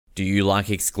Do you like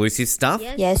exclusive stuff?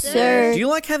 Yes, sir. Do you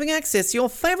like having access to your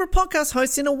favourite podcast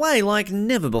hosts in a way like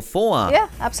never before? Yeah,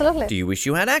 absolutely. Do you wish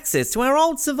you had access to our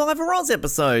old Survivor Oz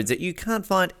episodes that you can't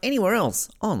find anywhere else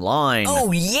online?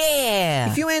 Oh,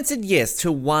 yeah! If you answered yes to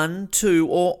one, two,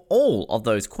 or all of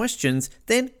those questions,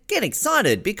 then get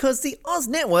excited because the Oz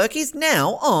Network is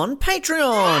now on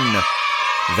Patreon.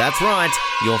 That's right,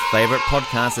 your favourite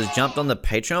podcast has jumped on the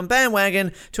Patreon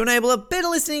bandwagon to enable a better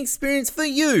listening experience for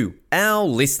you, our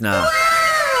listener.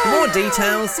 For more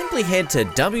details, simply head to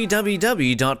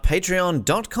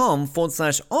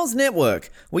www.patreon.com/Oz Network,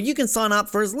 where you can sign up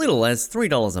for as little as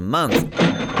 $3 a month.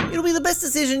 It'll be the best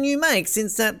decision you make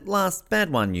since that last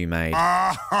bad one you made.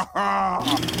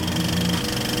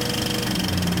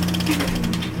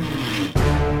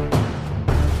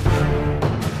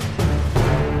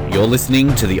 You're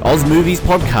listening to the Oz Movies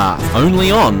Podcast, only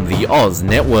on the Oz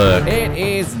Network. It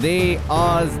is the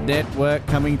Oz Network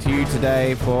coming to you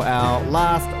today for our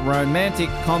last romantic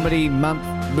comedy month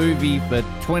movie for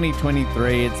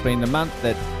 2023. It's been the month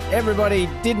that everybody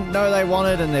didn't know they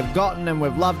wanted and they've gotten, and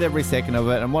we've loved every second of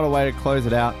it. And what a way to close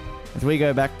it out as we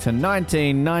go back to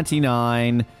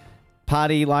 1999,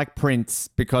 Party Like Prince,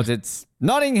 because it's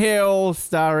Notting Hill,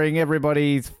 starring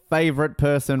everybody's favourite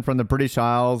person from the British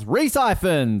Isles, Rhys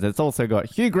Ifans. It's also got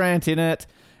Hugh Grant in it.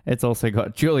 It's also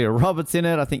got Julia Roberts in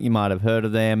it. I think you might have heard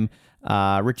of them.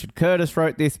 Richard Curtis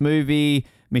wrote this movie.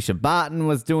 Misha Barton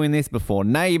was doing this before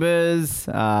Neighbours.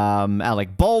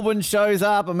 Alec Baldwin shows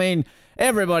up. I mean,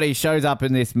 everybody shows up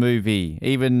in this movie,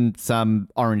 even some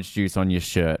orange juice on your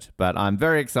shirt. But I'm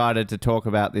very excited to talk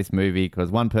about this movie because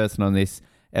one person on this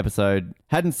episode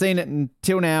hadn't seen it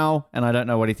until now, and I don't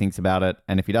know what he thinks about it.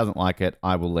 And if he doesn't like it,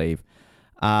 I will leave.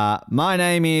 My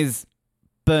name is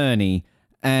Bernie,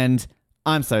 and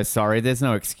I'm so sorry. There's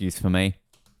no excuse for me.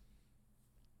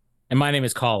 And my name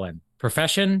is Colin.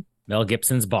 Profession, Mel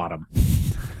Gibson's bottom.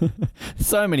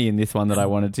 So many in this one that I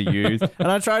wanted to use, and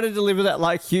I tried to deliver that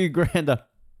like Hugh Grant.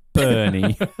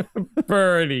 Bernie.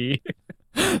 Bernie.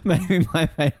 Maybe my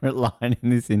favourite line in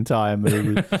this entire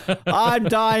movie. I'm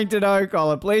dying to know,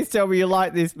 Colin. Please tell me you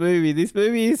like this movie. This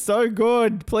movie is so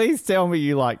good. Please tell me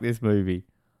you like this movie.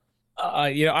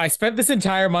 I spent this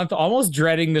entire month almost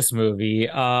dreading this movie.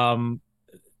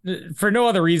 For no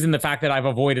other reason, the fact that I've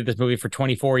avoided this movie for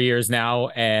 24 years now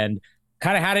and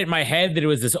kind of had it in my head that it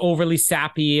was this overly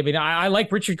sappy. I mean, I like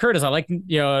Richard Curtis. I like,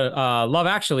 Love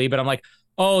Actually, but I'm like,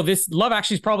 oh, this Love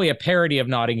Actually is probably a parody of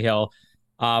Notting Hill.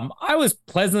 I was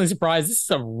pleasantly surprised. This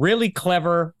is a really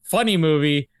clever, funny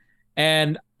movie,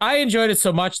 and I enjoyed it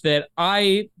so much that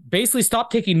I basically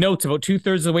stopped taking notes about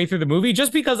 2/3 of the way through the movie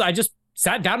just because I just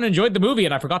sat down and enjoyed the movie,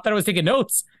 and I forgot that I was taking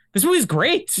notes. This movie's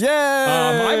great.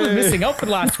 Yeah. I was missing out for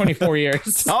the last 24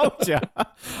 years. Told ya.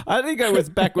 I think it was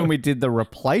back when we did the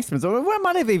replacements, or it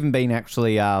might have even been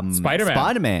actually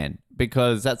Spider-Man,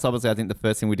 because that's obviously, I think, the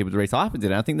first thing we did with Rhys Ifans.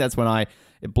 And I think that's when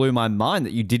it blew my mind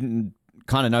that you didn't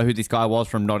kind of know who this guy was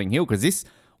from Notting Hill, because this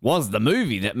was the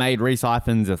movie that made Rhys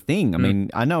Ifans a thing. I mean,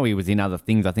 I know he was in other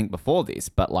things, I think, before this,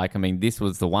 but this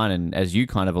was the one, and as you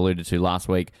kind of alluded to last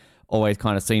week, always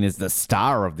kind of seen as the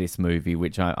star of this movie,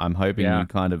 which I'm hoping you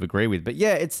kind of agree with. But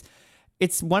yeah, it's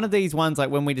one of these ones,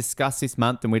 like when we discuss this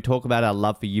month and we talk about our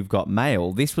love for You've Got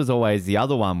Mail, this was always the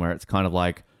other one where it's kind of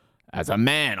like, as a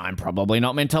man, I'm probably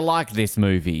not meant to like this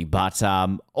movie, but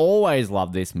always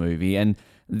loved this movie. And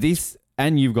this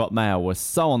and You've Got Mail was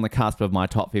so on the cusp of my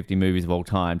top 50 movies of all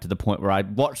time, to the point where I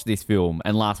watched this film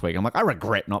and last week I'm like, I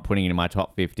regret not putting it in my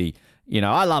top 50.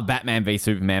 I love Batman v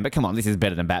Superman, but come on, this is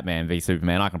better than Batman v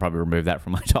Superman. I can probably remove that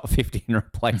from my top 50 and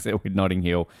replace it with Notting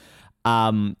Hill.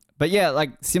 But yeah,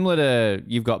 like similar to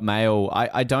You've Got Mail,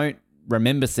 I don't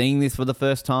remember seeing this for the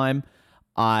first time.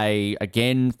 I,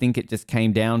 again, think it just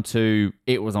came down to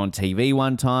it was on TV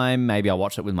one time. Maybe I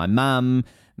watched it with my mum.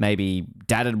 Maybe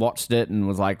Dad had watched it and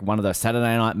was like one of those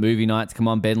Saturday night movie nights. Come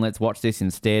on, Ben, let's watch this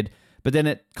instead. But then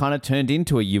it kind of turned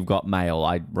into a You've Got Mail.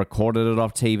 I recorded it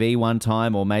off TV one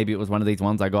time, or maybe it was one of these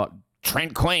ones I got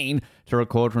Trent Queen to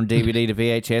record from DVD to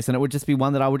VHS, and it would just be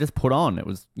one that I would just put on. It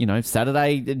was,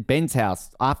 Saturday at Ben's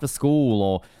house after school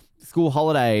or school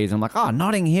holidays. I'm like,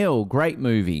 Notting Hill, great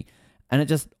movie. And it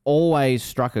just always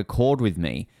struck a chord with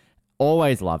me.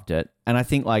 Always loved it. And I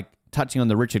think, like, touching on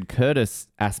the Richard Curtis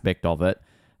aspect of it,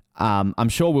 I'm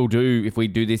sure we'll do, if we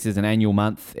do this as an annual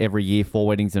month every year, 4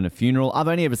 Weddings and a Funeral. I've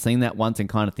only ever seen that once and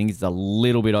kind of think it's a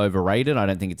little bit overrated. I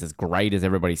don't think it's as great as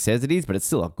everybody says it is, but it's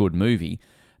still a good movie.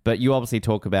 But you obviously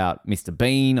talk about Mr.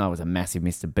 Bean. I was a massive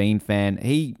Mr. Bean fan.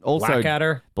 He also...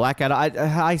 Blackadder.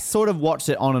 I sort of watched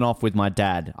it on and off with my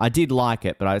dad. I did like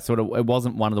it, but it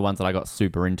wasn't one of the ones that I got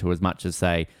super into as much as,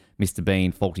 say, Mr.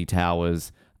 Bean, Fawlty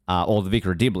Towers, or The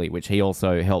Vicar of Dibley, which he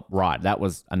also helped write. That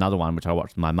was another one which I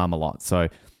watched with my mum a lot. So,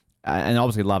 and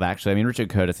obviously Love Actually. I mean, Richard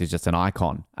Curtis is just an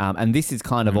icon. And this is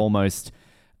kind of almost,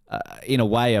 in a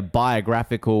way, a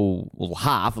biographical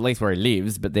half, at least where he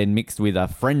lives, but then mixed with a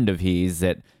friend of his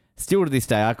that still to this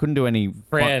day, I couldn't do any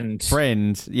friend,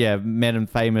 met a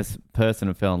famous person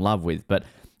and fell in love with. But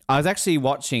I was actually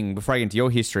watching, before I get into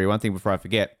your history, one thing before I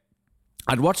forget,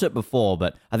 I'd watched it before,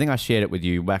 but I think I shared it with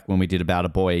you back when we did About a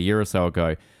Boy a year or so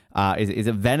ago. Is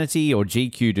it Vanity or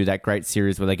GQ do that great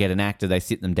series where they get an actor, they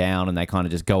sit them down and they kind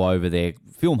of just go over their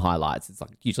film highlights. It's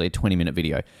like usually a 20-minute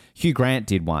video. Hugh Grant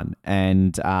did one,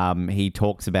 and he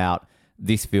talks about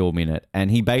this film in it. And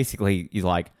he basically is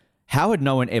like, how had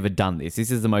no one ever done this?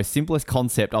 This is the most simplest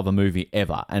concept of a movie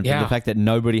ever. And for the fact that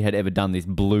nobody had ever done this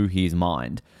blew his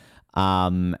mind.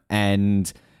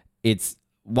 And it's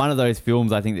one of those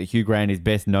films I think that Hugh Grant is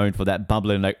best known for, that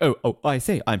bubbling like, oh, I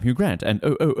see, I'm Hugh Grant, and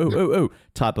oh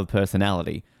type of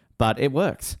personality. But it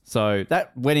works. So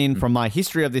that went in from my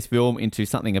history of this film into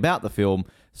something about the film.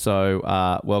 So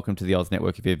welcome to the Oz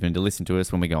Network if you've been to listen to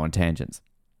us when we go on tangents.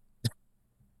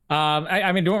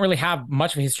 I mean, don't really have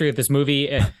much of a history of this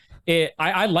movie.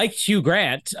 I liked Hugh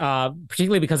Grant,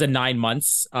 particularly because of 9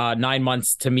 Months. 9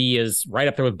 Months to me is right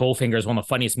up there with Bowfingers, one of the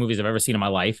funniest movies I've ever seen in my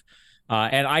life.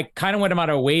 And I kind of went out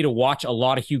of my way to watch a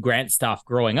lot of Hugh Grant stuff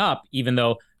growing up, even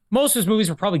though most of his movies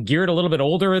were probably geared a little bit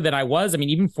older than I was. I mean,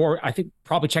 even I think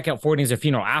probably check out 40 Days of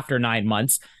Funeral after 9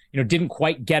 Months, didn't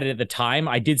quite get it at the time.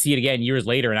 I did see it again years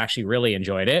later and actually really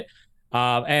enjoyed it.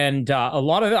 And a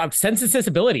lot of Sense and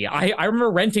Sensibility. I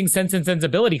remember renting Sense and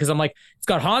Sensibility because I'm like, it's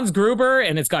got Hans Gruber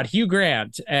and it's got Hugh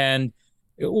Grant, and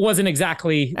it wasn't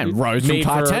exactly. And Rose from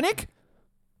Titanic?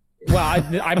 Well,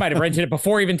 I might have rented it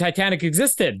before even Titanic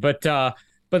existed, but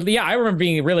yeah, I remember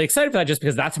being really excited for that just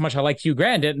because that's how much I like Hugh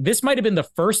Grant. And this might have been the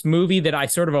first movie that I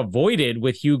sort of avoided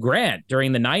with Hugh Grant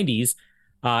during the 90s.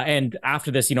 And after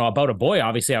this, About a Boy,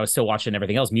 obviously I was still watching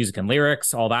everything else, music and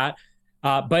lyrics, all that.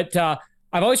 But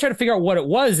I've always tried to figure out what it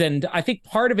was. And I think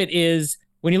part of it is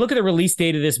when you look at the release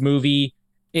date of this movie,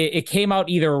 it came out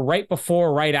either right before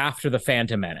or right after The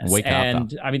Phantom Menace.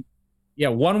 After. I mean,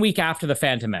 1 week after The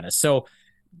Phantom Menace. So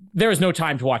there was no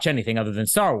time to watch anything other than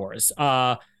Star Wars.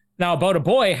 Now, About a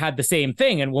Boy had the same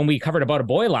thing. And when we covered About a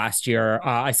Boy last year,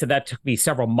 I said that took me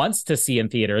several months to see in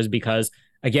theaters because,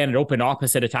 again, it opened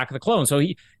opposite Attack of the Clones. So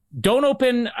don't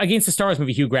open against the Star Wars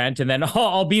movie, Hugh Grant, and then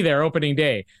I'll be there opening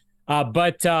day.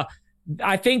 But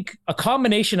I think a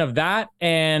combination of that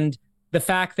and the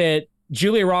fact that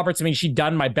Julia Roberts, I mean, she'd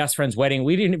done My Best Friend's Wedding.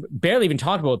 We didn't barely even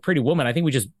talk about Pretty Woman. I think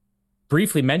we just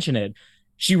briefly mentioned it.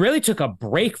 She really took a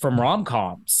break from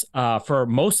rom-coms for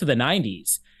most of the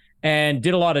 90s and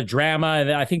did a lot of drama.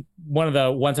 And I think one of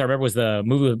the ones I remember was the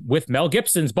movie with Mel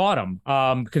Gibson's Bottom,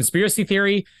 Conspiracy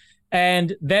Theory.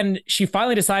 And then she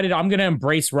finally decided, I'm going to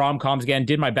embrace rom-coms again,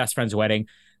 did My Best Friend's Wedding.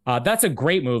 That's a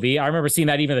great movie. I remember seeing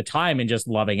that even at the time and just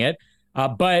loving it.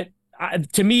 But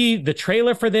to me, the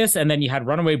trailer for this, and then you had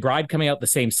Runaway Bride coming out the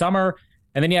same summer,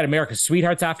 and then you had America's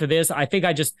Sweethearts after this. I think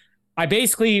I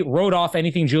basically wrote off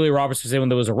anything Julia Roberts was in when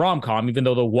there was a rom-com, even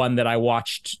though the one that I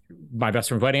watched, My Best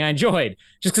Friend's Wedding, I enjoyed,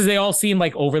 just because they all seem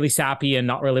like overly sappy and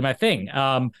not really my thing.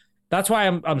 That's why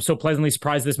I'm so pleasantly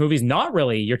surprised this movie's not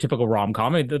really your typical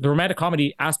rom-com. I mean, the romantic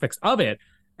comedy aspects of it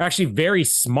are actually very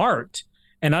smart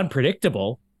and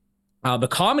unpredictable. The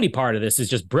comedy part of this is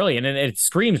just brilliant, and it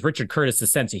screams Richard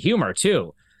Curtis' sense of humor,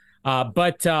 too.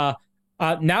 But now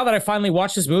that I finally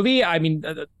watched this movie, I mean,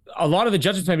 a lot of the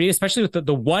judgments I made, especially with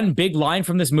the one big line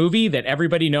from this movie that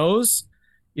everybody knows,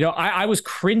 I was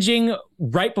cringing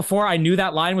right before I knew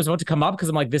that line was about to come up because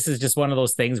I'm like, this is just one of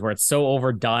those things where it's so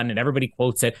overdone and everybody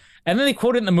quotes it. And then they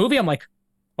quote it in the movie. I'm like,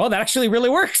 well, that actually really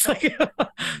works. Like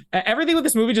everything with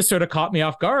this movie just sort of caught me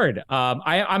off guard.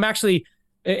 I'm actually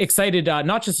excited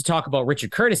not just to talk about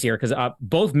Richard Curtis here, because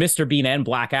both Mr. Bean and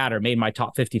Blackadder made my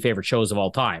top 50 favorite shows of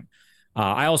all time.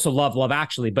 I also love Love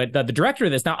Actually, but the director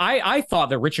of this, now I thought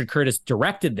that Richard Curtis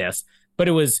directed this, but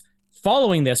it was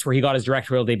following this where he got his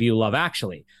directorial debut, Love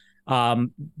Actually.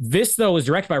 This, though, was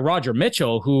directed by Roger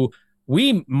Mitchell, who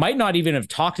we might not even have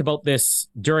talked about this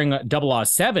during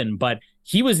 007, but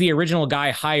he was the original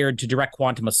guy hired to direct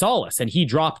Quantum of Solace, and he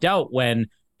dropped out when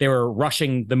they were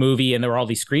rushing the movie and there were all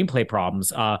these screenplay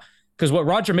problems. Because what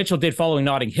Roger Mitchell did following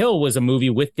Notting Hill was a movie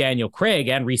with Daniel Craig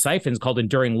and Rhys Ifans called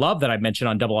Enduring Love that I've mentioned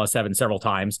on 007 several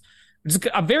times. It's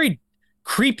a very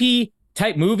creepy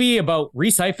type movie about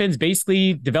Rhys Ifans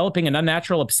basically developing an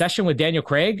unnatural obsession with Daniel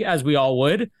Craig, as we all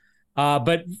would.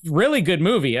 But really good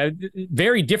movie,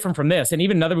 very different from this. And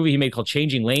even another movie he made called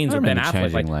Changing Lanes with Ben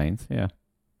Affleck. Changing Lanes, yeah.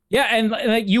 Yeah, and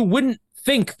like you wouldn't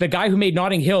think the guy who made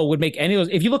Notting Hill would make any of those.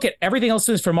 If you look at everything else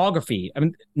in his filmography, I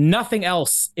mean, nothing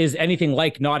else is anything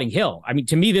like Notting Hill. I mean,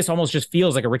 to me, this almost just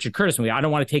feels like a Richard Curtis movie. I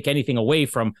don't want to take anything away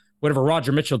from whatever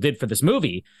Roger Mitchell did for this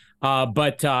movie.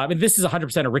 But I mean, this is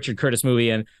 100% a Richard Curtis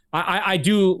movie. And I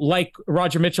do like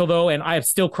Roger Mitchell, though, and I have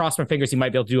still crossed my fingers he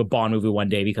might be able to do a Bond movie one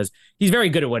day because he's very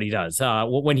good at what he does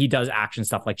when he does action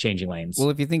stuff like Changing Lanes. Well,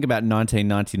 if you think about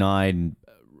 1999...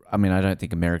 I mean, I don't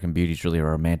think American Beauty is really a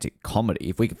romantic comedy.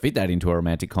 If we could fit that into a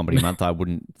romantic comedy month, I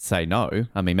wouldn't say no.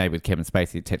 I mean, maybe with Kevin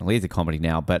Spacey, it technically is a comedy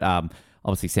now. But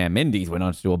obviously, Sam Mendes went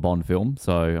on to do a Bond film.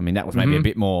 So, I mean, that was maybe a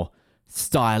bit more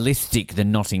stylistic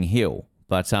than Notting Hill.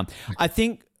 But I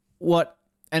think what...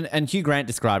 And Hugh Grant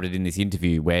described it in this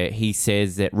interview where he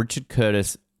says that Richard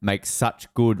Curtis makes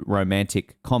such good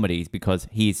romantic comedies because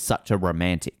he is such a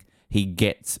romantic. He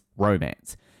gets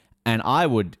romance. And I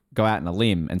would go out on a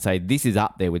limb and say this is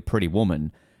up there with Pretty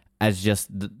Woman as just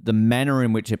the manner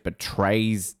in which it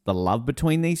portrays the love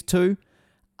between these two.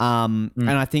 And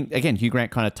I think, again, Hugh Grant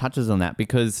kind of touches on that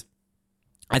because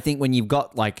I think when you've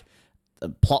got like the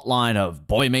plot line of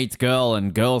boy meets girl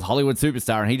and girl's Hollywood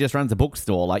superstar and he just runs a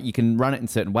bookstore, like you can run it in a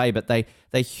certain way, but they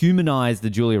humanize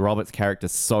the Julia Roberts character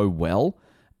so well.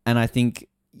 And I think,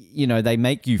 you know, they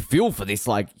make you feel for this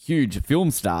like huge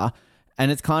film star. And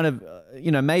it's kind of,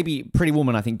 you know, maybe Pretty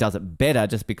Woman, I think, does it better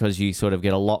just because you sort of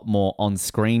get a lot more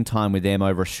on-screen time with them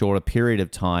over a shorter period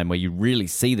of time where you really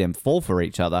see them fall for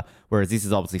each other, whereas this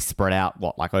is obviously spread out,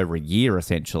 like over a year,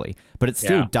 essentially. But it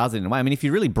still does it in a way. I mean, if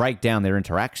you really break down their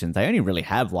interactions, they only really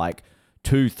have, like,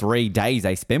 2-3 days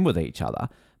they spend with each other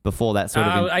before that sort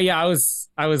of...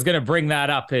 I was going to bring that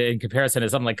up in comparison to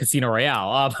something like Casino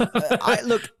Royale.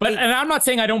 And I'm not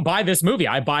saying I don't buy this movie.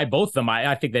 I buy both of them.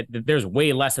 I think that there's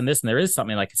way less in this than there is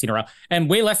something like Casino Royale, and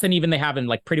way less than even they have in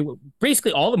like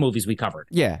basically all the movies we covered.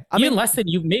 Yeah. I mean, less than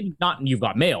maybe not in You've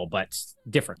Got Mail, but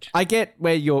different. I get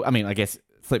where I mean, I guess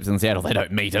Flips and Seattle, they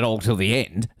don't meet at all till the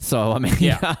end. So, I mean,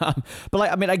 but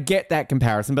like, I mean, I get that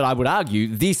comparison, but I would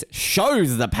argue this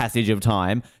shows the passage of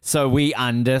time so we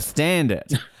understand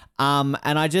it. And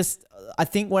I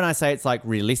think when I say it's like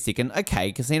realistic, and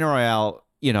okay, Casino Royale,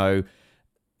 you know,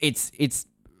 it's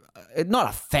not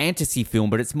a fantasy film,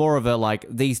 but it's more of a like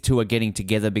these two are getting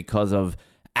together because of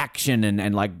action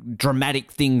and like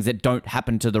dramatic things that don't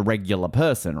happen to the regular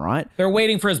person, right? They're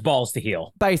waiting for his balls to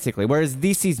heal. Basically, whereas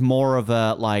this is more of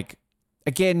a like,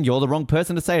 again, you're the wrong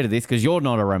person to say to this because you're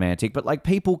not a romantic, but like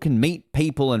people can meet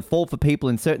people and fall for people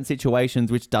in certain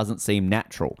situations which doesn't seem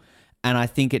natural. And I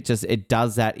think it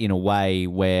does that in a way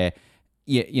where,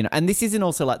 you know, and this isn't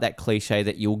also like that cliche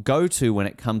that you'll go to when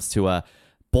it comes to a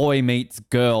boy meets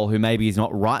girl who maybe is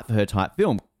not right for her type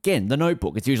film. Again, The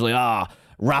Notebook, it's usually,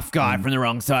 rough guy from the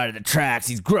wrong side of the tracks.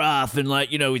 He's gruff and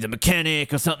like, you know, he's a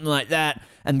mechanic or something like that.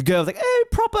 And the girl's like, oh,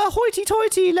 proper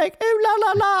hoity-toity, like, oh, la,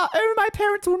 la, la, oh, my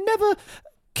parents will never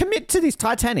commit to this.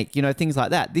 Titanic, you know, things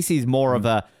like that. This is more of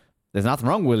a, there's nothing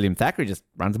wrong with William Thackeray, just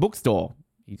runs a bookstore.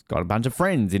 He's got a bunch of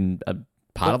friends in a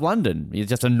part of London. He's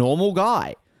just a normal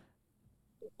guy.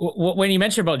 When you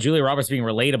mentioned about Julia Roberts being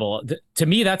relatable, to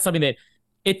me, that's something that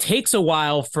it takes a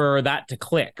while for that to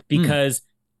click because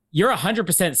you're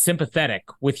 100% sympathetic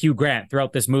with Hugh Grant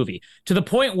throughout this movie to the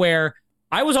point where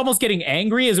I was almost getting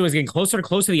angry as it was getting closer and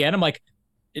closer to the end. I'm like,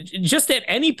 just at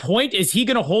any point, is he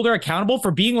going to hold her accountable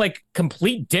for being like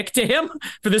complete dick to him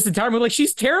for this entire movie? Like,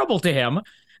 she's terrible to him.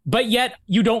 But yet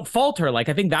you don't fault her. Like,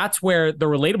 I think that's where the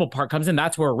relatable part comes in.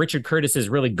 That's where Richard Curtis is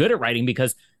really good at writing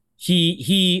because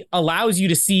he allows you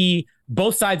to see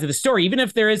both sides of the story. Even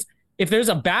if there's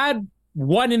a bad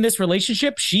one in this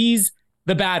relationship, she's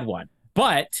the bad one.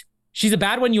 But she's a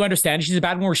bad one you understand. She's a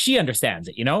bad one where she understands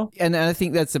it, you know? And I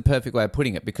think that's the perfect way of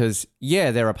putting it because,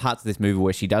 yeah, there are parts of this movie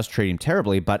where she does treat him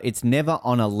terribly, but it's never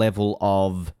on a level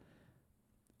of,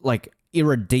 like,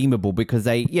 irredeemable because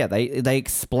they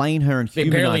explain her and they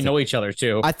barely know each other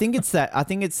too. I think it's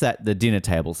that the dinner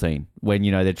table scene when,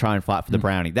 you know, they're trying to fight for the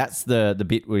brownie. That's the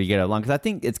bit where you get along because I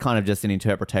think it's kind of just an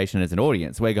interpretation as an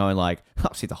audience. We're going like, oh,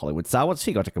 she's a Hollywood star. What's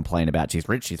she got to complain about? She's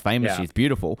rich, she's famous, she's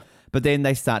beautiful. But then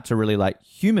they start to really like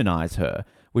humanize her,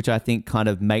 which I think kind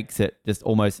of makes it just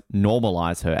almost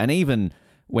normalize her. And even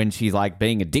when she's like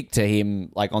being a dick to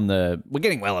him, like we're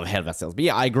getting well ahead of ourselves. But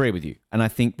yeah, I agree with you. And I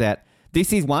think that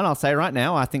this is one, I'll say right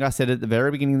now, I think I said it at the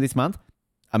very beginning of this month.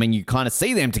 I mean, you kind of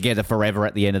see them together forever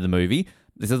at the end of the movie.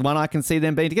 This is one I can see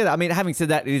them being together. I mean, having said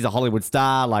that, it is a Hollywood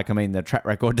star. Like, I mean, the track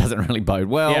record doesn't really bode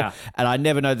well. Yeah. And I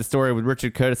never know the story with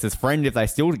Richard Curtis's friend if they're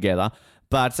still together.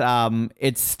 But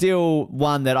it's still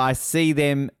one that I see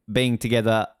them being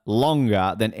together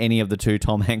longer than any of the two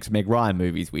Tom Hanks, Meg Ryan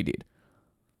movies we did.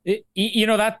 You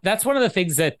know, that's one of the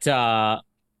things that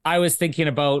I was thinking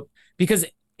about because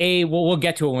we'll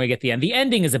get to it when we get to the end. The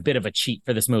ending is a bit of a cheat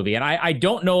for this movie. And I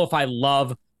don't know if I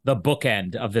love the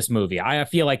bookend of this movie. I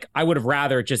feel like I would have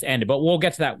rather it just ended, but we'll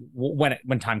get to that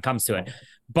when time comes to it.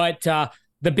 But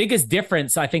the biggest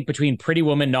difference, I think, between Pretty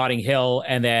Woman, Notting Hill,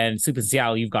 and then Sleepless in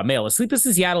Seattle, You've Got Mail, is Sleepless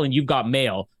in Seattle and You've Got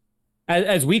Mail,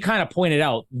 as we kind of pointed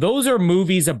out, those are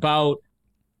movies about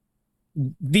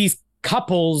these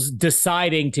couples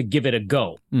deciding to give it a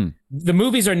go. The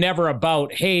movies are never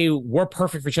about, hey, we're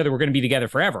perfect for each other, we're going to be together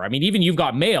forever. I mean, even You've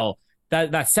Got Mail,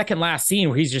 that second last scene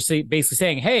where he's just basically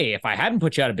saying, hey, if I hadn't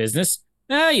put you out of business,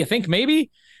 you think maybe?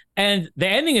 And the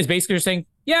ending is basically just saying,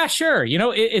 yeah, sure. You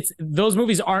know, it's those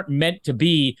movies aren't meant to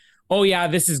be, oh yeah,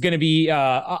 this is going to be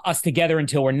us together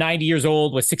until we're 90 years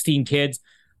old with 16 kids.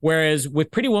 Whereas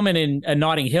with Pretty Woman and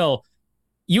Notting Hill,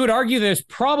 you would argue there's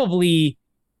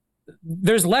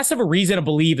less of a reason to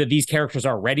believe that these characters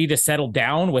are ready to settle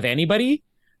down with anybody,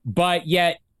 but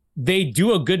yet they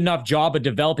do a good enough job of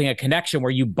developing a connection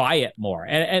where you buy it more.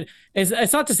 And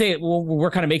it's not to say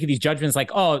we're kind of making these judgments like,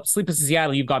 oh, Sleepless in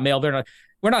Seattle, You've Got Mail.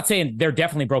 We're not saying they're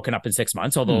definitely broken up in 6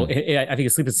 months, although I think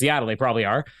it's Sleepless in Seattle, they probably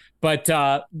are. But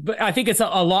I think it's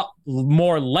a lot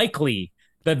more likely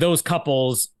that those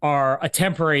couples are a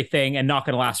temporary thing and not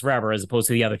going to last forever, as opposed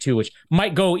to the other two, which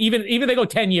might go, even they go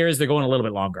 10 years, they're going a little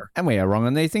bit longer. And we are wrong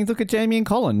on these things. Look at Jamie and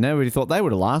Colin. Nobody thought they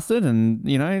would have lasted, and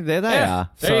you know, there they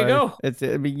are. There you go. It's,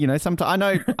 you know,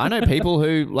 sometimes I know people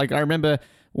who, like, I remember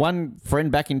one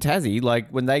friend back in Tassie, like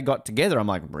when they got together, I'm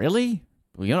like, really?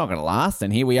 Well, you're not going to last.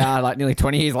 And here we are, like nearly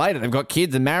 20 years later, they've got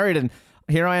kids and married, and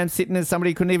here I am sitting as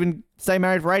somebody who couldn't even stay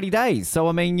married for 80 days. So,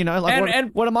 I mean, you know,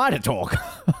 like, what am I to talk?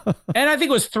 And I think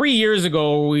it was 3 years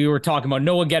ago we were talking about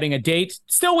Noah getting a date.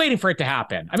 Still waiting for it to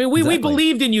happen. I mean, we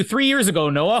believed in you 3 years ago,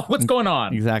 Noah. What's going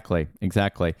on? Exactly.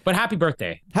 But happy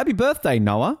birthday. Happy birthday,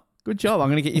 Noah. Good job. I'm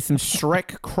going to get you some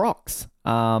Shrek Crocs,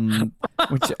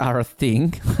 which are a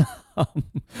thing.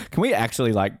 Can we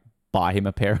actually, like, buy him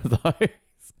a pair of those?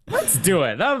 Let's do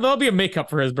it. That'll be a makeup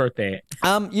for his birthday.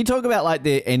 You talk about like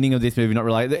the ending of this movie, not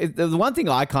really. The one thing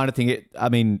I kind of think I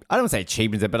don't want to say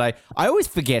cheapens it, but I always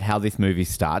forget how this movie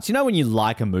starts. You know, when you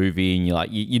like a movie and you like,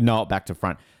 you know it back to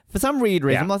front. For some weird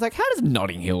reason, I was like, how does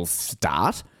Notting Hill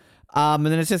start? And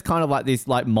then it's just kind of like this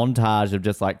like montage of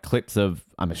just like clips of,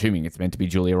 I'm assuming it's meant to be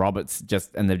Julia Roberts,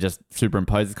 and they've just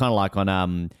superimposed. It's kind of like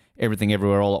on Everything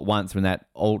Everywhere All at Once, when that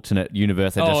alternate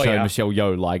universe they just showed Michelle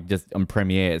Yeoh like just on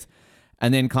premieres.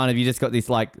 And then kind of you just got this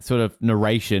like sort of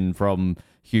narration from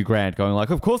Hugh Grant going like,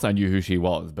 of course I knew who she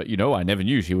was, but you know, I never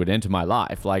knew she would enter my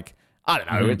life. Like, I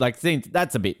don't know, it like seems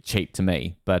that's a bit cheap to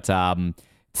me, but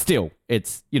still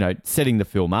it's, you know, setting the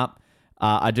film up.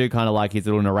 I do kind of like his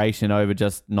little narration over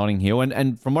just Notting Hill.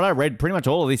 And from what I read, pretty much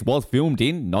all of this was filmed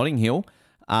in Notting Hill.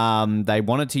 They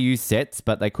wanted to use sets,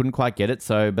 but they couldn't quite get it.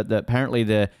 But apparently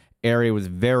the area was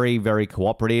very, very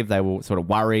cooperative. They were sort of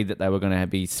worried that they were going to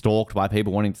be stalked by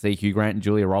people wanting to see Hugh Grant and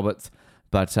Julia Roberts,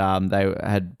 but they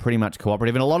had pretty much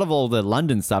cooperative. And a lot of all the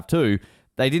London stuff too,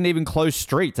 they didn't even close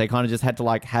streets. They kind of just had to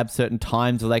like have certain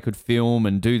times where they could film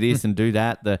and do this and do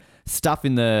that. The stuff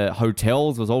in the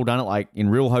hotels was all done at like in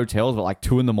real hotels at like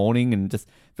 2 a.m, and just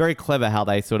very clever how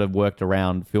they sort of worked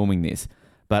around filming this.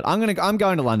 But I'm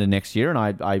going to London next year, and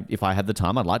I if I have the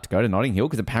time, I'd like to go to Notting Hill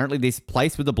because apparently this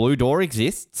place with the blue door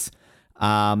exists.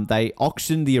 They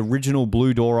auctioned the original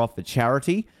blue door off for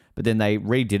charity, but then they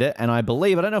redid it, and I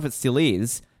believe, I don't know if it still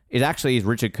is, it actually is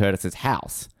Richard Curtis's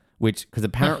house, because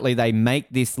apparently they make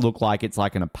this look like it's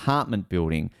like an apartment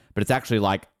building, but it's actually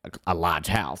like a large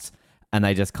house, and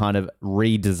they just kind of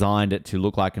redesigned it to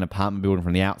look like an apartment building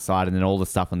from the outside, and then all the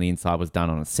stuff on the inside was done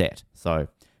on a set. So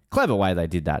clever way they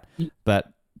did that,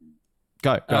 but.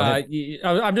 Go ahead.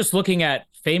 I'm just looking at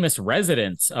famous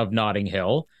residents of Notting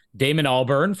Hill. Damon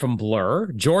Albarn from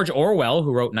Blur. George Orwell,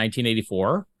 who wrote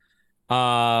 1984.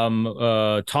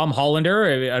 Tom Hollander.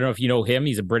 I don't know if you know him.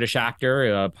 He's a British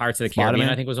actor. Pirates of the Caribbean,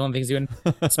 I think, was one of the things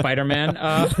he did. Spider-Man.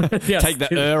 Yes. Take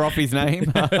the off his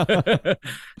name.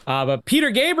 But Peter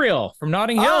Gabriel from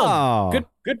Notting Hill. Oh.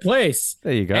 Good place.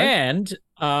 There you go. And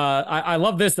I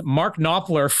love this. Mark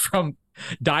Knopfler from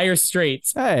Dire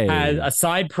Straits has a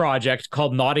side project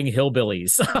called Notting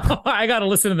Hillbillies. I got to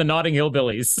listen to the Notting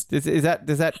Hillbillies.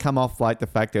 Does that come off like the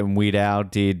fact that when Weird Al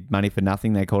did Money for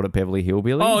Nothing, they called it Beverly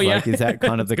Hillbillies? Oh, yeah. Like, is that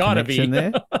kind of the connection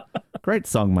there? Great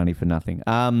song, Money for Nothing.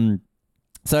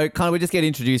 So kind of we just get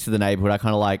introduced to the neighborhood. I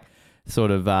kind of like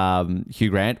sort of Hugh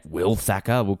Grant, Will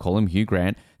Thacker, we'll call him Hugh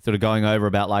Grant, sort of going over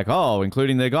about like,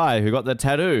 including the guy who got the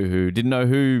tattoo, who didn't know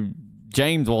who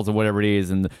James was or whatever it is,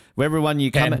 and everyone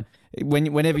you come...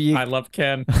 Whenever you, I love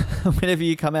Ken. Whenever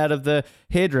you come out of the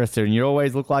hairdresser and you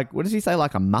always look like, what does he say,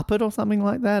 like a Muppet or something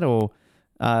like that, or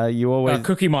You always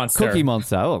Cookie Monster. Cookie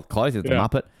Monster. Oh, close. It's a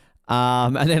Muppet.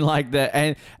 And then like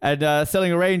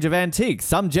selling a range of antiques,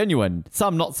 some genuine,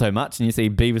 some not so much. And you see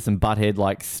Beavis and Butthead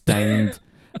like stained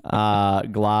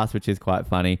glass, which is quite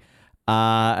funny.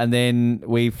 And then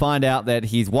we find out that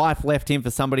his wife left him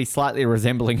for somebody slightly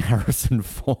resembling Harrison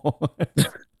Ford.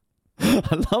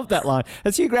 I love that line.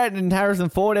 Has Hugh Grant and Harrison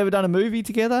Ford ever done a movie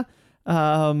together?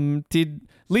 Did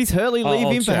Liz Hurley leave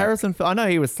him for Harrison Ford? I know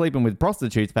he was sleeping with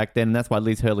prostitutes back then, and that's why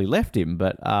Liz Hurley left him.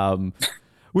 But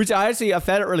which I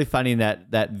found it really funny in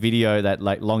that video, that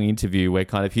like long interview where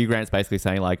kind of Hugh Grant's basically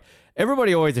saying like,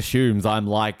 everybody always assumes I'm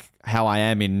like how I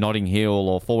am in Notting Hill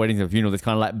or Four Weddings and a Funeral, this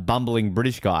kind of like bumbling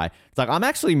British guy. It's like, I'm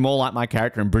actually more like my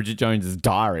character in Bridget Jones's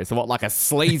Diary. So what, like a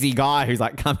sleazy guy who's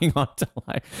like coming on to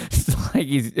like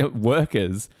his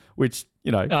workers, which,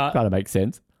 you know, kind of makes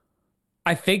sense.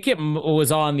 I think it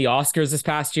was on the Oscars this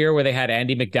past year where they had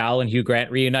Andy McDowell and Hugh Grant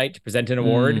reunite to present an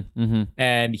award. Mm-hmm.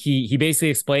 And he basically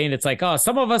explained, it's like, oh,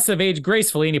 some of us have aged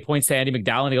gracefully. And he points to Andy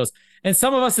McDowell and he goes, and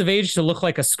some of us have aged to look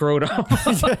like a scrotum.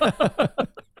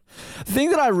 The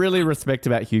thing that I really respect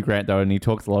about Hugh Grant, though, and he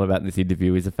talks a lot about in this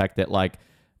interview, is the fact that, like,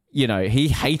 you know, he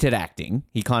hated acting.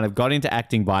 He kind of got into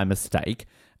acting by mistake.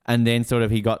 And then sort of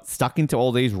he got stuck into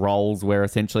all these roles where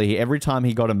essentially every time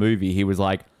he got a movie, he was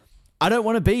like, I don't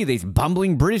want to be this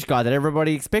bumbling British guy that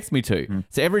everybody expects me to.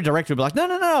 So every director would be like,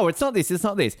 no, it's not this, it's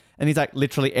not this. And he's like,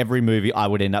 literally every movie I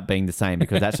would end up being the same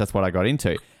because that's just what I got into.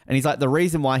 And he's like, the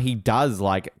reason why he does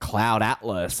like Cloud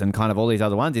Atlas and kind of all these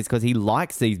other ones is because he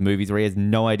likes these movies where he has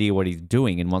no idea what he's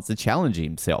doing and wants to challenge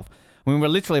himself. I mean, we're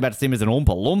literally about to see him as an Oompa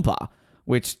Loompa,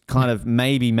 which kind of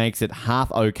maybe makes it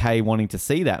half okay wanting to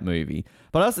see that movie.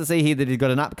 But I also see here that he's got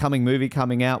an upcoming movie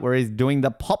coming out where he's doing the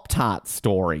Pop-Tart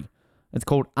story. It's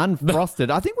called Unfrosted.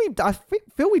 I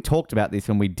feel we talked about this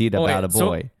when we did About a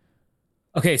Boy.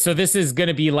 So this is going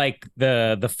to be like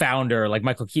the founder, like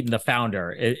Michael Keaton, the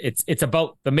founder. It's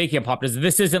about the making of Pop-Tarts.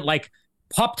 This isn't like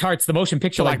Pop-Tarts, the motion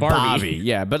picture, like Barbie.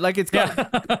 Yeah, but like it's got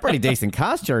a pretty decent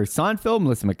cast. Jerry Seinfeld,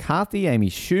 Melissa McCarthy, Amy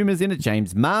Schumer's in it,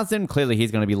 James Marsden. Clearly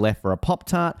he's going to be left for a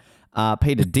Pop-Tart.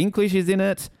 Peter Dinklage is in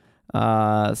it.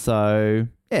 So,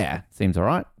 yeah, seems all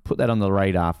right. Put that on the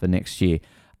radar for next year.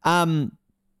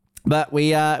 But we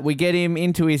get him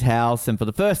into his house, and for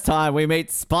the first time, we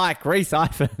meet Spike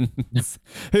Rhys-Ifans.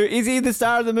 Who is he? The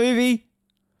star of the movie?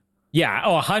 Yeah,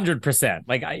 100%.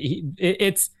 Like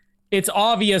it's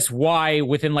obvious why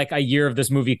within like a year of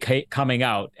this movie coming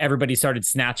out, everybody started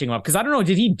snatching him up. Because I don't know,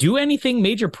 did he do anything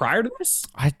major prior to this?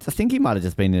 I think he might have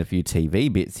just been in a few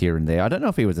TV bits here and there. I don't know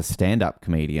if he was a stand-up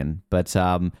comedian, but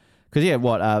because,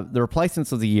 The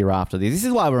Replacements was the year after this. This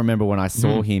is why I remember when I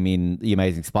saw him in The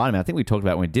Amazing Spider-Man. I think we talked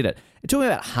about when we did it. It took me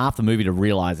about half the movie to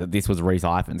realize that this was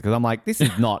Rhys-Ifans because I'm like, this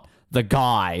is not the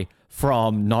guy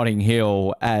from Notting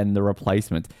Hill and The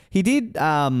Replacements. He did,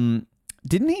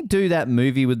 didn't he do that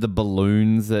movie with the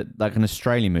balloons, like an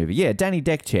Australian movie? Yeah, Danny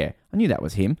Deckchair. I knew that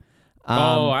was him.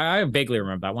 I vaguely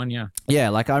remember that one, yeah. Yeah,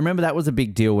 like I remember that was a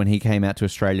big deal when he came out to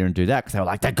Australia and do that because they were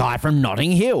like, the guy from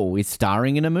Notting Hill is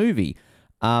starring in a movie.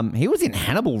 He was in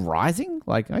Hannibal Rising.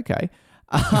 Like, okay.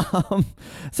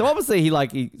 So obviously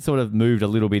he sort of moved a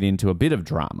little bit into a bit of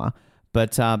drama.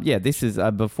 But this is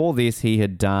before this he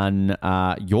had done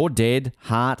You're Dead,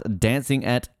 Heart, Dancing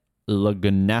at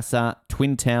Lagunassa,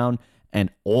 Twin Town, and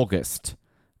August,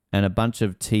 and a bunch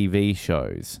of TV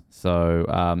shows. So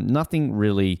nothing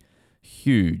really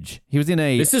huge. He was in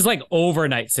This is like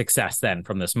overnight success then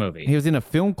from this movie. He was in a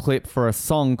film clip for a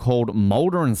song called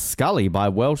Mulder and Scully by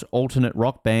Welsh alternate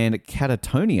rock band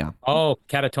Catatonia. Oh,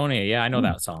 Catatonia. Yeah, I know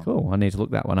that song. Cool. I need to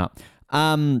look that one up.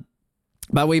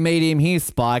 But we meet him. Here's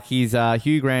Spike. He's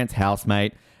Hugh Grant's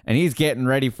housemate, and he's getting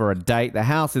ready for a date. The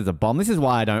house is a bomb. This is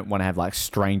why I don't want to have like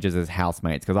strangers as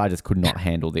housemates because I just could not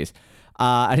handle this.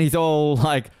 And he's all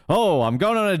like, oh, I'm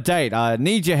going on a date. I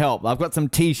need your help. I've got some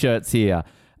T-shirts here.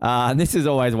 And this is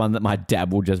always one that my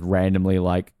dad will just randomly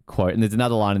like quote. And there's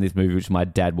another line in this movie which my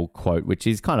dad will quote, which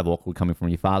is kind of awkward coming from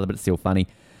your father, but it's still funny.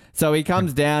 So he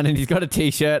comes down and he's got a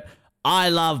T-shirt, I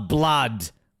love blood,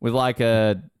 with like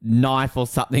a knife or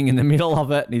something in the middle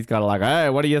of it. And he's kind of like, hey,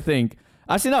 what do you think?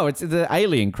 Actually, no, it's the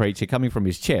alien creature coming from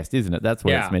his chest, isn't it? That's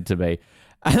what it's meant to be.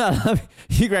 And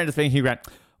Hugh Grant is being Hugh Grant.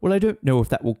 Well, I don't know if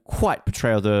that will quite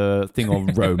portray the thing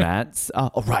of romance.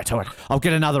 All right. I'll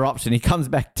get another option. He comes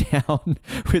back down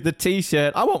with a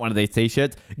T-shirt. I want one of these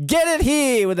T-shirts. Get it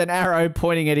here with an arrow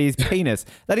pointing at his penis.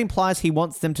 That implies he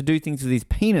wants them to do things with his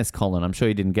penis, Colin. I'm sure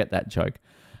you didn't get that joke.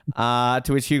 To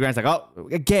which Hugh Grant's like, oh,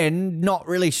 again, not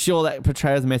really sure that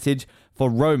portrays a message for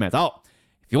romance. Oh,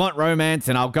 if you want romance,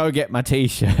 then I'll go get my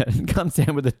T-shirt. And comes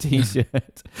down with a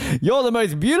T-shirt. You're the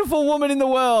most beautiful woman in the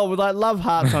world with like love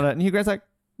hearts on it. And Hugh Grant's like,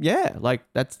 yeah, like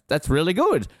that's really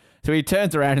good. So he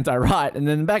turns around and says, right. And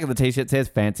then the back of the t-shirt says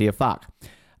fancy a fuck.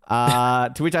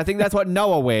 To which I think that's what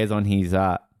Noah wears on his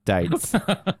dates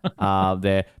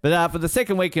there. But for the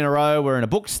second week in a row, we're in a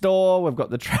bookstore. We've got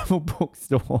the travel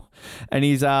bookstore. And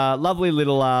he's a lovely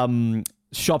little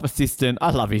shop assistant. I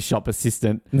love his shop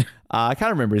assistant. I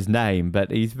can't remember his name,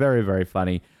 but he's very, very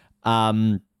funny.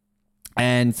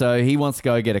 And so he wants to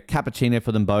go get a cappuccino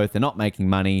for them both. They're not making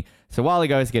money. So while he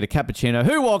goes to get a cappuccino,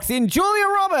 who walks in? Julia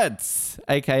Roberts,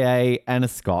 a.k.a. Anna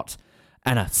Scott.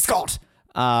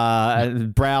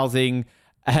 Browsing.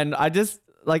 And I just,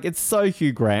 like, it's so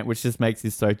Hugh Grant, which just makes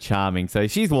this so charming. So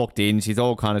she's walked in. She's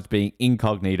all kind of being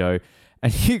incognito.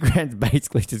 And Hugh Grant's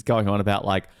basically just going on about,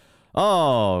 like,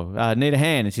 need a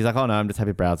hand. And she's like, oh, no, I'm just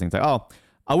happy browsing. It's like, oh,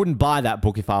 I wouldn't buy that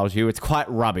book if I was you. It's quite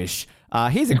rubbish.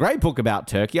 Here's a great book about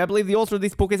Turkey. I believe the author of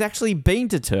this book has actually been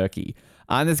to Turkey.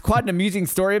 And there's quite an amusing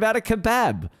story about a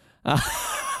kebab.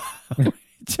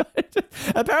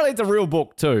 Apparently it's a real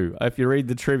book too. If you read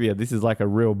the trivia, this is like a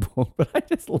real book. But I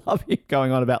just love him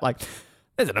going on about, like,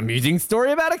 there's an amusing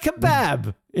story about a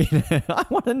kebab. I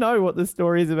want to know what the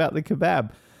story is about the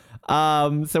kebab.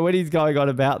 So when he's going on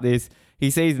about this, he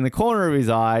sees in the corner of his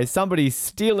eye somebody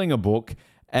stealing a book.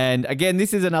 And again,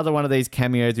 this is another one of these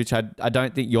cameos, which I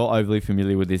don't think you're overly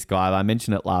familiar with this guy. I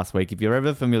mentioned it last week. If you're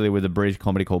ever familiar with a British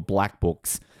comedy called Black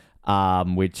Books,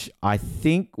 which I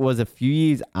think was a few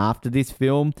years after this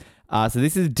film. So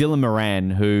this is Dylan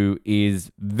Moran, who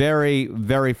is very,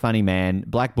 very funny man.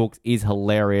 Black Books is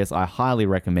hilarious. I highly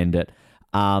recommend it.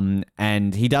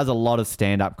 And he does a lot of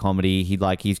stand-up comedy.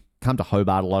 He's come to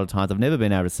Hobart a lot of times. I've never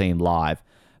been able to see him live.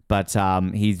 But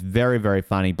he's very, very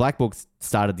funny. Black Books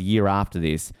started the year after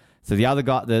this. So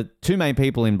the two main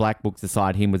people in Black Books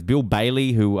beside him was Bill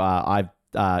Bailey, who I've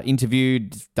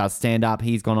interviewed, does stand-up.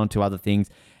 He's gone on to other things.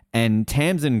 And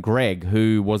Tamsin Greig,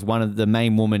 who was one of the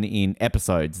main women in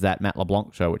Episodes, that Matt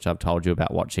LeBlanc show, which I've told you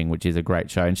about watching, which is a great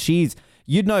show. And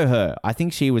you'd know her. I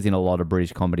think she was in a lot of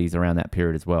British comedies around that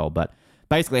period as well. But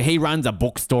basically, he runs a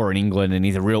bookstore in England and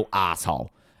he's a real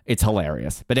asshole. It's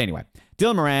hilarious. But anyway,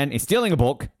 Dylan Moran is stealing a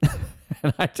book.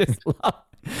 And I just love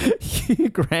Hugh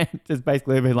Grant just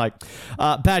basically being like,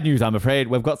 bad news, I'm afraid.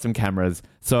 We've got some cameras.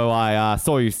 So I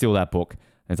saw you steal that book.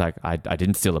 And it's like, I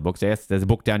didn't steal a book. So yes, there's a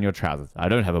book down your trousers. I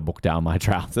don't have a book down my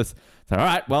trousers. So, all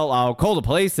right, well, I'll call the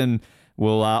police and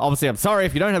we'll, obviously, I'm sorry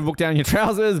if you don't have a book down your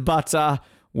trousers, but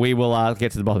we will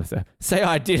get to the bottom of it. Say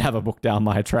I did have a book down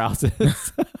my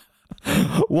trousers.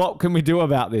 What can we do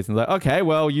about this? And it's like, okay,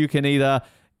 well, you can either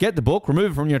get the book,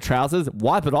 remove it from your trousers,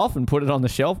 wipe it off and put it on the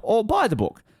shelf, or buy the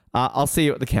book. I'll see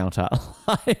you at the counter.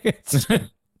 It's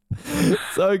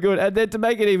so good. And then to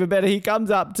make it even better, he comes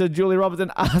up to Julia Roberts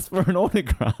and asks for an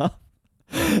autograph.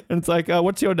 And it's like,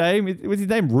 what's your name? Was his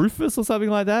name Rufus or something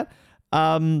like that?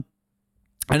 And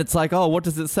it's like, oh, what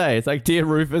does it say? It's like, dear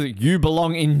Rufus, you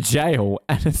belong in jail.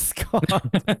 And a Scott.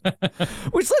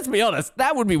 Which, let's be honest,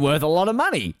 that would be worth a lot of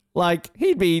money. Like,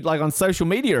 he'd be like on social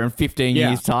media in 15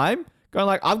 years' time. Going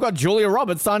like, I've got Julia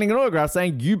Roberts signing an autograph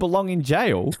saying you belong in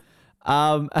jail.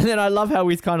 And then I love how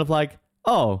he's kind of like,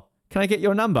 oh, can I get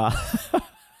your number?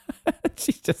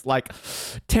 She's just like,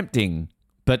 tempting,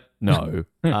 but no.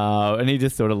 And he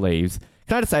just sort of leaves.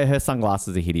 Can I just say her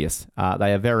sunglasses are hideous.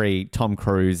 They are very Tom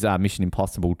Cruise, Mission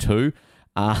Impossible 2.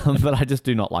 But I just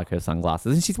do not like her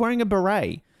sunglasses. And she's wearing a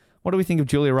beret. What do we think of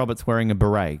Julia Roberts wearing a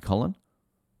beret, Colin?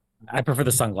 I prefer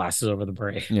the sunglasses over the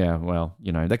beret. Yeah, well,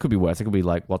 that could be worse. It could be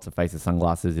like lots of faces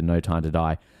sunglasses in No Time to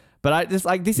Die. But I just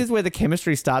like, this is where the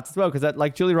chemistry starts as well, because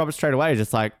like Julia Roberts straight away is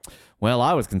just like, well,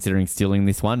 I was considering stealing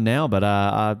this one now,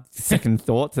 but second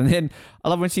thoughts. And then I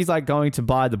love when she's like going to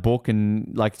buy the book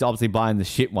and like obviously buying the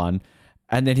shit one.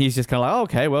 And then he's just kind of like, oh,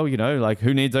 okay, well, like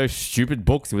who needs those stupid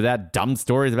books without dumb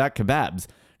stories about kebabs?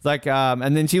 It's like,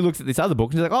 and then she looks at this other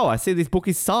book and she's like, oh, I see this book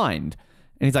is signed.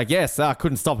 And he's like, yes, I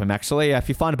couldn't stop him, actually. If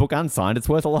you find a book unsigned, it's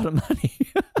worth a lot of money.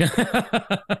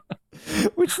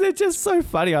 Which they're just so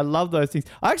funny. I love those things.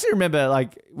 I actually remember,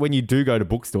 like, when you do go to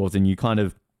bookstores and you kind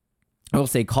of will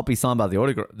see copies signed by the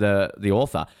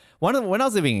author. When I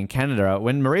was living in Canada,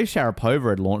 when Maria Sharapova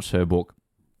had launched her book,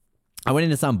 I went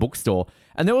into some bookstore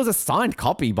and there was a signed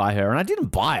copy by her and I didn't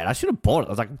buy it. I should have bought it. I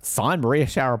was like, signed Maria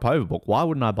Sharapova book. Why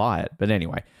wouldn't I buy it? But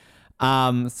anyway,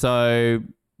 so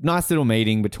nice little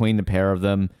meeting between the pair of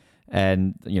them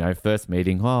and, first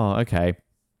meeting. Oh, okay.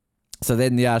 So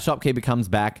then the shopkeeper comes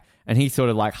back and he sort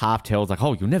of like half tells like,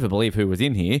 oh, you'll never believe who was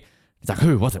in here. He's like,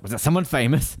 who was it? Was it someone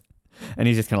famous? And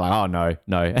he's just kind of like, oh,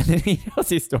 no. And then he tells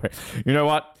his story. You know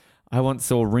what? I once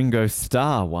saw Ringo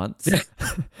Starr once.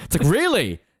 It's like,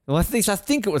 really? Well, I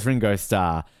think it was Ringo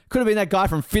Starr. Could have been that guy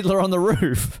from Fiddler on the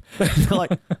Roof.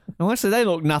 Like, Well, actually, they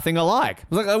look nothing alike.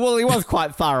 I was like, well, he was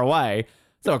quite far away,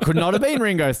 so it could not have been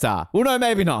Ringo Starr. Well, no,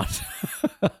 maybe not.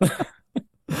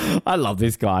 I love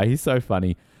this guy. He's so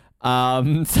funny.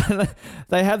 So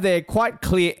they have their quite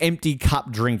clear empty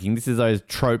cup drinking. This is those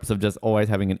tropes of just always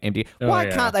having an empty. Why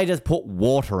can't they just put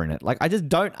water in it? Like, I just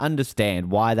don't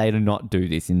understand why they do not do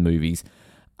this in movies.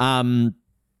 So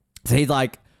he's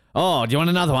like, oh, do you want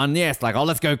another one? Yes. Like, oh,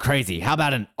 let's go crazy. How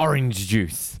about an orange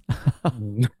juice?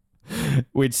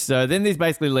 Which, so then this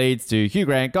basically leads to Hugh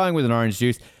Grant going with an orange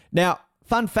juice. Now,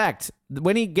 fun fact,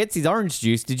 when he gets his orange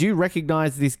juice, did you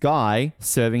recognize this guy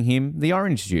serving him the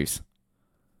orange juice?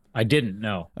 I didn't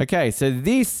know. Okay, so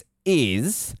this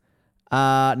is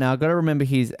now I've got to remember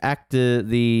his actor.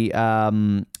 The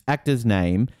actor's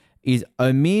name is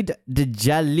Omid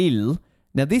Djalil.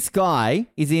 Now this guy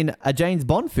is in a James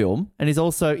Bond film and is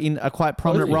also in a quite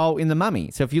prominent role in The Mummy.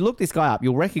 So if you look this guy up,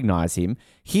 you'll recognize him.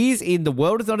 He's in The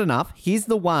World Is Not Enough. He's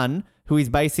the one who is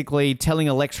basically telling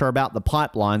a lecture about the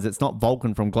pipelines. It's not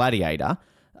Vulcan from Gladiator.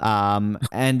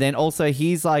 And then also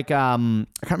he's like, I can't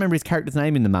remember his character's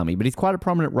name in The Mummy, but he's quite a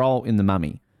prominent role in The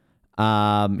Mummy.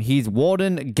 He's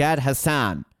Warden Gad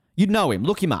Hassan. You'd know him.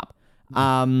 Look him up.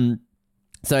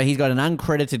 So he's got an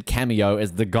uncredited cameo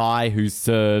as the guy who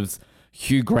serves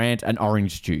Hugh Grant an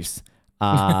orange juice.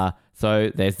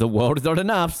 So there's The World Is Not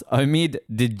Enough's Omid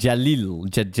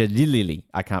Djalili.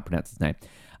 I can't pronounce his name.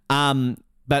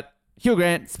 But Hugh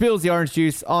Grant spills the orange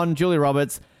juice on Julia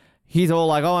Roberts. He's all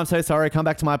like, oh, I'm so sorry. Come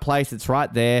back to my place. It's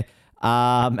right there.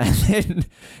 And then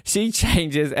she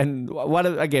changes. And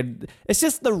again, it's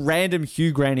just the random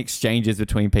Hugh Grant exchanges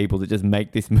between people that just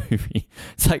make this movie.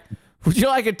 It's like, would you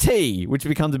like a tea? Which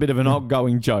becomes a bit of an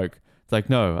ongoing joke. It's like,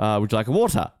 no. Would you like a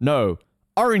water? No.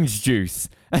 Orange juice.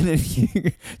 And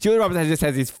then Julia Roberts just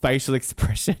has this facial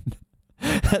expression.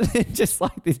 And then just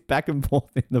like this back and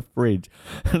forth in the fridge.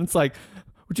 And it's like,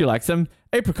 would you like some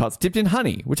apricots dipped in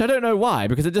honey? Which I don't know why,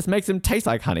 because it just makes them taste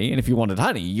like honey. And if you wanted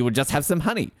honey, you would just have some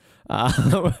honey.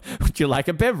 Would you like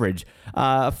a beverage?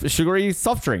 Sugary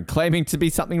soft drink, claiming to be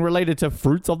something related to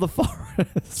fruits of the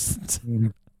forest.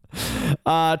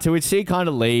 To which she kind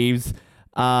of leaves.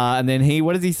 And then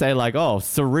what does he say? Like, oh,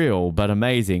 surreal, but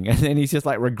amazing. And then he's just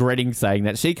like regretting saying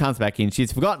that. She comes back in.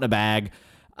 She's forgotten a bag.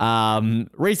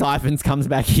 Rhys Ifans comes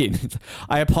back in.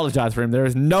 I apologize for him. There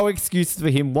is no excuse for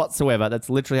him whatsoever. That's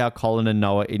literally how Colin and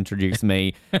Noah introduce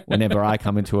me whenever I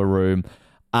come into a room.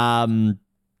 And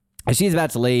she's about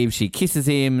to leave. She kisses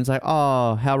him. It's like,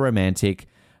 oh, how romantic.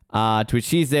 To which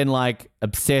she's then like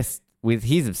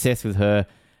he's obsessed with her.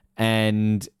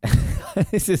 And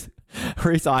this is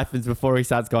Rhys Ifans before he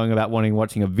starts going about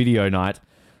watching a video night.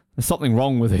 There's something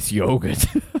wrong with this yogurt.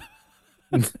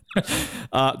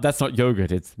 That's not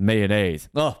yogurt, it's mayonnaise.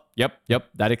 Oh, yep,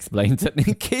 that explains it. And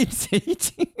he keeps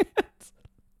eating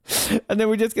it. And then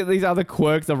we just get these other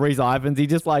quirks of Rhys Ifans. He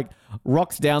just like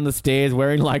rocks down the stairs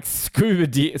wearing like scuba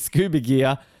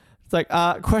gear. It's like,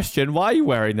 question, why are you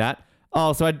wearing that?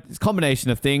 Oh, so it's a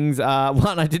combination of things.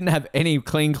 One, I didn't have any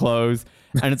clean clothes,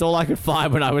 and it's all I could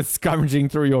find when I was scrummaging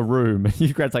through your room. And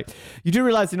you guys like, you do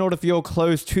realize in order for your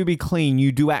clothes to be clean,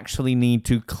 you do actually need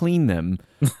to clean them.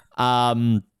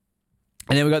 And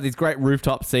then we got this great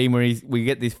rooftop scene where we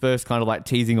get this first kind of like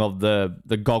teasing of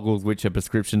the goggles, which are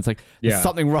prescriptions. Like, there's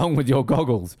something wrong with your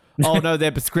goggles. Oh, no,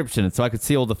 they're prescriptions, so I could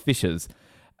see all the fishes.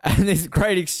 And this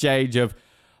great exchange of,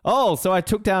 oh, so I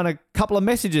took down a couple of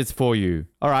messages for you.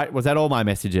 All right, was that all my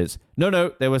messages?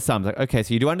 No, there were some. Like, okay,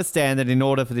 so you do understand that in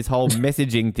order for this whole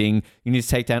messaging thing, you need to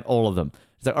take down all of them.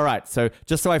 It's like, all right, so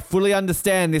just so I fully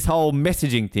understand this whole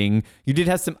messaging thing, you did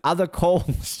have some other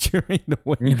calls during the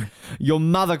week. Your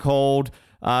mother called,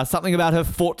 something about her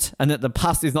foot and that the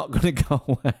pus is not going to go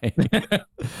away.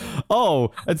 Oh,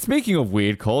 and speaking of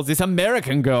weird calls, this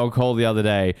American girl called the other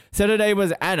day. Said her name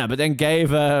was Anna, but then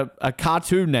gave a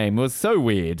cartoon name. It was so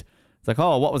weird. It's like,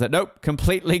 oh, what was it? Nope,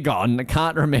 completely gone. I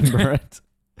can't remember it.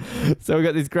 So we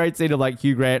got this great scene of like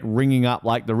Hugh Grant ringing up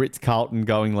like the Ritz-Carlton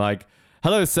going like,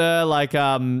 hello, sir. Like,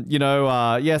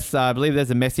 yes, I believe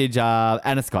there's a message.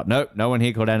 Anna Scott. Nope, no one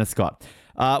here called Anna Scott.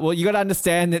 Well, you got to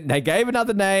understand that they gave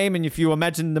another name, and if you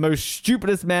imagine the most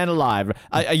stupidest man alive,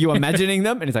 are you imagining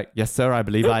them? And he's like, yes, sir, I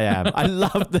believe I am. I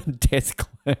love the desk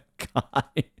clerk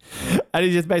guy. And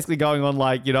he's just basically going on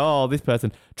like, oh, this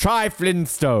person, try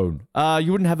Flintstone.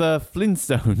 You wouldn't have a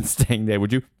Flintstone staying there,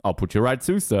 would you? I'll put you right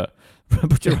through, sir.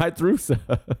 Put you right through, sir.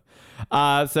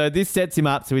 So this sets him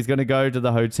up. So he's going to go to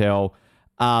the hotel.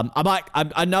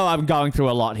 I know I'm going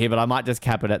through a lot here, but I might just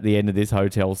cap it at the end of this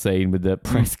hotel scene with the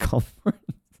press conference.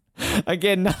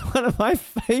 Again, one of my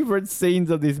favorite scenes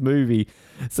of this movie.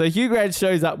 So Hugh Grant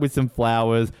shows up with some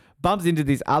flowers, bumps into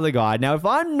this other guy. Now, if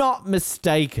I'm not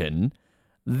mistaken,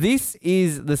 This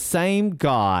is the same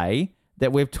guy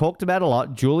that we've talked about a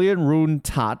lot, Julian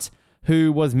Rune-Tut,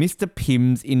 who was Mr.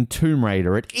 Pims in Tomb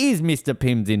Raider. It is Mr.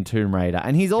 Pims in Tomb Raider.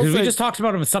 And he's also... We just talked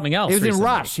about him with something else. He was recently. in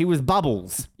Rush. He was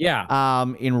Bubbles. Yeah.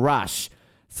 In Rush.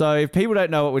 So if people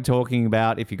don't know what we're talking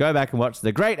about, if you go back and watch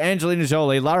the great Angelina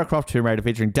Jolie, Lara Croft Tomb Raider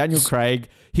featuring Daniel Craig,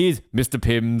 here's Mr.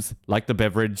 Pims, like the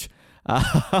beverage.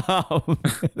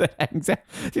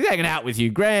 She's hanging out with Hugh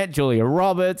Grant, Julia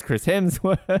Roberts, Chris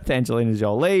Hemsworth, Angelina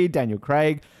Jolie, Daniel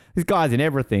Craig. This guy's in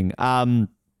everything. But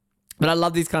I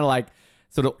love this kind of like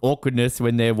sort of awkwardness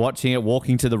when they're watching it,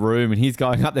 walking to the room, and he's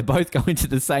going up. They're both going to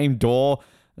the same door.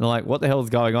 And they're like, what the hell is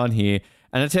going on here?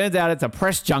 And it turns out it's a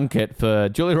press junket for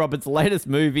Julia Roberts' latest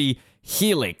movie,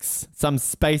 Helix, some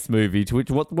space movie. To which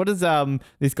what does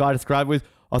this guy describe with?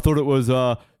 I thought it was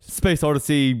Space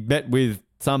Odyssey met with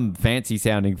some fancy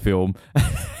sounding film.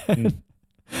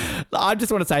 I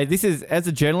just want to say, this is, as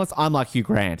a journalist, I'm like Hugh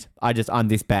Grant. I'm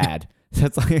this bad. So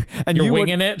it's like, and you're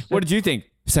winging it. What did you think?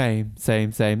 Same.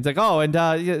 It's like, oh,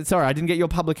 and sorry, I didn't get your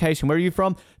publication. Where are you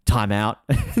from? Time Out.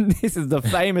 This is the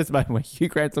famous moment where Hugh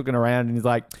Grant's looking around and he's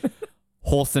like,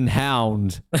 Horse and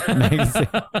Hound magazine.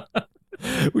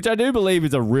 Which I do believe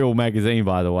is a real magazine,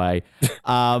 by the way.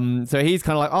 So he's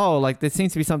kind of like, oh, like there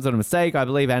seems to be some sort of mistake. I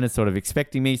believe Anna's sort of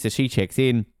expecting me. So she checks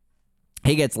in.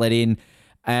 He gets let in.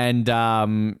 And,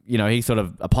 he sort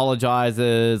of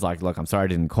apologizes. Like, look, I'm sorry I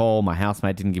didn't call. My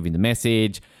housemate didn't give me the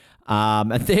message.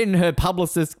 And then her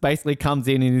publicist basically comes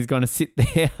in and is going to sit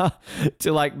there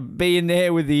to like be in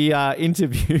there with the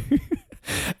interview.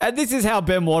 And this is how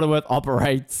Ben Waterworth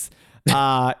operates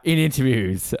in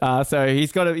interviews. So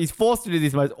he's forced to do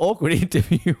this most awkward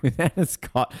interview with Anna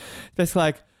Scott. That's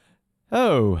like,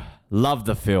 oh, love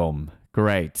the film.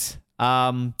 Great.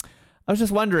 I was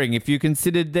just wondering if you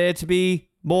considered there to be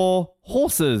more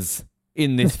horses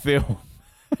in this film.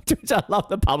 To which I love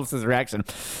the publicist's reaction.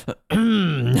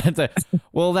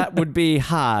 Well, that would be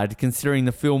hard considering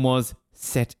the film was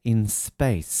set in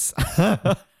space.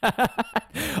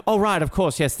 Oh, right, of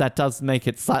course. Yes, that does make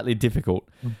it slightly difficult.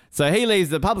 So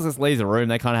the publicist leaves the room.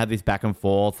 They kind of have this back and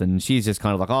forth, and she's just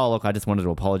kind of like, oh, look, I just wanted to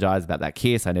apologize about that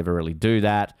kiss. I never really do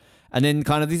that. And then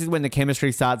kind of this is when the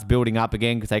chemistry starts building up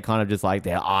again because they kind of just like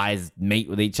their eyes meet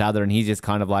with each other, and he's just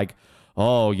kind of like,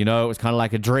 oh, it was kind of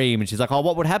like a dream. And she's like, oh,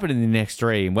 what would happen in the next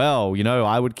dream? Well,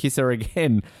 I would kiss her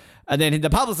again. And then the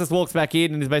publicist walks back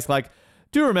in and is basically like,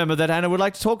 do you remember that Anna would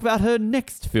like to talk about her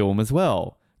next film as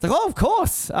well? It's like, oh, of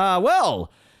course.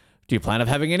 Well, do you plan on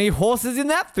having any horses in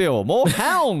that film? Or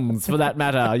hounds, for that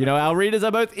matter? Our readers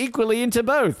are both equally into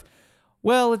both.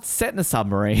 Well, it's set in a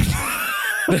submarine.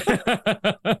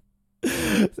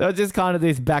 So it's just kind of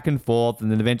this back and forth. And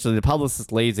then eventually the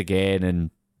publicist leaves again and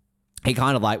he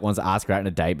kind of like wants to ask her out on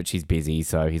a date, but she's busy.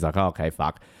 So he's like, oh, okay,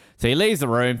 fuck. So he leaves the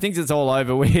room, thinks it's all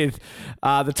over with.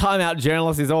 The Time Out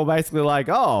journalist is all basically like,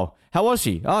 oh, how was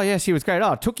she? Oh, yeah, she was great.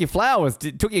 Oh, took your flowers,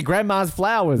 took your grandma's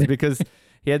flowers because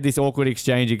he had this awkward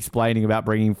exchange explaining about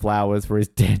bringing flowers for his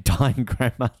dead, dying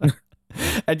grandmother.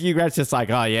 And Hugh Grant's just like,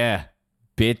 oh, yeah,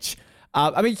 bitch.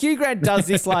 Hugh Grant does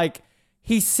this like,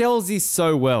 he sells this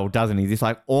so well, doesn't he? This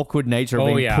like awkward nature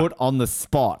of being put on the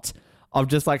spot. Of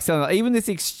just like selling, even this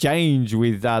exchange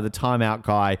with the Time Out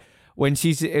guy when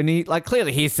he like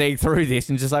clearly he's seeing through this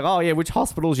and just like, oh yeah, which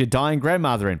hospital's your dying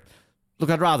grandmother in? Look,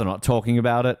 I'd rather not talking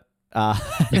about it.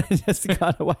 Just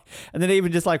kind of way. And then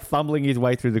even just like fumbling his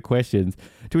way through the questions,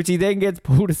 to which he then gets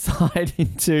pulled aside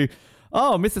into,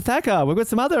 oh, Mr. Thacker, we've got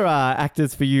some other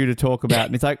actors for you to talk about.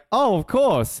 And he's like, oh, of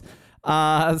course.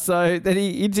 So then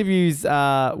he interviews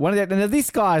one of the, now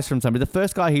this guy's from somebody, the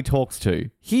first guy he talks to,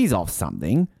 he's off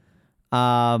something.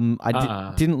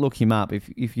 Didn't look him up.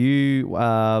 If you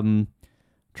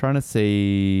trying to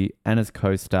see Anna's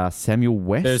co-star Samuel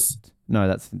West. No,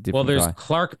 that's a different there's guy.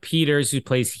 Clark Peters who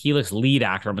plays Helix lead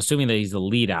actor. I'm assuming that he's the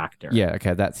lead actor. Yeah,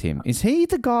 okay, that's him. Is he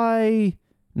the guy?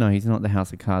 No, he's not the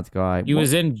House of Cards guy. He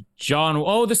was in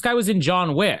this guy was in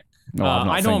John Wick. Oh,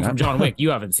 I know him from John Wick. You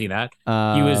haven't seen that.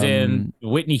 He was in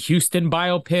Whitney Houston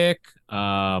biopic.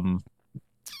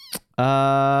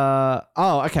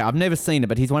 Okay. I've never seen it,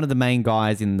 but he's one of the main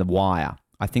guys in The Wire.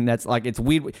 I think that's like, it's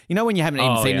weird. When you haven't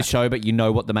even seen the show, but you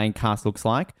know what the main cast looks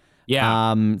like.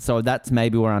 Yeah. So that's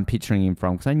maybe where I'm picturing him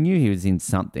from because I knew he was in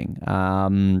something.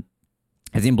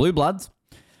 He's in Blue Bloods.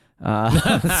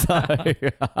 That's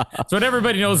what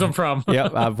everybody knows him from.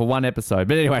 Yep, for one episode.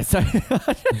 But anyway, so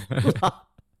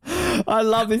I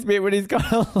love this bit when he's kind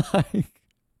of like,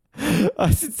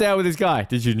 I sit down with this guy.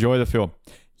 Did you enjoy the film?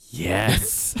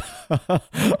 Yes,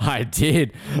 I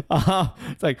did.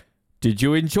 It's like, did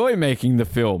you enjoy making the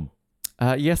film?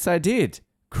 Yes, I did.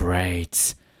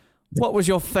 Great. What was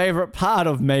your favorite part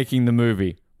of making the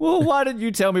movie? Well, why didn't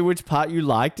you tell me which part you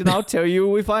liked, and I'll tell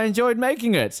you if I enjoyed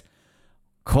making it?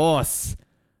 Of course,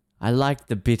 I liked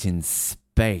the bit in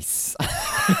space.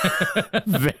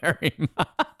 Very much.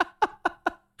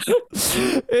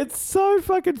 It's so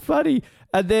fucking funny.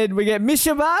 And then we get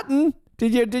Mischa Barton.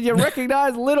 Did you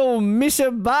recognize little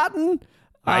Mischa Barton?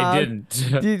 I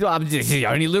didn't. I'm just the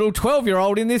only little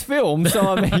 12-year-old in this film. So,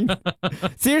 I mean,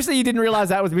 seriously, you didn't realize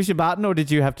that was Mischa Barton, or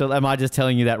did you have to? Am I just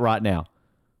telling you that right now?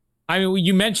 I mean,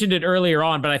 you mentioned it earlier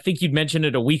on, but I think you'd mentioned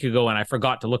it a week ago, and I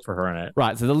forgot to look for her in it.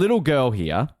 Right. So the little girl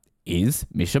here is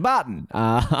Mischa Barton.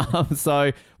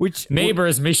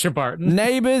 Neighbours Mischa Barton.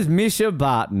 Neighbours Mischa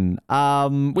Barton.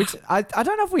 Which I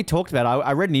don't know if we talked about.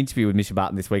 I read an interview with Mischa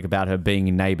Barton this week about her being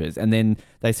in Neighbours, and then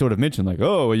they sort of mentioned like,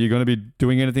 oh, are you going to be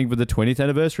doing anything for the 20th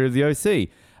anniversary of the OC?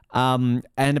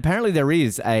 And apparently there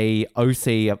is a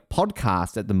OC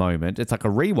podcast at the moment. It's like a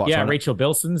rewatch. Yeah, Rachel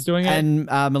Bilson's doing it. And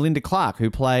Melinda Clarke,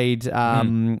 who played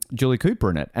Julie Cooper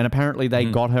in it. And apparently they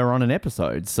got her on an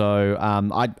episode. So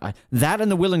I that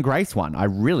and the Will and Grace one, I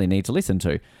really need to listen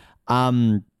to.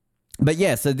 But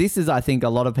yeah, so this is, I think, a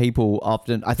lot of people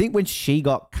often... I think when she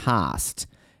got cast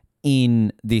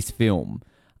in this film,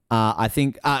 cast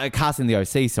in the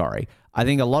OC, sorry... I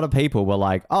think a lot of people were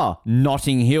like, oh,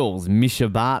 Notting Hill's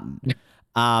Mischa Barton.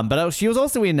 But she was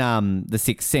also in The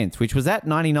Sixth Sense, which was at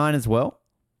 99 as well.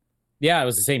 Yeah, it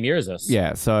was the same year as us.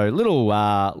 Yeah, so little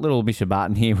Mischa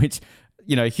Barton here, which,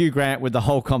 you know, Hugh Grant with the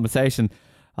whole conversation.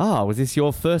 Oh, was this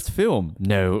your first film?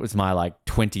 No, it was my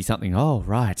 20-something. Oh,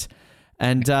 right.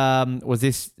 And was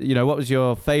this, what was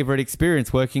your favorite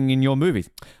experience working in your movies?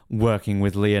 Working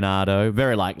with Leonardo.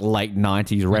 Very late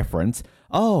 90s reference.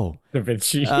 Oh. Da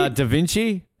Vinci. Da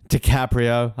Vinci?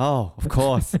 DiCaprio. Oh, of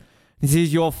course. This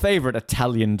is your favorite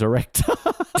Italian director.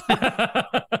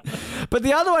 But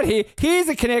the other one here's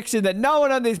a connection that no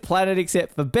one on this planet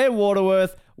except for Ben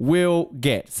Waterworth will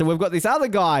get. So we've got this other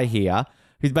guy here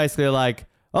who's basically like,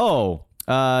 oh,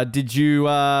 did you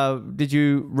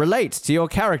relate to your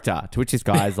character? To which this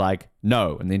guy is like,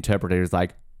 no. And the interpreter is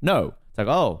like, no. It's like,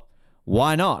 oh,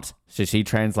 why not? So she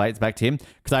translates back to him,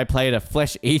 because I played a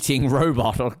flesh-eating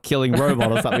robot or killing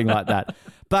robot or something like that.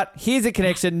 But here's a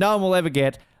connection no one will ever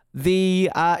get.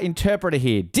 The interpreter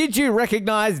here. Did you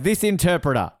recognize this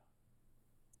interpreter?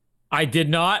 I did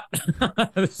not.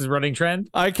 This is running trend.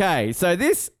 Okay, so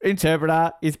this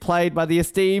interpreter is played by the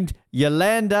esteemed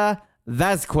Yolanda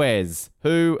Vasquez,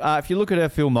 who, if you look at her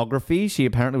filmography, she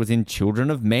apparently was in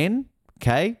Children of Men.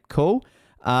 Okay, cool.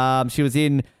 She was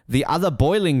in The Other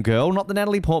Boiling Girl, not the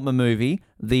Natalie Portman movie,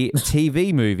 the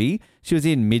TV movie. She was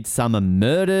in Midsummer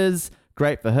Murders.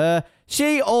 Great for her.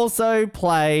 She also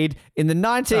played in the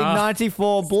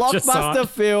 1994 blockbuster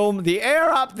film, The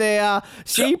Air Up There.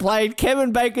 She played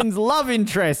Kevin Bacon's love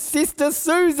interest, Sister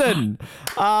Susan.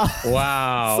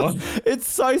 Wow. It's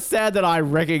so sad that I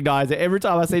recognize it. Every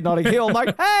time I see Notting Hill, I'm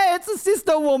like, hey, it's a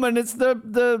sister woman. It's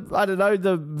the I don't know,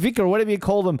 the vicar or whatever you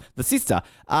call them, the sister,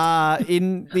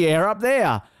 in The Air Up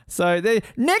There. So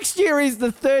next year is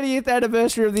the 30th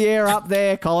anniversary of The Air Up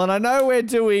There, Colin. I know we're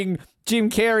doing Jim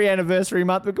Carrey anniversary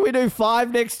month, but can we do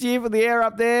 5 next year for The Air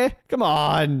Up There? Come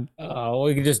on.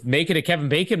 We can just make it a Kevin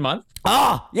Bacon month.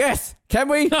 Ah, yes. Can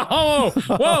we? Oh,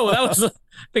 whoa. That was... I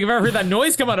think I've ever heard that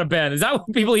noise come out of Ben. Is that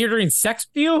what people hear during sex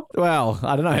with you? Well,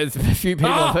 I don't know. It's a few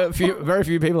people very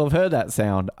few people have heard that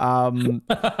sound.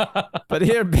 But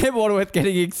here, Ben Waterworth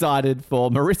getting excited for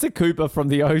Marissa Cooper from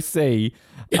the OC,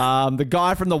 the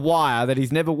guy from The Wire that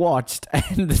he's never watched,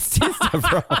 and the sister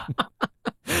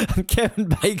from Kevin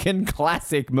Bacon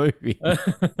classic movie.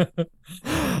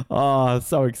 Oh,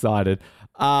 so excited.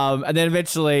 And then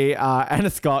eventually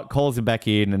Anna Scott calls him back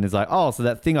in and is like, oh, so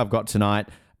that thing I've got tonight,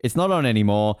 it's not on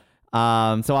anymore. So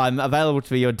I'm available to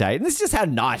be your date. And this is just how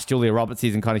nice Julia Roberts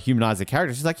is and kind of humanize the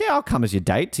character. She's like, yeah, I'll come as your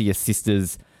date to your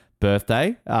sister's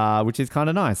birthday, which is kind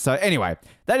of nice. So anyway,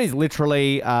 that is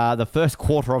literally the first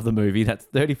quarter of the movie. That's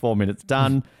 34 minutes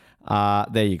done.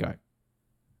 There you go.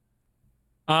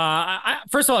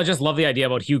 First of all, I just love the idea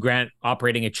about Hugh Grant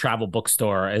operating a travel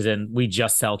bookstore, as in we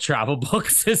just sell travel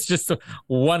books. It's just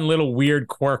one little weird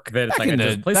quirk that it's back like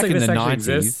a place like this actually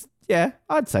exists. Yeah,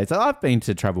 I'd say so. I've been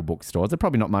to travel bookstores. They're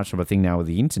probably not much of a thing now with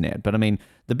the internet, but I mean,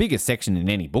 the biggest section in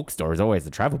any bookstore is always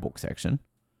the travel book section.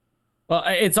 Well,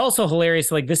 it's also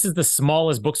hilarious. Like, this is the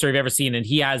smallest bookstore you've ever seen, and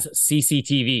he has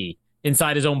CCTV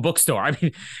inside his own bookstore. I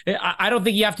mean, I don't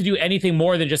think you have to do anything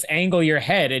more than just angle your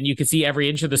head and you can see every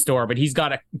inch of the store, but he's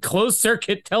got a closed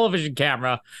circuit television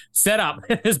camera set up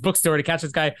in his bookstore to catch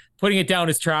this guy putting it down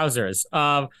his trousers.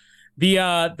 The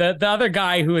other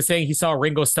guy who was saying he saw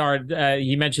Ringo Starr,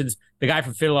 he mentions the guy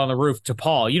from Fiddle on the Roof,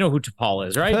 T'Pol. You know who T'Pol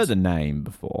is, right? I've heard the name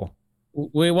before.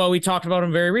 We talked about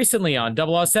him very recently on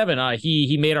 007.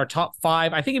 He made our top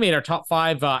 5. I think he made our top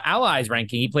 5 allies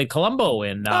ranking. He played Columbo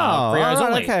in Three Eyes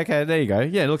Only. Okay, there you go.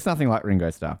 Yeah, it looks nothing like Ringo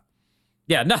Starr.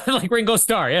 Yeah, nothing like Ringo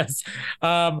Starr. Yes,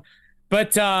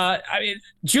 but I mean,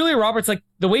 Julia Roberts, like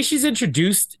the way she's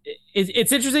introduced,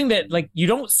 it's interesting that like you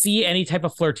don't see any type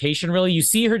of flirtation really. You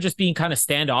see her just being kind of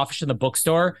standoffish in the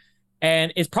bookstore,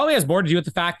 and it probably has more to do with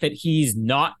the fact that he's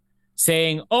not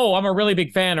saying, "Oh, I'm a really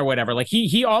big fan" or whatever. Like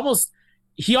he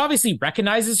obviously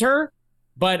recognizes her,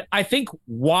 but I think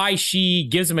why she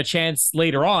gives him a chance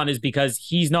later on is because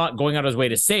he's not going out of his way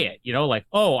to say it. You know, like,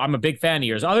 "Oh, I'm a big fan of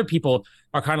yours." Other people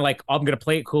are kind of like, "I'm going to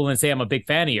play it cool and say I'm a big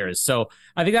fan of yours." So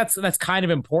I think that's kind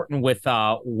of important with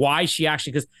why she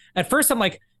actually, because at first I'm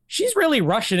like, she's really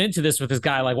rushing into this with this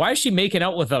guy. Like, why is she making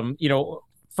out with him, you know,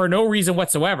 for no reason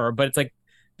whatsoever? But it's like,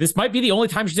 this might be the only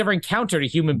time she's ever encountered a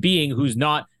human being who's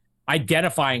not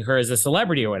identifying her as a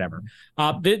celebrity or whatever.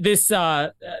 This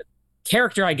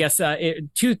character, I guess,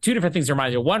 two different things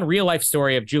remind me. One, real life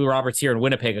story of Julia Roberts here in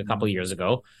Winnipeg a couple of years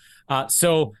ago.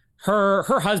 So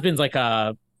her husband's like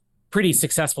a pretty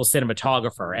successful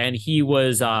cinematographer, and he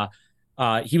was the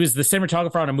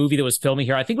cinematographer on a movie that was filming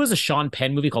here. I think it was a Sean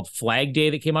Penn movie called Flag Day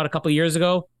that came out a couple of years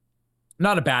ago.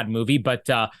 Not a bad movie, but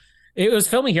it was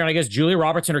filming here, and I guess Julia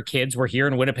Roberts and her kids were here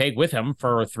in Winnipeg with him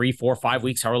for 3, 4, 5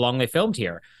 weeks, however long they filmed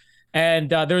here. And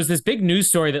there was this big news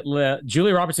story that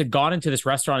Julia Roberts had gone into this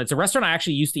restaurant. It's a restaurant I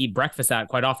actually used to eat breakfast at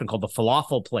quite often called the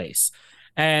Falafel Place.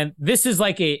 And this is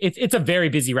like it's a very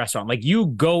busy restaurant. Like you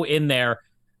go in there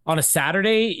on a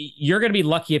Saturday, you're going to be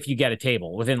lucky if you get a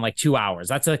table within like 2 hours.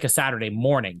 That's like a Saturday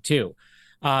morning too.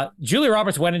 Julia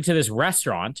Roberts went into this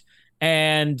restaurant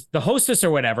and the hostess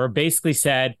or whatever basically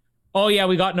said, "Oh yeah,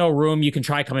 we got no room. You can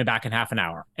try coming back in half an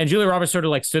hour." And Julia Roberts sort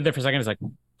of like stood there for a second. It's like,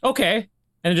 okay.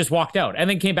 And then just walked out and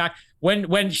then came back.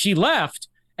 When she left,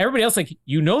 everybody else like,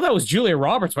 "You know, that was Julia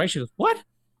Roberts, right?" She goes, "What?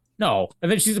 No."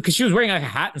 And then because she was wearing like a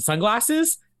hat and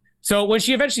sunglasses. So when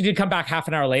she eventually did come back half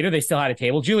an hour later, they still had a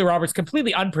table. Julia Roberts,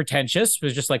 completely unpretentious,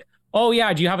 was just like, "Oh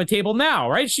yeah, do you have a table now?"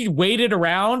 Right? She waited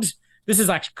around. This is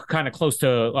actually kind of close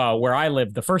to where I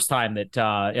lived the first time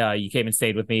that you came and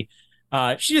stayed with me.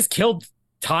 She just killed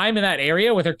time in that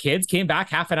area with her kids, came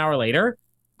back half an hour later,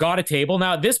 got a table.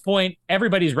 Now, at this point,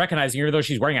 everybody's recognizing her, though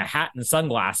she's wearing a hat and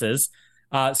sunglasses.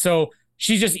 So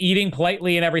she's just eating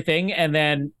politely and everything, and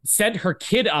then sent her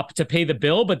kid up to pay the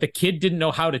bill, but the kid didn't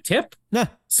know how to tip. Nah.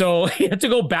 So he had to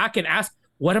go back and ask,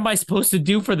 "What am I supposed to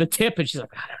do for the tip?" And she's like,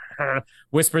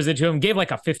 whispers it to him, gave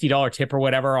like a $50 tip or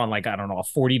whatever on like, I don't know, a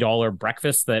 $40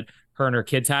 breakfast that her and her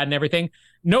kids had and everything.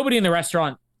 Nobody in the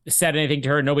restaurant said anything to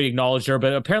her. Nobody acknowledged her,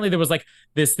 but apparently there was like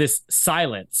this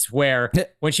silence where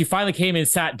when she finally came and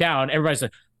sat down, everybody's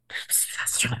like,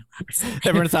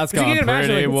 everyone starts going,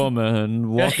 "Pretty woman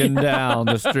walking down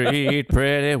the street,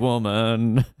 pretty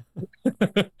woman."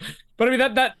 But I mean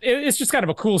that it's just kind of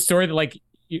a cool story that like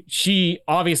she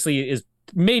obviously is.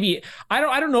 Maybe I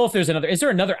don't know if there's another. Is there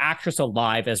another actress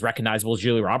alive as recognizable as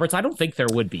Julia Roberts? I don't think there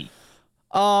would be.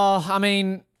 I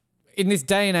mean, in this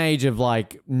day and age of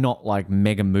like not like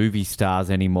mega movie stars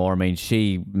anymore, I mean,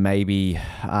 she maybe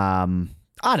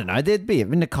I don't know, there'd be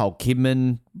Nicole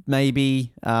Kidman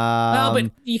maybe. No,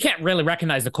 but you can't really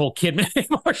recognize Nicole Kidman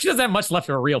anymore. She doesn't have much left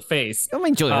of her real face. I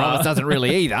mean, Julia Roberts doesn't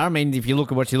really either. I mean, if you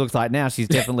look at what she looks like now, she's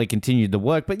definitely continued the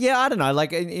work. But yeah, I don't know,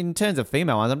 like in terms of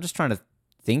female ones, I'm just trying to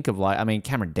think of like, I mean,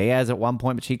 Cameron Diaz at one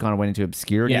point, but she kind of went into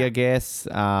obscurity, I guess.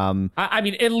 I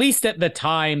mean, at least at the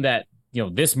time that, you know,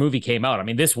 this movie came out, I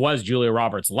mean, this was Julia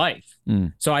Roberts' life.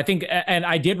 So I think, and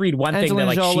I did read one thing that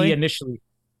like Jolie. She initially,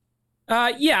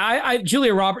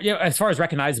 Julia Roberts, you know, as far as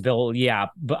recognizable,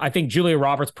 but I think Julia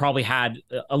Roberts probably had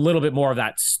a little bit more of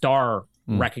that star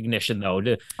recognition though.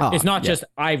 It's not just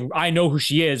I know who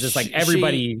she is. It's like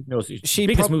everybody knows she's the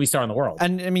biggest movie star in the world.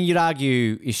 And I mean, you'd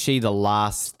argue, is she the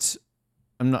last?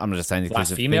 I'm not just saying this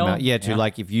last female. Yeah,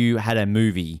 like if you had a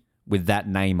movie with that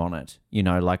name on it, you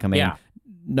know, like I mean,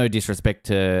 no disrespect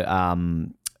to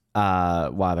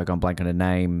why have I gone blank on a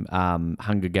name?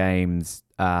 Hunger Games.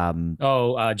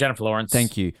 Jennifer Lawrence.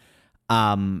 Thank you.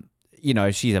 You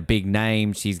know, she's a big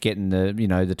name. She's getting the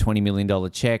 $20 million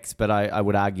checks, but I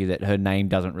would argue that her name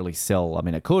doesn't really sell. I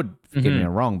mean, it could, get me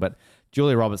wrong, but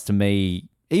Julia Roberts to me,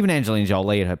 even Angelina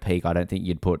Jolie at her peak, I don't think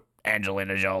you'd put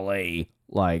Angelina Jolie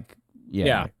like,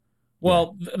 yeah.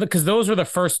 Well, because those were the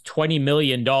first $20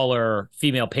 million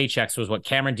female paychecks was what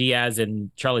Cameron Diaz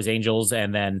and Charlie's Angels,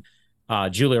 and then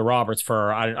Julia Roberts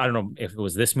for, I don't know if it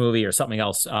was this movie or something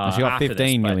else. She got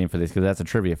 $15 million for this, because that's a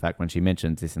trivia fact when she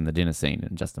mentions this in the dinner scene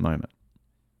in just a moment.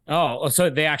 Oh, so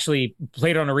they actually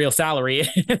played on a real salary.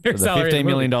 So the $15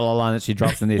 million line that she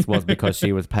drops in this was because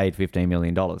she was paid $15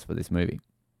 million for this movie.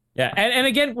 Yeah. And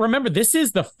again, remember, this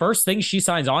is the first thing she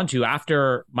signs on to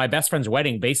after My Best Friend's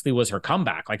Wedding basically was her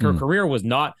comeback. Like her career was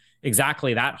not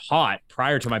exactly that hot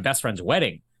prior to My Best Friend's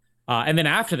Wedding. And then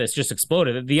after this just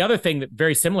exploded. The other thing that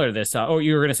very similar to this,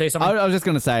 you were going to say something? I was just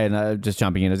going to say, and just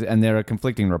jumping in, and there are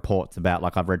conflicting reports about,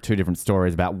 like I've read two different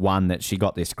stories about one that she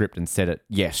got their script and said it,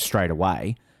 yes, straight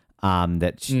away.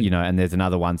 That, you know, and there's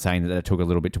another one saying that it took a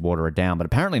little bit to water it down. But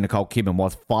apparently Nicole Kidman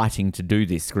was fighting to do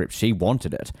this script. She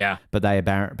wanted it. Yeah. But they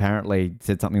apparently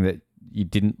said something that you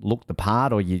didn't look the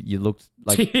part, or you looked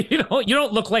like you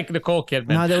don't look like Nicole Kidman.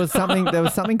 No, there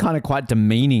was something kind of quite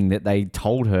demeaning that they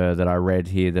told her that I read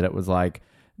here, that it was like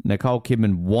Nicole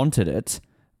Kidman wanted it,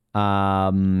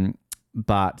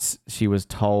 but she was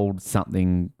told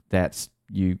something that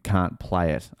you can't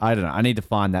play it. I don't know. I need to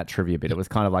find that trivia bit. It was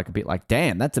kind of like a bit like,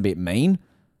 damn, that's a bit mean.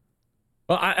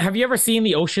 Well, have you ever seen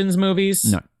the Ocean's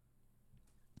movies? No.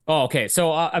 Oh, okay.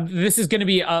 So this is going to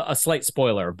be a slight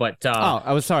spoiler, but...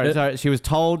 I was sorry. She was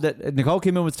told that Nicole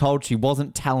Kidman was told she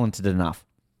wasn't talented enough.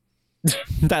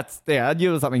 I knew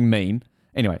it was something mean.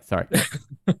 Anyway, sorry.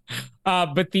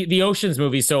 But the Ocean's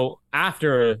movie, so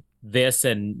after this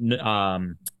and...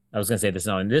 I was going to say this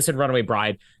now. And this and Runaway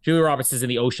Bride, Julia Roberts is in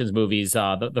the Ocean's movies.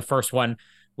 The first one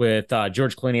with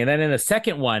George Clooney. And then in the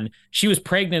second one, she was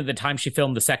pregnant at the time she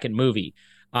filmed the second movie.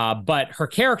 But her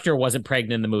character wasn't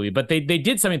pregnant in the movie. But they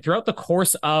did something throughout the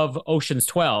course of Ocean's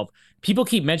 12. People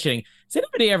keep mentioning, has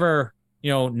anybody ever,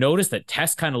 noticed that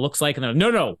Tess kind of looks like... And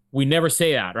no, we never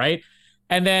say that, right?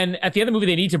 And then at the end of the movie,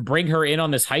 they need to bring her in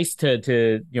on this heist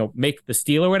to make the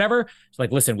steal or whatever. It's like,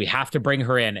 listen, we have to bring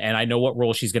her in, and I know what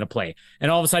role she's going to play.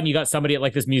 And all of a sudden, you got somebody at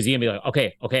like this museum be like,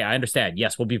 okay, I understand.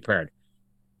 Yes, we'll be prepared.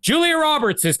 Julia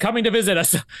Roberts is coming to visit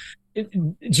us.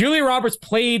 Julia Roberts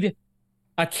played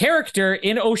a character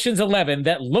in Ocean's 11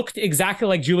 that looked exactly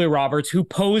like Julia Roberts, who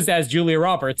posed as Julia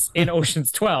Roberts in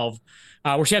Ocean's 12,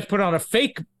 where she had to put on a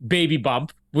fake baby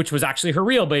bump, which was actually her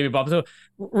real baby bump. So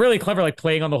really clever, like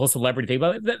playing on the whole celebrity thing.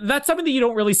 But that's something that you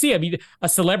don't really see. I mean, a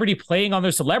celebrity playing on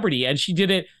their celebrity, and she did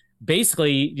it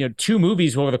basically, 2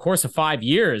 movies over the course of 5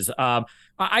 years.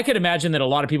 I could imagine that a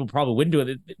lot of people probably wouldn't do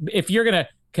it. If you're going to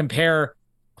compare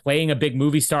playing a big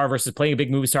movie star versus playing a big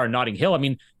movie star in Notting Hill, I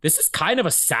mean, this is kind of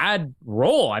a sad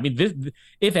role. I mean, this,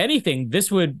 if anything,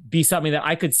 this would be something that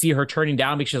I could see her turning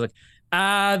down because she's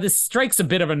like, this strikes a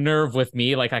bit of a nerve with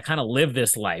me. Like, I kind of live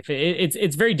this life.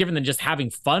 It's very different than just having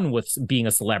fun with being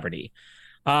a celebrity.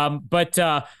 But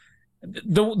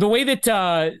the way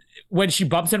that when she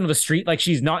bumps into the street, like,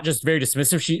 she's not just very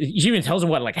dismissive. She even tells him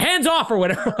what, like, hands off or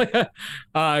whatever.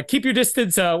 Keep your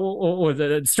distance.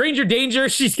 Stranger danger.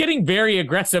 She's getting very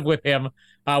aggressive with him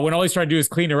when all he's trying to do is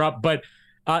clean her up. But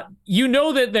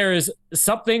that there's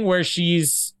something where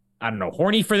she's, I don't know,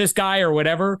 horny for this guy or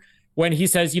whatever. When he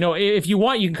says, if you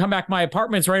want, you can come back. My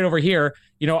apartment's right over here.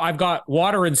 I've got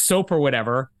water and soap or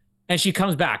whatever. And she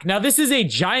comes back. Now, this is a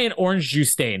giant orange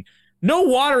juice stain. No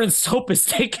water and soap is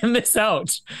taking this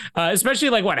out, especially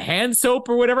like hand soap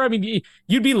or whatever. I mean,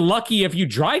 you'd be lucky if you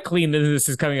dry clean this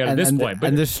is coming out at this point. But,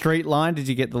 and the street line, did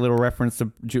you get the little reference to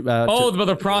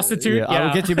the prostitute? Yeah. I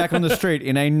will get you back on the street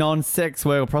in a non-sex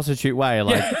way or prostitute way,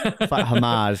 like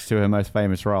homage to her most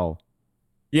famous role.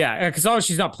 Yeah, because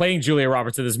she's not playing Julia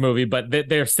Roberts in this movie, but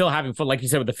they're still having fun, like you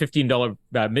said, with the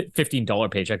 $15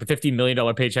 paycheck, the $15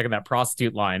 million paycheck in that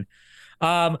prostitute line.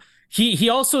 He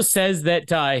also says that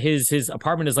his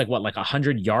apartment is like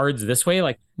 100 yards this way.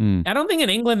 Like, I don't think in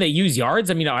England they use yards.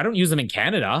 I mean, I don't use them in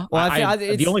Canada. Well,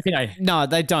 the only thing no,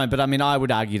 they don't. But I mean, I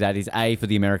would argue that is A, for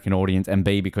the American audience, and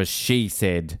B, because she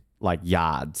said like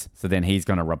yards, so then he's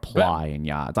going to reply in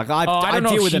yards. Like I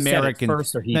deal with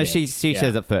Americans. No, she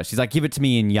says it first. She's like, give it to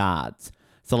me in yards.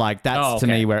 So like that's to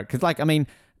me where, because like, I mean,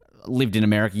 lived in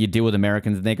America, you deal with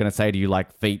Americans and they're going to say to you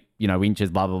like feet,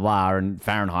 inches, blah blah blah, and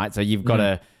Fahrenheit. So you've got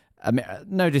to.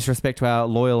 No disrespect to our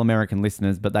loyal American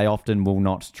listeners, but they often will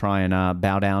not try and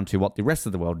bow down to what the rest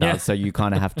of the world does. Yeah. So you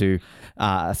kind of have to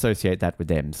associate that with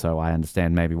them. So I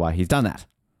understand maybe why he's done that.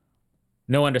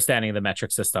 No understanding of the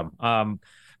metric system.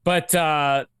 But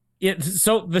so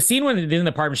the scene when in the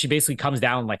apartment, she basically comes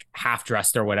down like half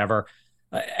dressed or whatever.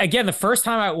 Again, the first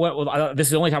time this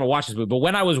is the only time I watched this movie, but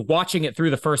when I was watching it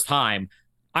through the first time,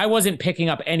 I wasn't picking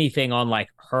up anything on like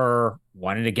her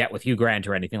wanting to get with Hugh Grant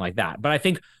or anything like that. But I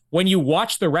think when you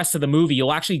watch the rest of the movie,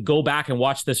 you'll actually go back and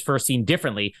watch this first scene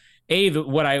differently.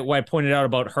 What I pointed out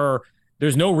about her,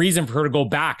 there's no reason for her to go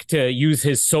back to use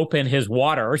his soap and his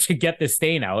water or to get this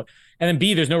stain out. And then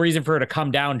B, there's no reason for her to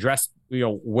come down dressed,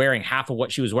 wearing half of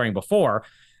what she was wearing before.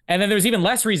 And then there's even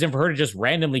less reason for her to just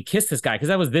randomly kiss this guy, because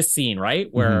that was this scene, right?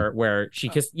 Where she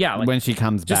kissed, like, when she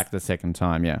comes back the second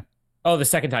time, yeah. Oh, the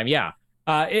second time, yeah.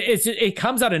 it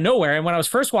comes out of nowhere. And when I was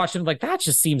first watching, like, that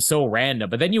just seems so random.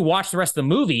 But then you watch the rest of the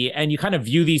movie and you kind of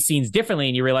view these scenes differently,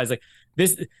 and you realize like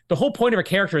the whole point of her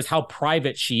character is how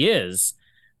private she is.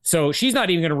 So she's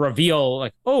not even going to reveal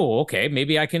like, oh, okay,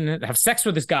 maybe I can have sex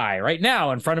with this guy right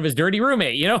now in front of his dirty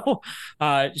roommate.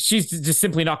 She's just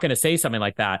simply not going to say something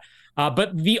like that.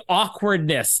 But the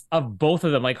awkwardness of both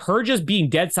of them, like her just being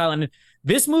dead silent.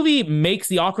 This movie makes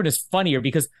the awkwardness funnier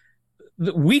because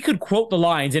we could quote the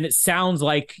lines and it sounds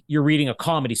like you're reading a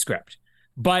comedy script,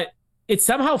 but it's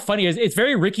somehow funny. It's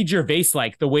very Ricky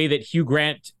Gervais-like the way that Hugh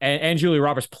Grant and Julia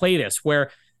Roberts play this,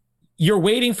 where you're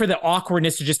waiting for the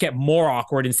awkwardness to just get more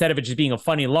awkward instead of it just being a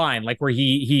funny line, like where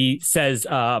he says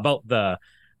about the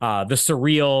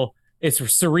surreal, it's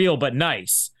surreal but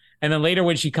nice. And then later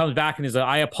when she comes back and is like,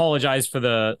 I apologize for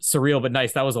the surreal but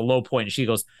nice, that was a low point. And she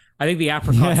goes, I think the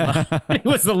apricot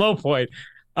was the low point.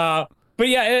 But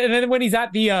yeah, and then when he's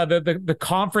at the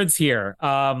conference here,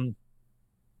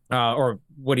 or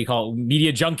what do you call it?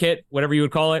 Media junket, whatever you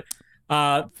would call it.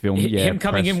 Film, him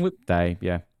coming in with day,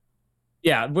 yeah.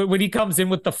 Yeah, when he comes in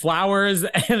with the flowers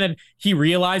and then he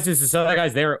realizes this other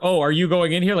guy's there. Oh, are you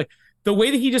going in here? Like the way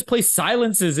that he just plays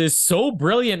silences is so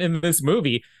brilliant in this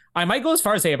movie. I might go as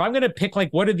far as say, if I'm going to pick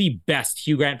like what are the best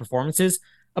Hugh Grant performances,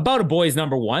 About a Boy is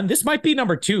number one. This might be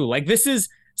number two. Like this is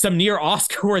some near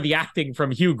Oscar-worthy acting from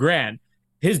Hugh Grant.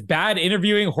 His bad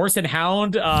interviewing, Horse and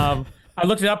Hound. I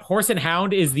looked it up. Horse and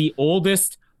Hound is the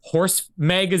oldest horse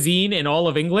magazine in all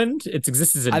of England. It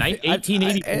exists in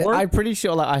 1884. I'm pretty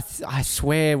sure. Like I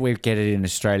swear we get it in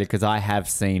Australia because I have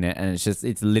seen it, and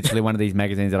it's literally one of these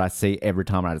magazines that I see every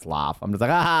time, and I just laugh. I'm just like,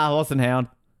 Horse and Hound.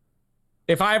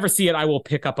 If I ever see it, I will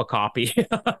pick up a copy.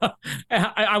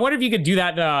 I wonder if you could do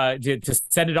that to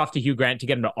send it off to Hugh Grant to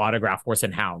get him to autograph Horse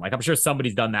and Hound. Like I'm sure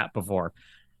somebody's done that before.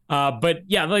 But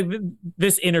yeah, like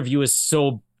this interview is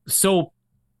so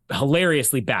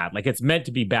hilariously bad. Like it's meant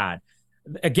to be bad.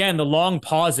 Again, the long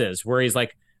pauses where he's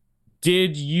like,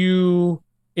 did you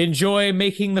enjoy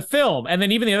making the film? And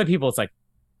then even the other people, it's like,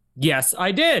 yes,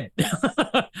 I did.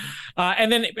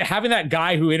 And then having that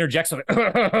guy who interjects, like,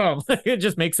 it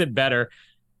just makes it better.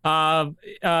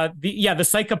 The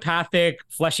psychopathic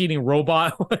flesh-eating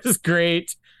robot was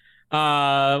great.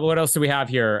 What else do we have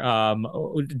here?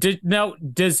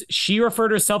 Does she refer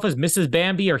to herself as Mrs.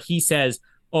 Bambi, or he says,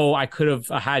 oh, I could have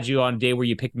had you on a day where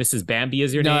you picked Mrs. Bambi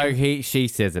as your name? No, she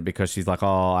says it because she's like,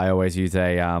 oh, I always use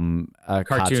a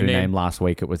cartoon name. Last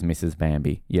week it was Mrs.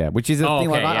 Bambi. Yeah, which is a thing.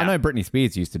 Like I know Britney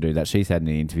Spears used to do that. She's had an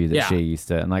interview that she used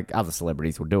to, and like other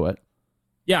celebrities will do it.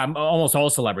 Yeah, almost all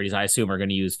celebrities, I assume, are going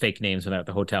to use fake names when they're at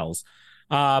the hotels.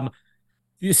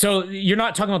 So you're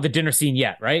not talking about the dinner scene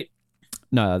yet, right?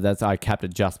 No, I capped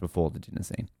it just before the dinner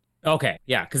scene. Okay,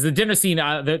 yeah, because the dinner scene,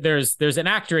 there's an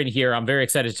actor in here I'm very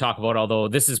excited to talk about, although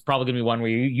this is probably going to be one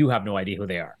where you have no idea who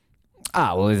they are.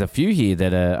 Well, there's a few here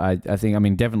that I think, I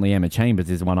mean, definitely Emma Chambers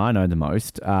is the one I know the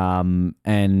most. And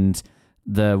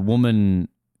the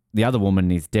other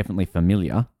woman is definitely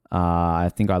familiar.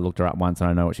 I think I looked her up once and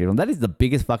I know what she's on. That is the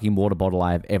biggest fucking water bottle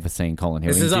I have ever seen Colin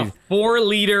Hilling. This is a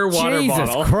 4-liter water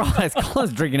bottle. Jesus Christ,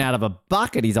 Colin's drinking out of a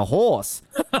bucket. He's a horse.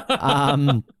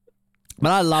 But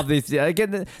I love this.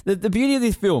 Again, the beauty of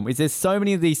this film is there's so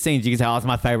many of these scenes. You can say, oh, it's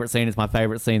my favorite scene. It's my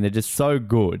favorite scene. They're just so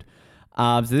good.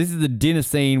 So this is the dinner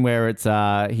scene where it's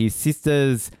his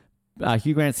sister's,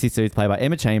 Hugh Grant's sister, who's played by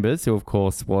Emma Chambers, who, of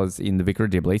course, was in The Vicar of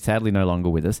Dibley, sadly no longer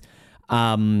with us.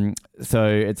 So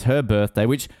it's her birthday,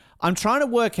 which I'm trying to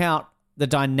work out the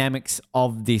dynamics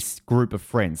of this group of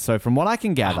friends. So from what I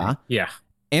can gather,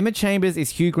 Emma Chambers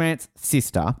is Hugh Grant's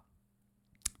sister.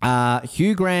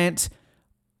 Hugh Grant...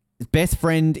 His best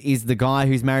friend is the guy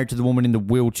who's married to the woman in the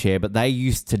wheelchair, but they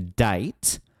used to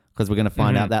date, because we're going to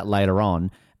find out that later on.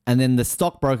 And then the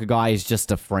stockbroker guy is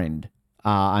just a friend,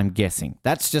 I'm guessing.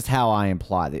 That's just how I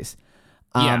imply this.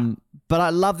 But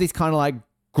I love this kind of like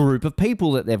group of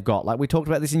people that they've got. Like we talked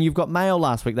about this in You've Got Mail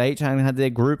last week. They each had their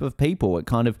group of people. It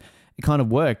kind of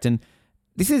worked. And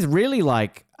this is really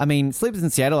like, I mean, Sleepless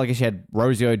in Seattle, I guess you had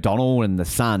Rosie O'Donnell and the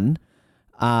son.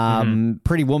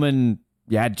 Pretty Woman,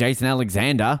 you had Jason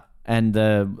Alexander. And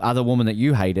the other woman that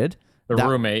you hated. The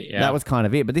roommate, yeah. That was kind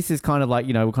of it. But this is kind of like,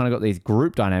 we've kind of got these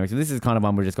group dynamics. And this is kind of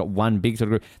one where we've just got one big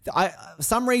sort of group. For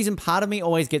some reason, part of me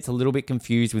always gets a little bit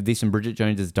confused with this and Bridget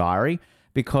Jones's Diary,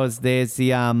 because there's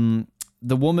the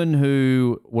woman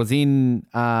who was in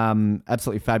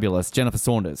Absolutely Fabulous, Jennifer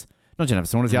Saunders. Not Jennifer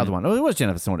Saunders, the other one. Oh, it was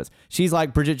Jennifer Saunders. She's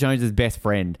like Bridget Jones's best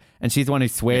friend, and she's the one who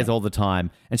swears all the time.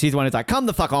 And she's the one who's like, come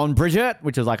the fuck on, Bridget,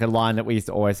 which is like a line that we used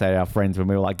to always say to our friends when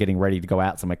we were like getting ready to go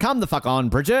out somewhere. Come the fuck on,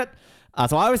 Bridget.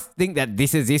 So I always think that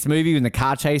this is this movie in the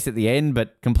car chase at the end,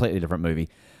 but completely different movie.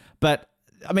 But,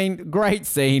 I mean, great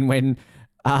scene when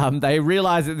They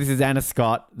realize that this is Anna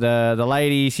Scott. The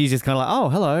lady, she's just kind of like, oh,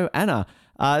 hello, Anna.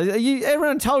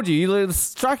 Everyone told you the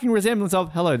striking resemblance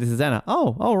of, hello, this is Anna.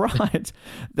 Oh, all right.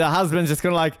 The husband's just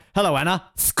kind of like, hello, Anna,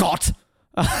 Scott.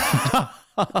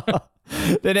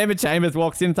 Then Emma Chambers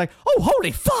walks in and it's like, oh,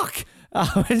 holy fuck.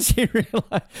 And she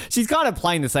realized she's kind of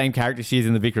playing the same character she is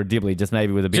in The Vicar of Dibley, just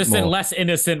maybe with a bit just more. Just in less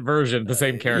innocent version, the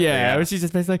same character. Yeah, she's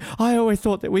just basically like, I always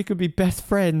thought that we could be best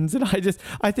friends, and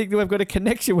I think that we've got a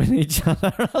connection with each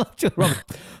other.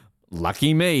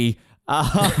 Lucky me.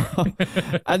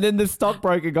 And then the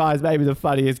stockbroker guy is maybe the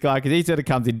funniest guy because he sort of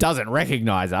comes in, doesn't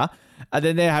recognize her, and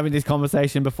then they're having this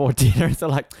conversation before dinner. So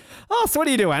like, oh, so what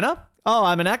do you do, Anna? Oh,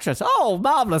 I'm an actress. Oh,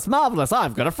 marvelous.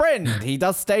 I've got a friend. He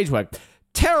does stage work.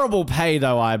 Terrible pay,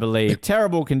 though, I believe.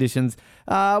 Terrible conditions.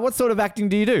 What sort of acting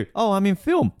do you do? Oh, I'm in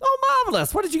film. Oh,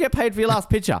 marvelous. What did you get paid for your last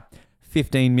picture?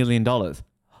 $15 million.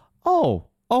 Oh,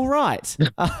 all right.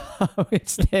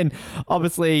 Which then,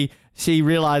 obviously, she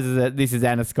realizes that this is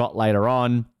Anna Scott later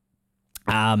on.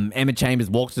 Emma Chambers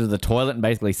walks to the toilet and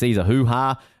basically sees a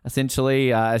hoo-ha,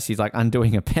 essentially, as she's like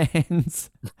undoing her pants.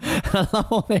 I love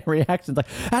all their reactions, like,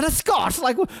 Anna Scott,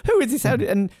 like, who is this?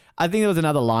 And I think there was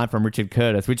another line from Richard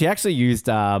Curtis, which he actually used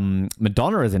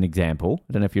Madonna as an example.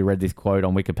 I don't know if you read this quote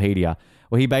on Wikipedia,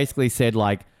 where he basically said,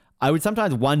 like, I would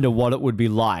sometimes wonder what it would be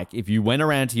like if you went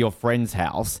around to your friend's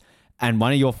house and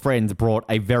one of your friends brought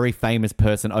a very famous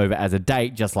person over as a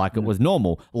date, just like it was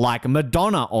normal, like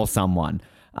Madonna or someone.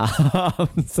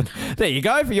 So there you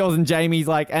go for yours and Jamie's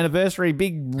like anniversary,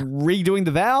 big redoing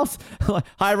the vows.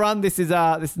 Hi, everyone. This is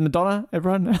Madonna.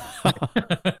 Everyone.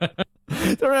 I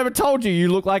ever told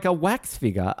you look like a wax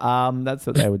figure. That's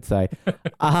what they would say.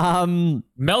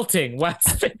 Melting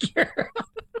wax figure.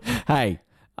 Hey,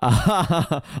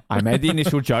 I made the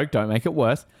initial joke. Don't make it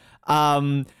worse.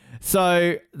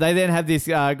 So they then have this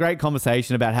great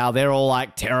conversation about how they're all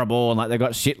like terrible and like they've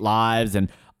got shit lives and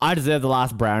I deserve the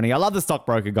last brownie. I love the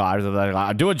stockbroker guy.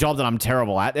 I do a job that I'm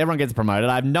terrible at. Everyone gets promoted.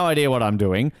 I have no idea what I'm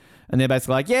doing. And they're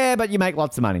basically like, yeah, but you make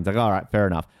lots of money. It's like, all right, fair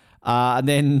enough. And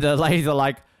then the ladies are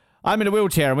like, I'm in a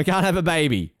wheelchair and we can't have a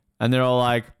baby. And they're all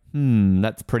like,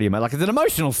 that's pretty amazing. Like, it's an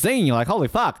emotional scene. You're like, holy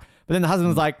fuck. But then the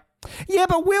husband's like, yeah,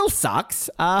 but Will sucks.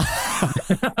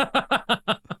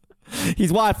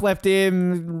 His wife left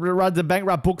him, runs a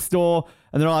bankrupt bookstore,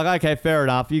 and they're like, okay, fair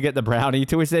enough, you get the brownie.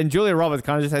 To which then Julia Roberts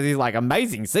kind of just has these like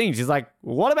amazing scenes. She's like,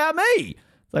 what about me? It's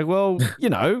like, well,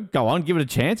 go on, give it a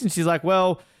chance. And she's like,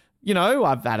 well,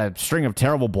 I've had a string of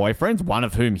terrible boyfriends, one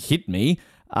of whom hit me.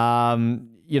 My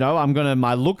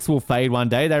looks will fade one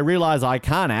day. They realize I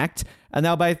can't act, and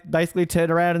they'll basically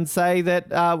turn around and say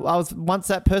that I was once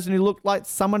that person who looked like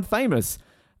someone famous.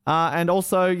 And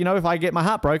also, if I get my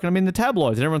heart broken, I'm in the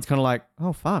tabloids. And everyone's kind of like,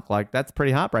 oh, fuck, like, that's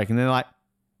pretty heartbreaking. And they're like,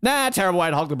 nah, terrible way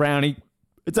to hog the brownie.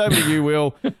 It's over to you,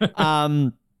 Will.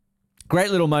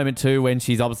 Great little moment, too, when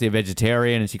she's obviously a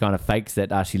vegetarian and she kind of fakes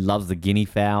that she loves the guinea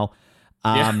fowl.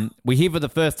 We hear for the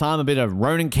first time a bit of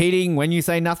Ronan Keating, When You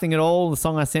Say Nothing at All, the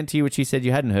song I sent to you, which you said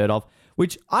you hadn't heard of,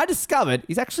 which I discovered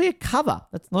is actually a cover.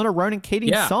 That's not a Ronan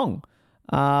Keating song.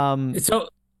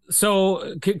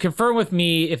 So confirm with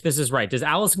me if this is right. Does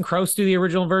Alison Krauss do the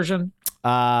original version?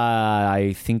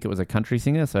 I think it was a country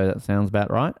singer, so that sounds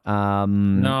about right.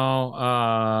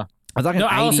 No,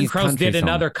 Alison Krauss did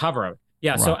another cover of it.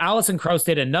 Yeah, right. So Alison Krauss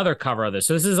did another cover of this.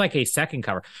 So this is like a second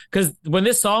cover. Because when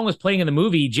this song was playing in the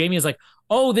movie, Jamie is like,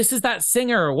 oh, this is that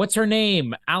singer. What's her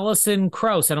name? Alison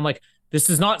Krauss. And I'm like, this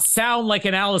does not sound like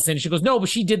an Alison. She goes, no, but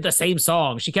she did the same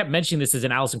song. She kept mentioning this as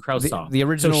an Alison Krauss song. The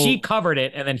original, so she covered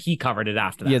it, and then he covered it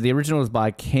after that. Yeah, the original is by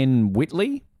Ken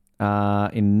Whitley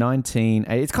in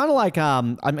 1980. It's kind of like,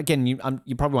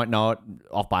 you probably won't know it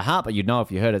off by heart, but you'd know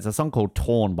if you heard it. It's a song called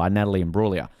Torn by Natalie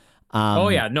Imbruglia.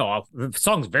 The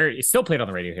song's it's still played on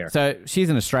the radio here. So she's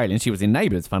an Australian. She was in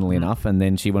Neighbours, funnily enough, and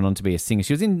then she went on to be a singer.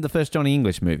 She was in the first Johnny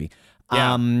English movie.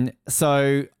 Yeah.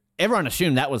 So everyone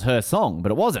assumed that was her song,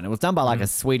 but it wasn't. It was done by like a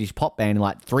Swedish pop band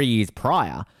like 3 years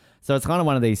prior. So it's kind of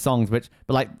one of these songs, but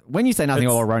like When You Say Nothing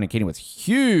at All, Ronan Keating was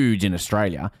huge in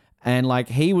Australia. And like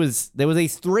there was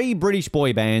these 3 British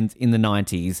boy bands in the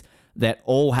 90s that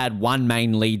all had one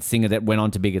main lead singer that went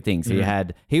on to bigger things. So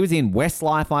he was in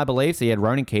Westlife, I believe. So you had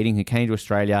Ronan Keating, who came to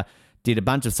Australia, did a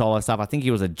bunch of solo stuff. I think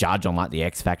he was a judge on like the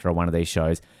X Factor or one of these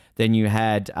shows. Then you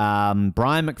had Brian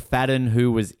McFadden,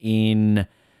 who was in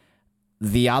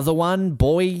the other one,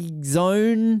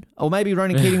 Boyzone, or maybe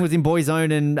Ronan Keating was in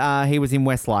Boyzone and he was in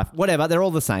Westlife. Whatever, they're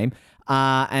all the same.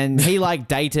 And he like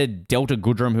dated Delta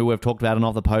Goodrem, who we've talked about on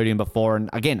Off the Podium before. And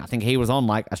again, I think he was on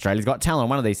like Australia's Got Talent,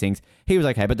 one of these things. He was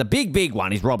okay. But the big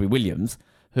one is Robbie Williams,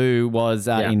 who was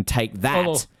in Take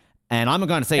That. And I'm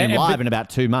going to see him live in about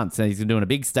 2 months. And he's doing a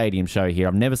big stadium show here.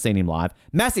 I've never seen him live.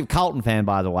 Massive Carlton fan,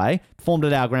 by the way. Performed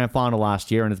at our grand final last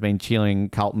year and has been cheering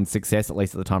Carlton's success, at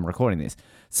least at the time of recording this.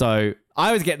 So I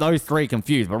always get those three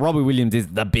confused, but Robbie Williams is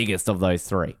the biggest of those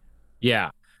three.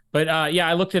 Yeah. But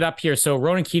I looked it up here. So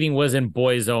Ronan Keating was in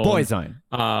Boyzone.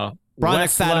 Brian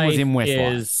McFadden was in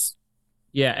Westlife.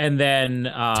 Yeah, and then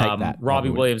Robbie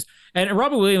Williams. And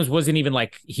Robbie Williams wasn't even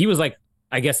he was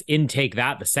I guess in Take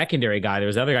That, the secondary guy. There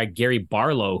was the other guy, Gary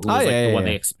Barlow, who was the one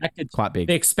they expected. Quite big.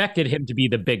 They expected him to be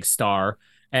the big star,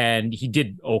 and he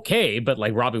did okay, but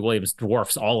Robbie Williams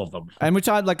dwarfs all of them. And which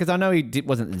because I know he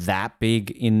wasn't that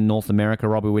big in North America.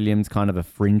 Robbie Williams, kind of a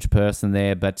fringe person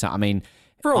there, but I mean,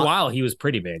 for a while he was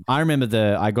pretty big. I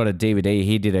remember I got a DVD.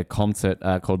 He did a concert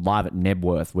called Live at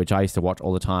Nebworth, which I used to watch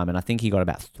all the time, and I think he got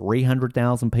about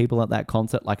 300,000 people at that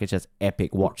concert. It's just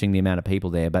epic watching the amount of people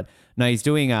there. But no, he's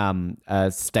doing a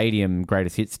stadium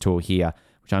greatest hits tour here,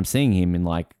 which I'm seeing him in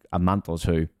a month or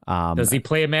two. Does he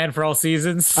play A Man for All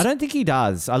Seasons? I don't think he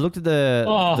does. I looked at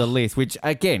the list, which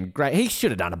again, great. He should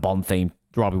have done a Bond theme,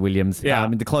 Robbie Williams. Yeah.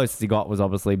 The closest he got was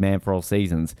obviously Man for All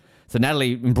Seasons. So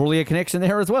Natalie Imbruglia connection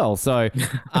there as well. So,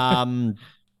 Let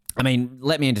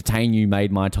Me Entertain You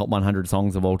made my top 100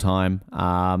 songs of all time.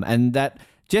 And that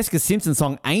Jessica Simpson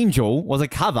song Angel was a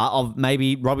cover of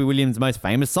maybe Robbie Williams' most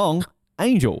famous song,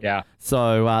 Angel. Yeah.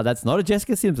 So that's not a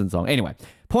Jessica Simpson song. Anyway,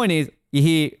 point is, you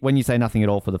hear When You Say Nothing at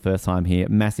All for the first time here,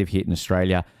 massive hit in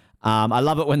Australia. I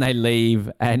love it when they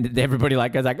leave and everybody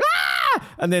goes ah!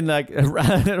 And then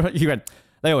you went...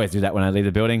 They always do that when I leave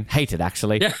the building. Hate it,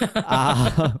 actually.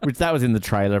 Which that was in the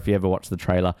trailer, if you ever watched the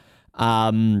trailer.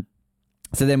 So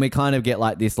then we kind of get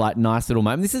this nice little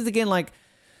moment. This is, again,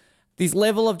 this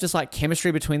level of just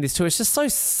chemistry between these two. It's just so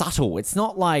subtle. It's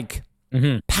not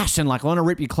passion, I want to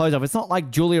rip your clothes off. It's not like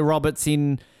Julia Roberts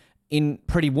in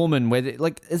Pretty Woman, where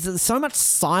there's so much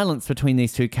silence between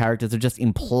these two characters of just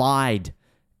implied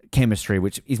chemistry,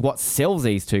 which is what sells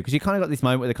these two. Because you kind of got this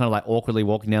moment where they're kind of awkwardly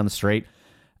walking down the street.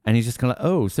 And he's just kind of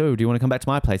oh, so do you want to come back to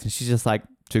my place? And she's just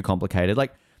too complicated.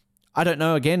 I don't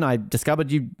know. Again, I discovered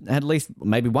you had at least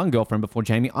maybe one girlfriend before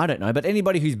Jamie. I don't know. But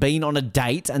anybody who's been on a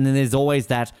date and then there's always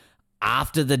that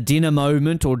after the dinner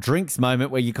moment or drinks moment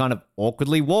where you're kind of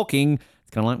awkwardly walking. It's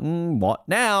kind of what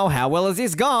now? How well has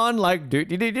this gone?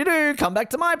 Do, come back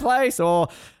to my place or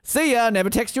see ya, never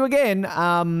text you again.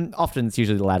 Often it's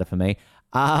usually the latter for me.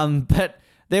 But...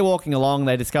 They're walking along,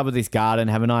 they discover this garden,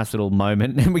 have a nice little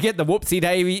moment, and we get the whoopsie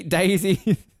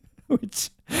daisy, which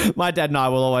my dad and I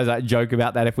will always joke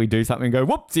about that if we do something and go,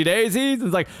 whoopsie daisies.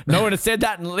 It's no one has said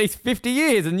that in at least 50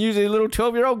 years, and usually little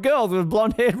 12-year-old girls with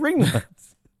blonde-haired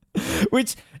ringlets.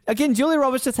 Which, again, Julia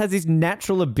Roberts just has this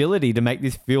natural ability to make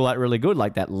this feel really good,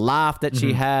 that laugh that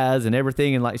she has and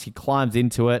everything, and she climbs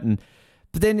into it.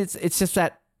 But then it's just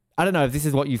that, I don't know if this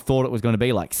is what you thought it was going to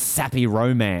be, sappy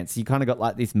romance. You kind of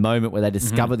got this moment where they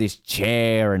discover this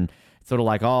chair and sort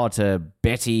of to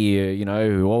Betty,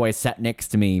 who always sat next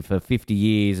to me for 50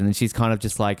 years. And then she's kind of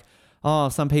just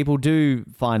some people do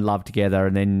find love together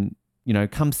and then,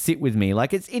 come sit with me.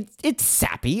 It's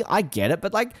sappy. I get it.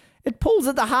 But it pulls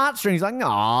at the heartstrings.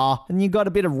 Aw. And you got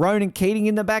a bit of Ronan Keating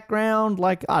in the background.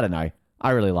 I don't know.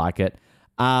 I really like it.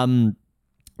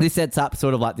 This sets up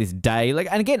sort of this day.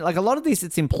 And again, a lot of this,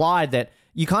 it's implied that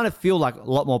you kind of feel a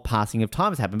lot more passing of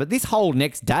time has happened. But this whole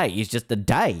next day is just a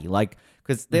day.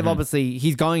 Because they've obviously,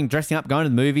 he's dressing up, going to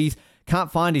the movies,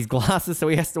 can't find his glasses, so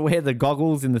he has to wear the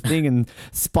goggles in the thing, and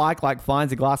Spike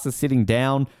finds the glasses sitting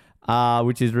down,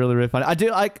 which is really, really funny.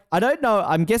 I don't know,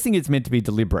 I'm guessing it's meant to be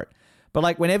deliberate.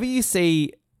 But whenever you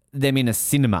see them in a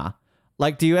cinema,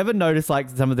 do you ever notice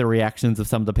some of the reactions of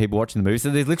some of the people watching the movie?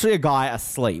 So there's literally a guy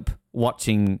asleep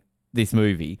watching this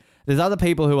movie. There's other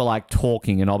people who are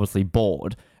talking and obviously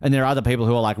bored. And there are other people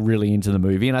who are really into the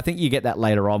movie. And I think you get that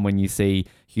later on when you see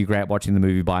Hugh Grant watching the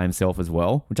movie by himself as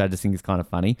well, which I just think is kind of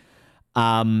funny.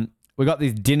 We got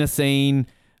this dinner scene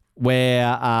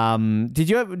where did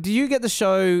you get the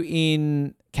show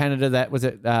in Canada that was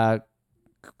it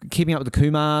Keeping Up with the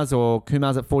Kumars or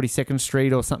Kumars at 42nd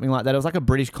Street or something like that? It was a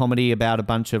British comedy about a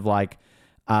bunch of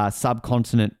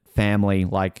subcontinent family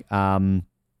Keeping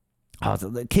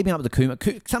Up with the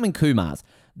Kumars, something Kumars.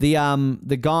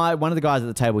 The guy, one of the guys at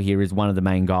the table here is one of the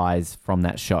main guys from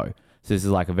that show. So this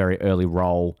is a very early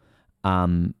role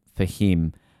for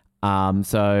him.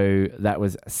 So that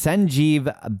was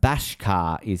Sanjeev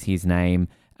Bhaskar is his name,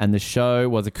 and the show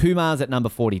was a Kumars at number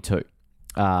 42. It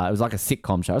was a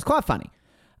sitcom show. It was quite funny.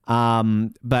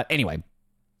 But anyway,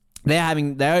 they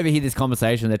overhear this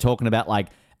conversation. They're talking about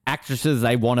actresses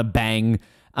they want to bang.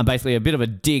 Basically a bit of a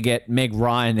dig at Meg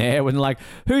Ryan there when like,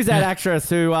 who's that actress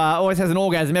who always has an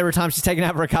orgasm every time she's taken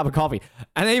out for a cup of coffee?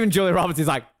 And even Julia Roberts is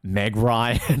like, Meg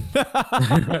Ryan.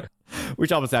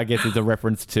 Which obviously I guess is a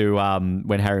reference to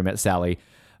When Harry Met Sally.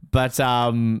 But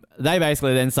they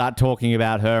basically then start talking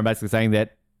about her and basically saying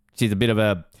that she's a bit of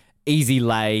a easy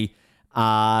lay.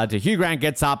 To Hugh Grant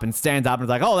gets up and stands up and is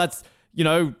like, oh, that's,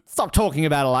 stop talking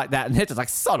about it like that. And they're just like,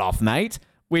 sod off, mate.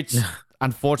 Which...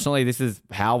 Unfortunately, this is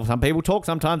how some people talk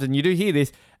sometimes, and you do hear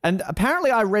this. And apparently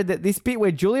I read that this bit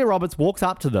where Julia Roberts walks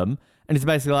up to them and is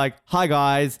basically like, hi,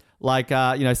 guys, like,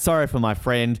 sorry for my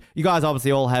friend. You guys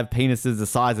obviously all have penises the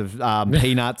size of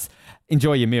peanuts.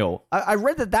 Enjoy your meal. I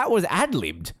read that was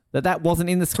ad-libbed, that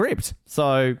wasn't in the script.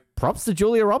 So props to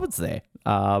Julia Roberts there.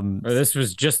 Or this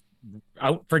was just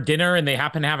out for dinner and they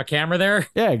happen to have a camera there.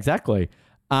 Yeah, exactly.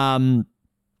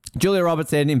 Julia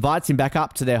Roberts then invites him back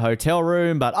up to their hotel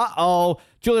room, but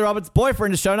Julia Roberts'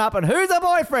 boyfriend has shown up, and who's her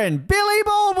boyfriend? Billy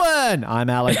Baldwin! I'm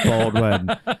Alec Baldwin.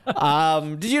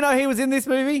 Did you know he was in this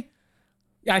movie?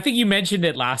 I think you mentioned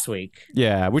it last week.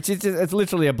 Yeah, which is it's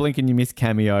literally a blink and you miss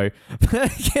cameo.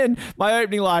 But again, my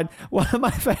opening line, one of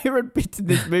my favorite bits in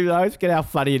this movie, I always forget how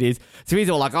funny it is. So he's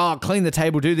all like, clean the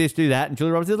table, do this, do that. And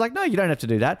Julia Roberts is like, no, you don't have to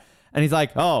do that. And he's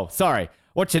like, oh, sorry.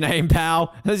 What's your name,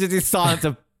 pal? And there's just this silence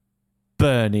of,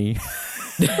 Bernie.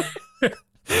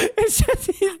 It's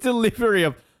just his delivery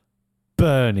of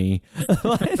Bernie.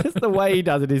 Just the way he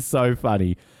does it is so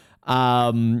funny.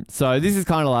 So this is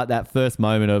kind of like that first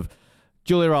moment of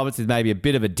Julia Roberts is maybe a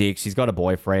bit of a dick. She's got a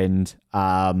boyfriend,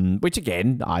 which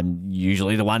again, I'm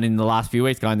usually the one in the last few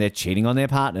weeks going they're cheating on their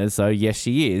partners. So yes,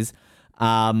 she is.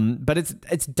 But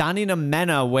it's done in a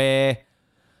manner where,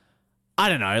 I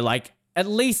don't know, like at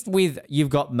least with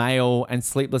You've Got Mail and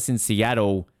Sleepless in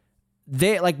Seattle,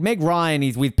 they're like Meg Ryan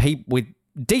is with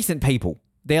decent people.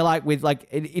 They're like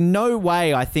in no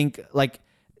way I think like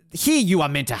here you are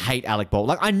meant to hate Alec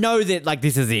Baldwin. Like I know that like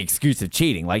this is the excuse of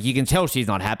cheating. Like you can tell she's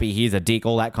not happy. He's a dick.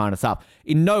 All that kind of stuff.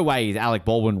 In no way is Alec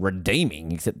Baldwin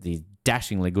redeeming, except he's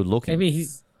dashingly good looking. I mean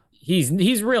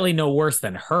he's really no worse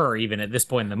than her even at this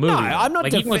point in the movie. No, I'm not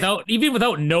like even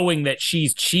without knowing that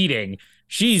she's cheating.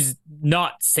 She's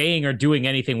not saying or doing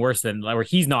anything worse than, or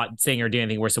he's not saying or doing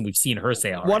anything worse than we've seen her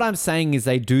say already. What I'm saying is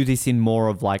they do this in more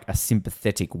of like a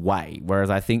sympathetic way. Whereas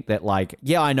I think that like,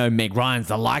 yeah, I know Meg Ryan's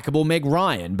the likable Meg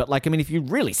Ryan, but like, I mean, if you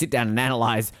really sit down and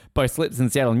analyze both Sleepless in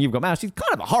Seattle and You've Got Mail, she's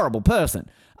kind of a horrible person,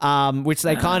 which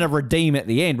they kind of redeem at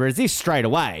the end. Whereas this straight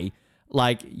away,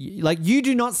 like you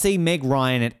do not see Meg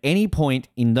Ryan at any point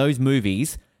in those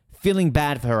movies feeling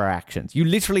bad for her actions. You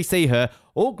literally see her,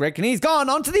 Greg Kinnear's gone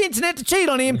onto the internet to cheat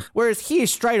on him. Whereas here,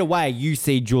 straight away, you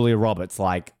see Julia Roberts,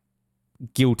 like,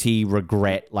 guilty,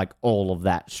 regret, like, all of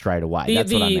that straight away.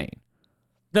 That's what I mean.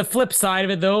 The flip side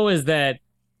of it, though, is that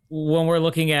when we're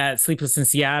looking at Sleepless in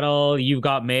Seattle, You've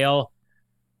Got Mail,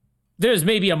 there's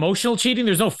maybe emotional cheating.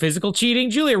 There's no physical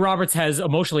cheating. Julia Roberts has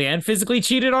emotionally and physically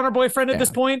cheated on her boyfriend at this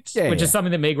point, which is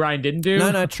something that Meg Ryan didn't do.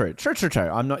 No, true.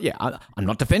 I'm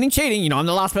not defending cheating. I'm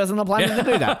the last person on the planet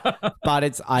to do that. But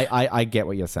it's I get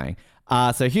what you're saying.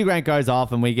 So Hugh Grant goes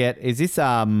off, and we get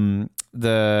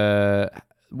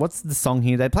what's the song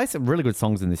here? They play some really good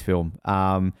songs in this film.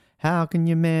 How can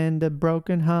you mend a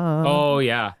broken heart? Oh,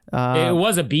 yeah. It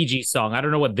was a Bee Gees song. I don't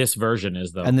know what this version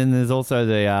is, though. And then there's also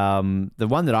the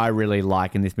one that I really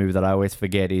like in this movie that I always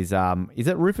forget is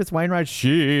it Rufus Wainwright?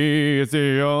 She is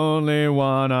the only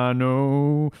one I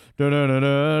know. Is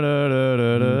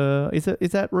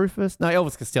that Rufus? No,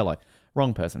 Elvis Costello.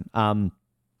 Wrong person.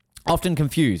 Often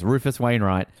confused. Rufus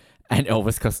Wainwright and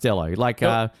Elvis Costello. Like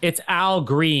it's Al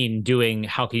Green doing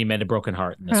How Can You Mend a Broken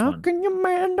Heart in this one. How can you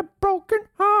mend a broken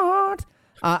heart?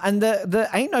 And the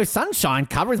Ain't No Sunshine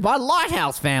cover is by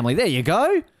Lighthouse Family. There you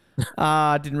go.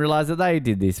 Didn't realize that they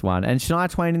did this one. And Shania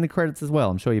Twain in the credits as well.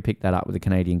 I'm sure you picked that up with a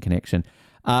Canadian connection.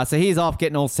 So he's off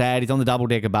getting all sad. He's on the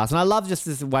double-decker bus. And I love just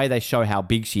this way they show how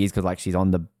big she is because like she's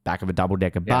on the back of a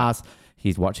double-decker bus.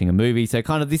 He's watching a movie. So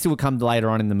kind of this will come later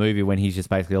on in the movie when he's just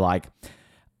basically like,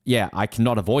 yeah, I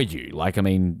cannot avoid you. Like, I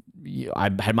mean,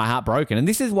 I had my heart broken. And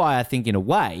this is why I think in a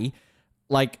way,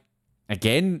 like,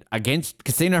 again, against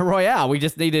Casino Royale, we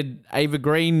just needed Ava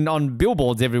Green on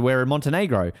billboards everywhere in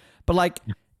Montenegro. But like,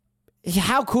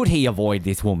 how could he avoid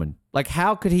this woman? Like,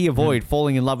 how could he avoid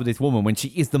falling in love with this woman when she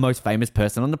is the most famous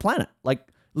person on the planet? Like,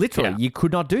 literally, you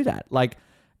could not do that. Like,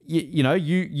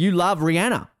 you love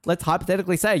Rihanna. Let's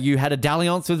hypothetically say you had a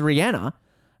dalliance with Rihanna.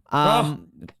 What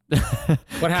happened?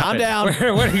 Calm down.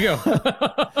 Where'd he go?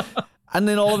 And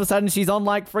then all of a sudden she's on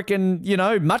like freaking,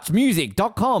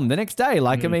 muchmusic.com the next day.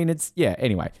 Like, I mean, it's,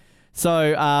 anyway.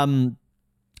 So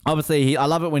obviously, I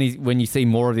love it when you see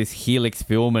more of this Helix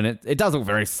film, and it does look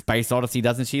very Space Odyssey,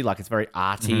 doesn't she? Like, it's very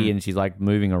arty, and she's like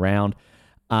moving around.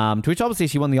 To which obviously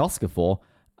she won the Oscar for.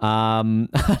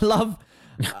 I love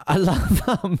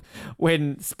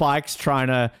when Spike's trying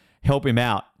to help him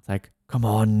out. It's like, come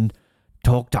on,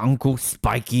 talk to Uncle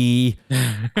Spikey.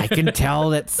 I can tell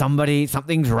that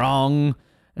something's wrong.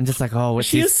 And just like, oh,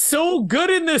 she is so good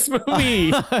in this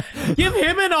movie. Give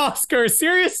him an Oscar,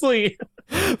 seriously.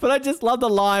 But I just love the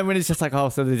line when it's just like, oh,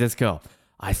 so they just go,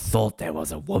 I thought there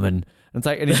was a woman. And it's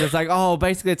like, and he's just like, oh,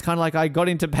 basically it's kind of like I got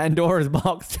into Pandora's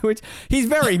box, to which he's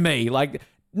very me, like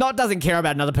doesn't care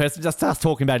about another person, just starts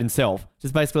talking about himself.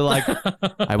 Just basically like,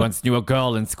 I once knew a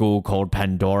girl in school called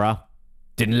Pandora.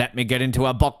 Didn't let me get into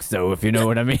her box though, if you know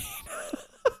what I mean.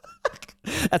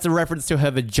 That's a reference to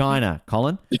her vagina,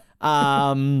 Colin.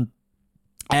 And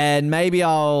maybe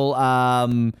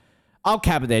I'll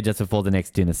cap it there just before the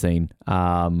next dinner scene.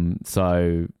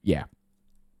 So yeah.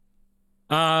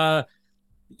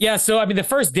 Yeah, so I mean, the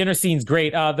first dinner scene's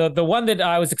great. The one that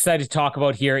I was excited to talk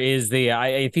about here is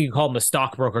I think you call him the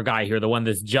stockbroker guy here, the one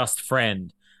that's just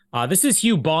friend. This is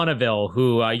Hugh Bonneville,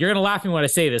 who you're gonna laugh at me when I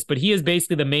say this, but he is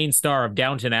basically the main star of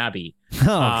Downton Abbey. Oh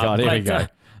God, here we go.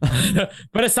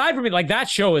 But aside from it, like that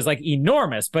show is like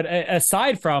enormous. But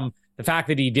aside from the fact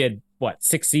that he did what 5,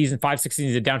 6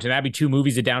 seasons of Downton Abbey, 2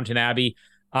 movies of Downton Abbey,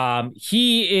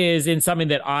 he is in something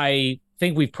that I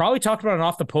think we've probably talked about on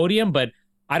Off the Podium, but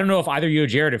I don't know if either you or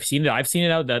Jared have seen it. I've seen it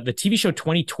out. The TV show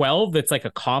 2012, that's like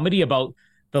a comedy about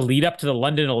the lead up to the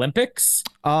London Olympics.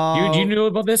 Do you know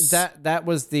about this? That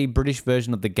was the British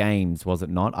version of the Games, was it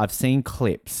not? I've seen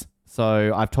clips.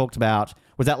 So I've talked about,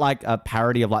 was that like a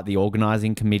parody of like the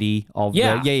organising committee of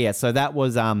yeah. So that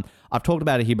was I've talked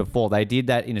about it here before. They did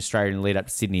that in Australia and lead up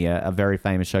to Sydney, a very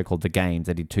famous show called The Games.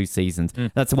 They did 2 seasons.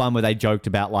 That's the one where they joked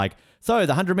about like, so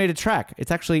the 100-meter track, it's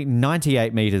actually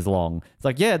 98 meters long. It's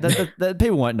like, yeah, the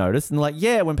people won't notice. And like,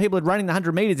 yeah, when people are running the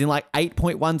 100 meters in like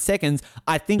 8.1 seconds,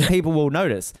 I think people will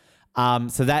notice.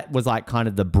 So that was like kind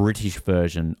of the British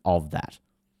version of that.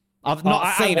 I've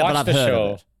not seen it, but I've heard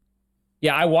of it.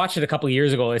 Yeah, I watched it a couple of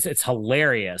years ago. It's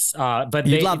hilarious. But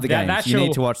you love the Games. That show, you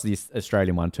need to watch the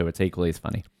Australian one too. It's equally as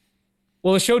funny.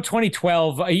 Well, the show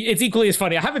 2012, it's equally as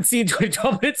funny. I haven't seen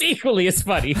 2012, but it's equally as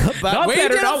funny. But not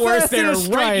better, not worse than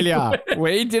Australia. Right.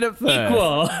 We did it first.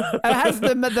 Equal. It has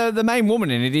the main woman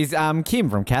in it is Kim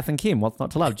from Kath and Kim. What's not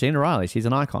to love? Gina Riley. She's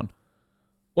an icon.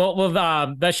 Well,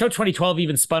 that show 2012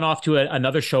 even spun off to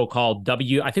another show called I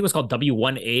think it was called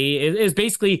W1A. It is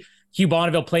basically Hugh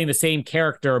Bonneville playing the same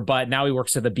character, but now he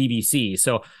works at the BBC.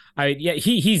 So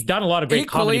he's done a lot of great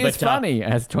comedy. Equally as funny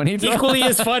as 2012. Equally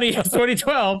as funny as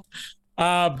 2012.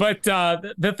 But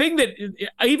the thing that,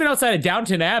 even outside of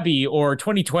Downton Abbey or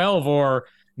 2012 or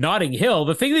Notting Hill,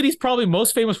 the thing that he's probably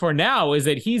most famous for now is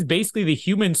that he's basically the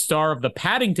human star of the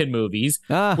Paddington movies,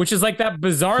 which is like that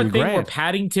bizarre thing where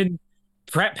Paddington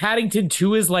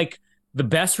 2 is like the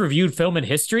best reviewed film in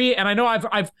history. And I know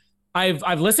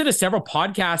I've listened to several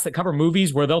podcasts that cover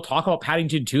movies where they'll talk about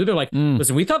Paddington 2. They're like,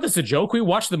 listen, we thought this was a joke. We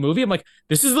watched the movie. I'm like,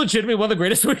 this is legitimately one of the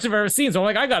greatest movies I've ever seen. So I'm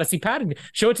like, I got to see Paddington.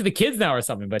 Show it to the kids now or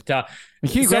something. But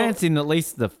Hugh Grant's in at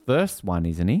least the first one,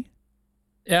 isn't he?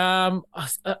 I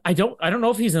don't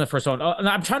know if he's in the first one.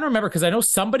 I'm trying to remember because I know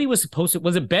somebody was supposed to.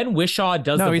 Was it Ben Whishaw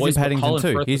does the voice? No, he's in Paddington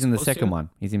 2. He's in the second one.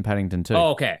 He's in Paddington 2.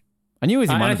 Oh, okay. I knew he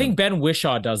was in one I think Ben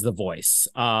Whishaw does the voice.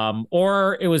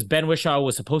 Or it was Ben Whishaw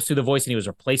was supposed to do the voice and he was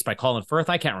replaced by Colin Firth.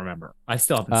 I can't remember. I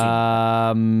still haven't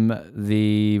seen it.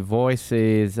 The voice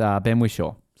is Ben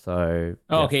Whishaw. So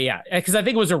okay, yeah. Because I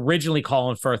think it was originally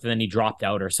Colin Firth and then he dropped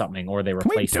out or something, or they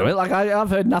replaced him. Can we do it? Like I've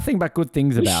heard nothing but good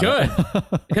things about it. We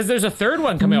should. Because there's a third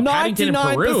one coming up, Paddington in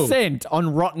Peru. 99%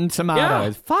 on Rotten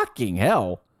Tomatoes. Yeah. Fucking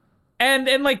hell.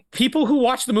 And like people who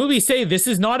watch the movie say this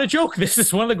is not a joke. This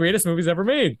is one of the greatest movies ever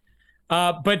made.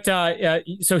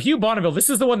 So Hugh Bonneville, this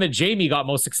is the one that Jamie got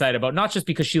most excited about, not just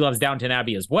because she loves Downton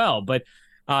Abbey as well, but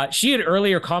she had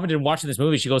earlier commented watching this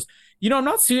movie. She goes, I'm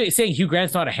not saying Hugh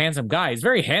Grant's not a handsome guy. He's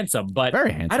very handsome, but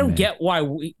very handsome, I don't get why.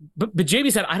 But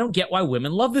Jamie said, I don't get why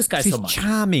women love this guy so much.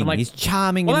 Charming. Like, he's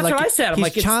charming. Well, that's what I said. I'm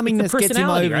like, charmingness gets him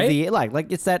over right?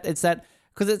 It's that.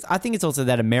 Because I think it's also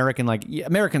that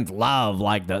Americans love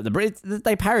like the Brits.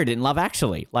 They parodied it in Love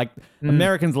Actually. Like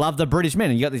Americans love the British men,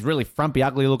 and you got this really frumpy,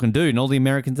 ugly looking dude, and all the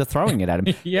Americans are throwing it at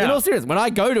him. Yeah. In all seriousness, when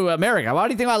I go to America, why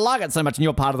do you think I like it so much in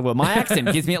your part of the world? My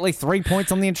accent gives me at least 3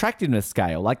 points on the attractiveness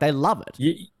scale. Like they love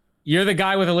it. You're the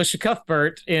guy with Alicia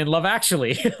Cuthbert in Love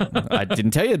Actually. I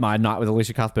didn't tell you my night with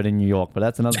Alicia Cuthbert in New York, but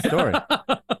that's another story.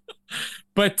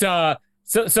 But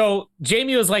So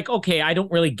Jamie was like, okay, I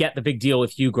don't really get the big deal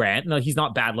with Hugh Grant. No, he's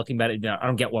not bad looking, but I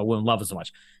don't get why women love him so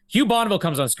much. Hugh Bonneville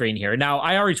comes on screen here. Now,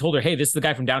 I already told her, hey, this is the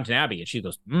guy from Downton Abbey. And she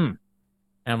goes, And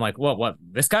I'm like, what,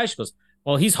 this guy? She goes,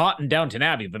 well, he's hot in Downton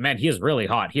Abbey, but man, he is really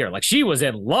hot here. Like, she was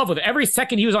in love with it. Every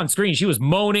second he was on screen, she was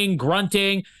moaning,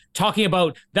 grunting, talking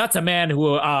about that's a man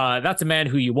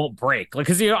who you won't break. Like,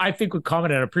 because I think we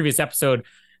commented on a previous episode,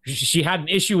 she had an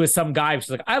issue with some guy. She's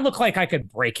like, I look like I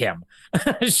could break him.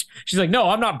 She's like, no,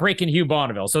 I'm not breaking Hugh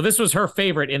Bonneville. So this was her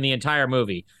favorite in the entire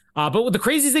movie. But the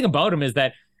craziest thing about him is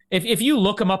that if you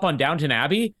look him up on Downton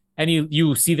Abbey and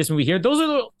you see this movie here, those are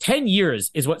the 10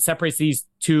 years is what separates these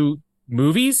two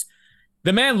movies.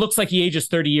 The man looks like he ages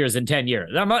 30 years in 10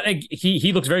 years. I'm not,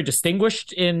 he looks very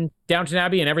distinguished in Downton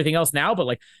Abbey and everything else now, but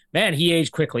like, man, he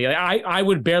aged quickly. I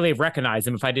would barely have recognized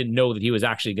him if I didn't know that he was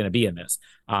actually going to be in this.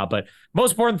 But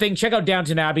most important thing, check out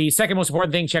Downton Abbey. Second most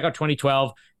important thing, check out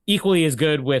 2012. Equally as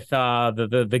good with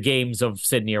the Games of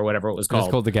Sydney or whatever it was called.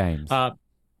 It's called The Games. The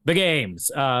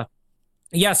Games.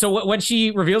 Yeah, so when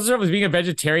she reveals herself as being a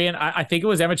vegetarian, I think it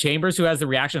was Emma Chambers who has the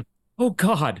reaction, oh,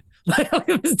 God.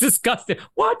 It was disgusting.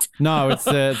 What? No, it's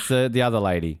the other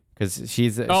lady because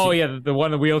she's. The one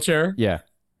in the wheelchair. Yeah.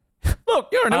 Look,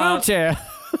 you're in a wheelchair.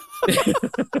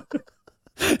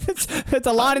 It's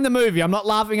a line in the movie. I'm not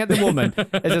laughing at the woman.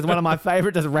 It's just one of my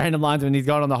favorite just random lines when he's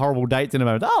gone on the horrible dates in a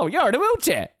moment. Oh, you're in a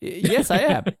wheelchair. Yes, I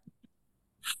am.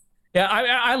 Yeah,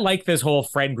 I like this whole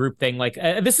friend group thing. Like,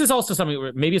 this is also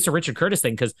something. Maybe it's a Richard Curtis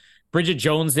thing because Bridget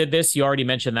Jones did this. You already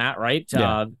mentioned that, right?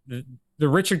 Yeah. The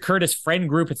Richard Curtis friend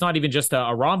group. It's not even just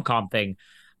a rom-com thing.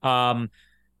 So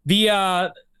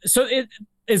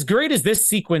as great as this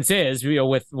sequence is,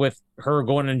 with her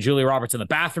going and Julia Roberts in the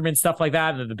bathroom and stuff like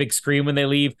that, and the big scream when they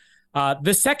leave.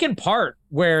 The second part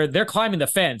where they're climbing the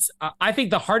fence, I think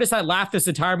the hardest I laughed this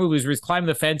entire movie was where he's climbing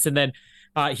the fence and then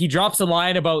he drops a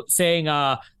line about saying,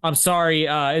 I'm sorry,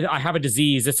 I have a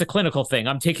disease. It's a clinical thing.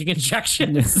 I'm taking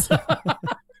injections.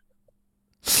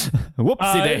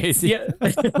 Whoopsie daisy. Yeah,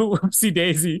 whoopsie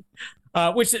daisy.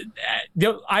 Which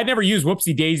I never use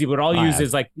whoopsie daisy, but all I use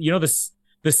is like,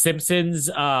 the Simpsons,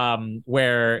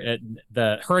 where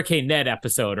the Hurricane Ned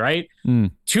episode, right?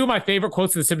 Two of my favorite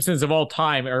quotes of the Simpsons of all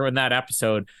time are in that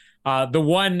episode. The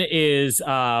one is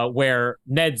where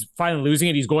Ned's finally losing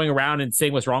it. He's going around and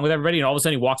saying what's wrong with everybody. And all of a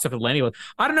sudden he walks up to Lenny with,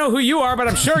 I don't know who you are, but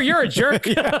I'm sure you're a jerk.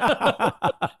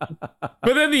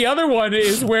 But then the other one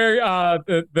is where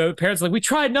the parents are like, we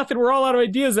tried nothing. We're all out of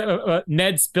ideas.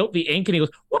 Ned spilt the ink and he goes,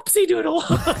 whoopsie doodle.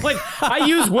 Like, I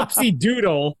use whoopsie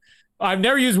doodle. I've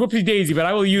never used whoopsie daisy, but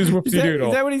I will use whoopsie doodle.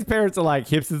 Is that what his parents are like?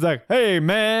 Hipsters like, hey,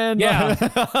 man. Yeah.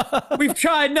 We've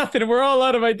tried nothing and we're all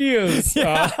out of ideas.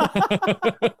 Yeah.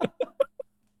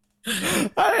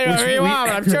 I don't know who you are,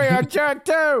 but I'm sure you're a jerk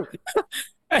too.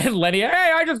 And Lenny,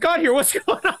 hey, I just got here. What's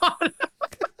going on?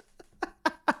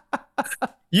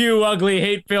 You ugly,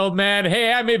 hate-filled man.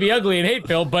 Hey, I may be ugly and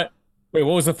hate-filled, but wait,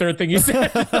 what was the third thing you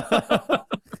said?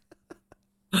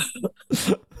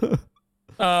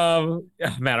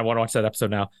 Man, I want to watch that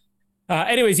episode now.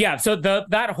 Anyways, yeah. So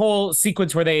that whole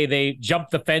sequence where they jump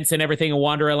the fence and everything and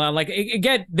wander around, like,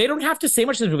 again, they don't have to say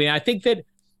much in this movie. And I think that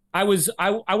I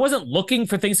wasn't looking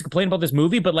for things to complain about this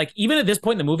movie, but like even at this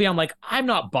point in the movie, I'm like, I'm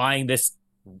not buying this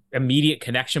immediate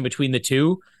connection between the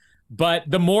two. But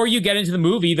the more you get into the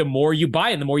movie, the more you buy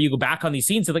it, and the more you go back on these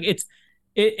scenes. So like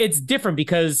it's different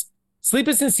because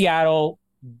Sleepless in Seattle,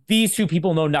 these two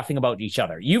people know nothing about each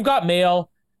other. You've got Mail.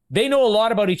 They know a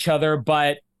lot about each other,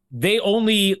 but they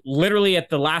only literally at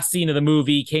the last scene of the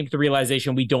movie came to the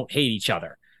realization we don't hate each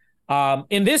other.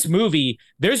 In this movie,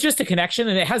 there's just a connection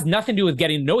and it has nothing to do with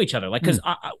getting to know each other. Like, because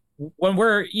when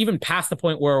we're even past the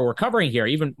point where we're covering here,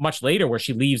 even much later where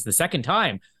she leaves the second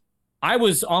time, I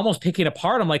was almost picking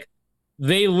apart. I'm like,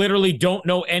 they literally don't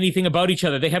know anything about each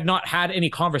other. They have not had any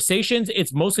conversations.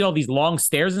 It's mostly all these long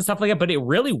stares and stuff like that, but it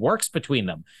really works between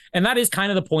them. And that is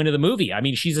kind of the point of the movie. I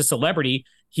mean, she's a celebrity.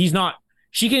 He's not.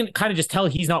 She can kind of just tell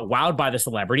he's not wowed by the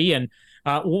celebrity. And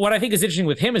what I think is interesting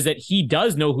with him is that he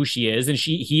does know who she is, and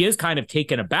he is kind of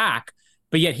taken aback,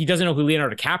 but yet he doesn't know who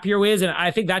Leonardo DiCaprio is. And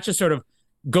I think that just sort of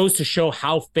goes to show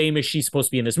how famous she's supposed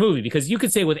to be in this movie, because you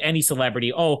could say with any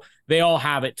celebrity, oh, they all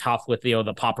have it tough with the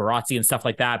paparazzi and stuff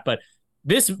like that. But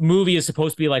this movie is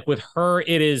supposed to be like, with her,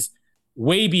 it is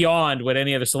way beyond what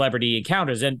any other celebrity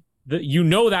encounters. And you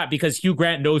know that because Hugh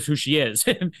Grant knows who she is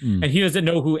and he doesn't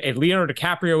know who Leonardo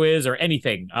DiCaprio is or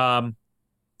anything.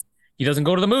 He doesn't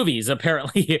go to the movies,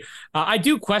 apparently. I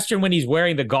do question when he's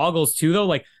wearing the goggles too, though.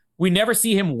 Like, we never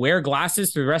see him wear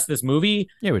glasses through the rest of this movie.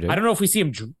 Yeah, we do. I don't know if we see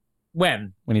him.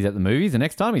 When? When he's at the movies. The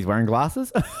next time he's wearing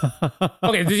glasses.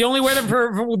 Okay, does he only wear them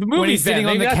for the movies? When he's sitting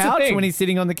on the couch. When he's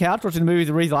sitting on the couch watching the movies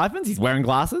with Reese Ifans, he's wearing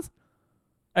glasses.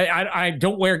 I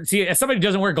don't wear. See, as somebody who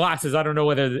doesn't wear glasses, I don't know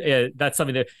whether that's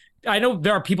something that. I know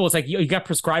there are people. It's like you got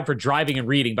prescribed for driving and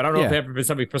reading, but I don't know if there's ever been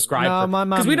somebody prescribed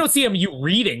because we don't see him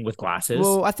reading with glasses.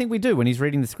 Well, I think we do when he's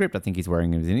reading the script. I think he's wearing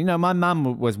them. You know, my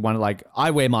mum was one like I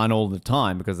wear mine all the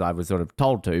time because I was sort of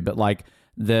told to, but like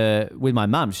with my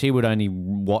mum, she would only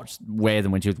wear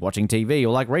them when she was watching TV or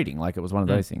like reading. Like it was one of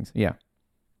those things. Yeah.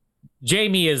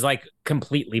 Jamie is like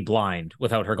completely blind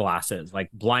without her glasses, like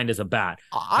blind as a bat.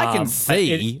 I can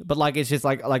see, but like it's just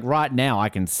like right now I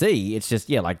can see. It's just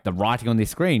like the writing on this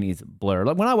screen is blurred.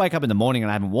 Like when I wake up in the morning and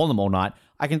I haven't worn them all night,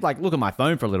 I can like look at my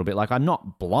phone for a little bit. Like I'm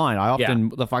not blind. I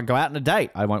often, if I go out on a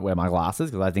date, I won't wear my glasses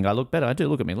because I think I look better. I do.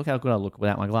 Look at me. Look how good I look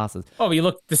without my glasses. Oh, you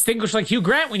look distinguished like Hugh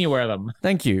Grant when you wear them.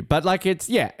 Thank you. But like it's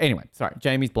Anyway, sorry.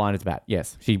 Jamie's blind as a bat.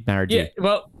 Yes, she married you. Yeah.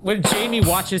 Well, when Jamie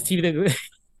watches TV.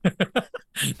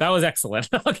 That was excellent.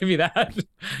 I'll give you that.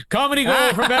 Comedy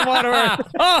gold from Ben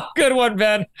Waterworth. Oh, good one,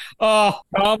 Ben. Oh,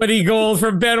 comedy gold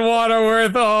from Ben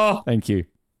Waterworth. Oh, thank you.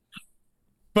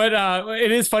 But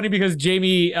it is funny because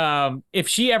Jamie, if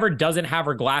she ever doesn't have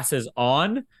her glasses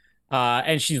on,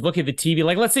 and she's looking at the TV,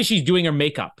 like let's say she's doing her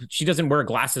makeup, she doesn't wear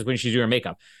glasses when she's doing her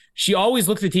makeup. She always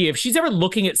looks at the TV. If she's ever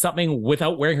looking at something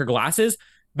without wearing her glasses,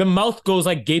 the mouth goes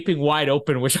like gaping wide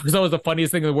open, which was always the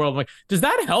funniest thing in the world. I'm like, does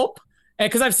that help?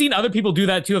 Because I've seen other people do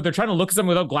that too. If they're trying to look at something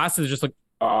without glasses, just like,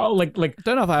 oh, like. I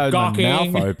don't know if I had my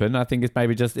mouth open. I think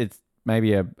it's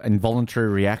maybe an involuntary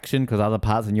reaction because other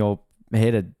parts in your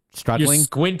head are struggling. You're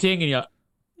squinting and you're.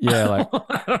 Yeah, like.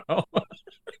 I don't know.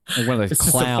 Like one of those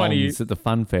clowns at the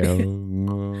fun fair.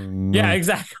 Yeah,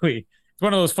 exactly. It's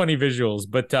one of those funny visuals.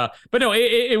 But no,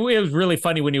 it was really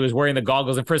funny when he was wearing the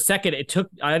goggles. And for a second,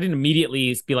 I didn't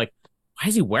immediately be like, why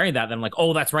is he wearing that? Then I'm like,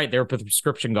 oh, that's right. They were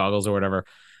prescription goggles or whatever.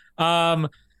 What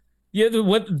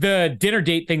the dinner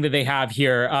date thing that they have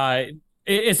here,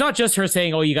 it's not just her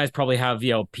saying, oh, you guys probably have,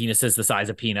 penises the size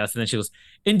of penis. And then she goes,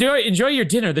 enjoy your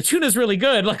dinner. The tuna's really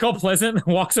good. Like all pleasant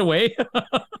and walks away.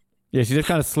 Yeah. She just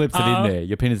kind of slips it in there.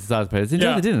 Your penis is the size of penis.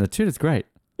 Enjoy the dinner. The tuna's great.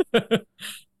 The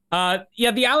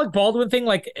Alec Baldwin thing.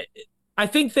 Like, I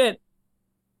think that,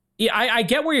 I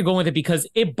get where you're going with it because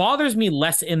it bothers me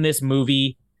less in this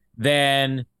movie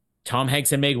than Tom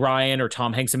Hanks and Meg Ryan or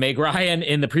Tom Hanks and Meg Ryan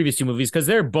in the previous two movies because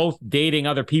they're both dating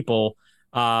other people.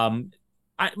 The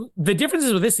difference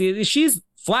is with this is she's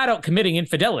flat out committing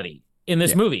infidelity in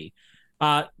this movie.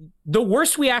 The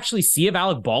worst we actually see of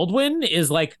Alec Baldwin is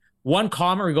like one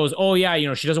comment where he goes, oh yeah,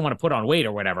 she doesn't want to put on weight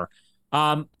or whatever.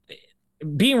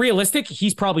 Being realistic,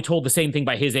 he's probably told the same thing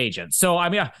by his agent. So, I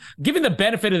mean, giving the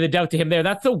benefit of the doubt to him there,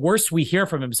 that's the worst we hear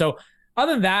from him. So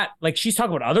other than that, like she's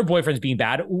talking about other boyfriends being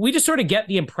bad. We just sort of get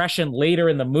the impression later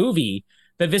in the movie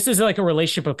that this is like a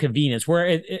relationship of convenience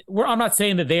where I'm not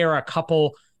saying that they are a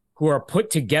couple who are put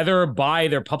together by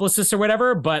their publicists or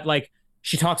whatever, but like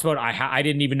she talks about, I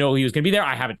didn't even know he was going to be there.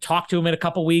 I haven't talked to him in a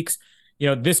couple weeks.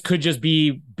 This could just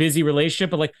be busy relationship,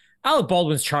 but like Alec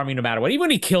Baldwin's charming no matter what. Even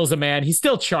when he kills a man, he's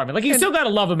still charming. Like, still got to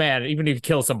love a man, even if he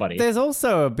kills somebody. There's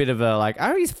also a bit of a, like,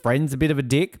 are his friends a bit of a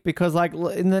dick? Because, like,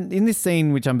 in this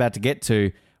scene, which I'm about to get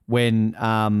to, when,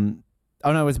 it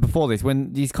was before this,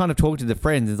 when he's kind of talking to the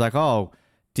friends, it's like, oh,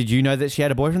 did you know that she had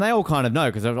a boyfriend? They all kind of know,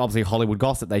 because obviously Hollywood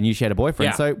gossip, they knew she had a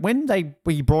boyfriend. Yeah. So when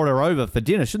we brought her over for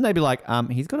dinner, shouldn't they be like,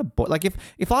 he's got a boy? Like,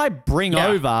 if I bring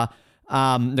over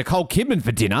Nicole Kidman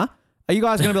for dinner, are you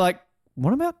guys going to be like,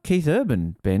 what about Keith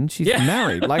Urban, Ben? She's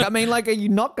married. Like, I mean, like, are you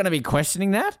not going to be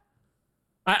questioning that?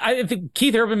 I think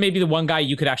Keith Urban may be the one guy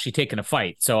you could actually take in a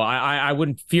fight. So I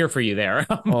wouldn't fear for you there.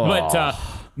 But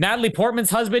Natalie Portman's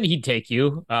husband, he'd take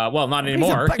you. Well, not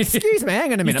anymore. Excuse me,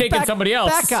 hang on a minute. He's taking somebody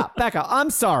else. Back up. I'm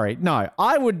sorry. No,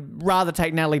 I would rather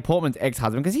take Natalie Portman's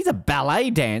ex-husband because he's a ballet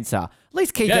dancer. At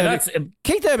least Keith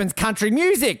Urban's country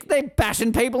music. They're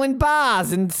bashing people in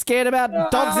bars and scared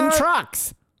about dogs in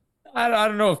trucks. I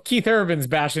don't know if Keith Urban's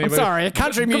bashing anybody. I'm sorry, a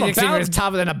country music singer is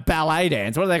tougher than a ballet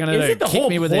dance. What are they going to do? Kick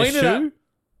me with their shoe?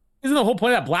 Isn't the whole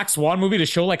point of that Black Swan movie to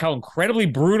show like how incredibly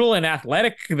brutal and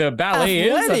athletic the ballet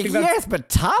is? Yes, but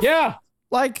tough. Yeah.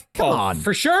 Like, come on.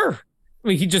 For sure. I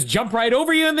mean, he'd just jump right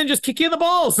over you and then just kick you in the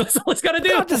balls. That's all he's got to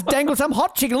do. I'll just dangle some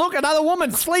hot chicken. Look, another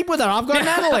woman. Sleep with her. I've got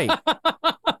Natalie.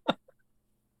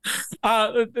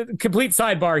 Complete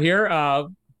sidebar here.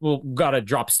 We've got to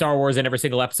drop Star Wars in every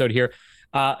single episode here.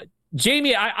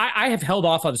 Jamie, I have held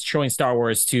off on showing Star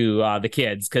Wars to the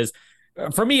kids because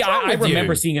for me, I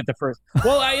remember seeing it the first.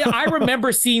 Well, I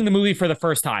remember seeing the movie for the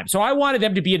first time. So I wanted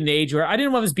them to be at an age where I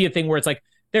didn't want this to be a thing where it's like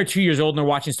they're 2 years old and they're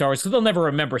watching Star Wars because they'll never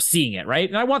remember seeing it, right?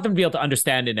 And I want them to be able to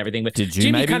understand it and everything. But did you?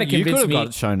 Jamie kind of convinced me. You could have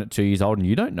got shown at 2 years old and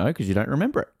you don't know because you don't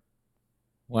remember it.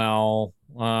 Well,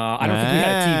 I don't think we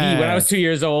had a TV when I was 2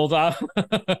 years old.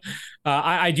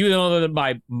 I do know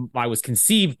that I was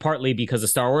conceived partly because of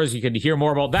Star Wars. You can hear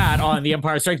more about that on the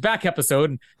Empire Strikes Back episode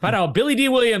and find out Billy D.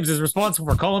 Williams is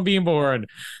responsible for Colin being born.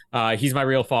 He's my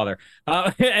real father.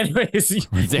 Anyways, you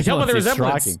can tell by the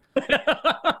resemblance.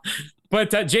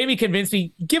 But Jamie convinced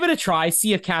me, give it a try,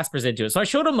 see if Casper's into it. So I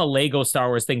showed him the Lego Star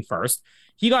Wars thing first.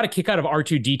 He got a kick out of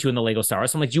R2-D2 in the Lego Star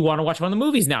Wars. So I'm like, do you want to watch one of the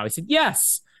movies now? He said,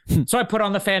 yes. So I put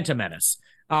on the Phantom Menace.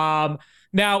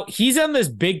 Now he's on this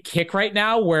big kick right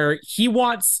now where he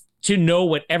wants to know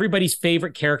what everybody's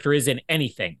favorite character is in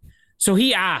anything. So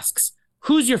he asks,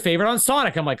 who's your favorite on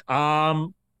Sonic? I'm like,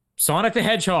 Sonic the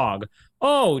Hedgehog.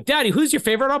 Oh, Daddy, who's your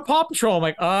favorite on Paw Patrol? I'm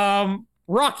like,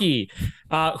 Rocky.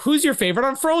 Who's your favorite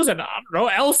on Frozen? I don't know,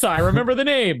 Elsa. I remember the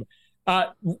name.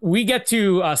 We get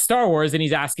to Star Wars and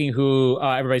he's asking who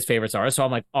everybody's favorites are. So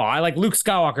I'm like, oh, I like Luke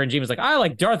Skywalker. And Jamie's like, I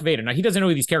like Darth Vader. Now he doesn't know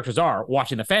who these characters are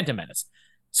watching the Phantom Menace.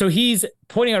 So he's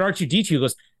pointing out R2-D2. He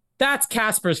goes, that's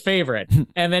Casper's favorite.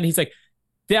 And then he's like,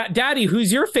 Daddy,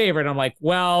 who's your favorite? I'm like,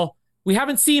 well, we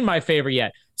haven't seen my favorite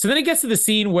yet. So then it gets to the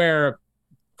scene where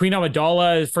Queen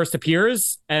Amidala first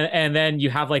appears. And then you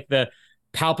have like the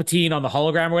Palpatine on the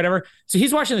hologram or whatever. So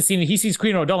he's watching the scene and he sees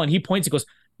Queen Amidala and he points and goes,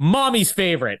 Mommy's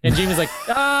favorite. And Jamie's like,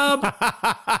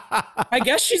 I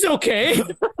guess she's okay.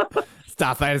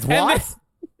 Darth Vader's wife.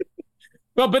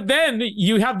 Well, but then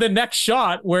you have the next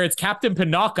shot where it's Captain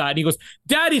Panaka and he goes,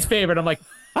 Daddy's favorite. I'm like,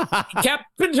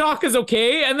 Captain Panaka's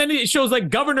okay. And then it shows like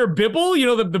Governor Bibble, you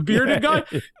know, the bearded guy.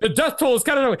 The death toll is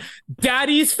kind of like,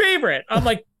 Daddy's favorite. I'm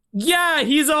like, yeah,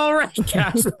 he's all right,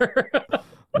 Casper.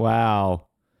 Wow.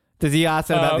 Does he ask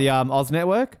about the Oz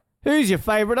Network? Who's your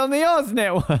favorite on the Oz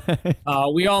Network?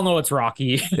 We all know it's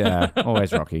Rocky. Yeah,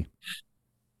 always Rocky.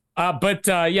 But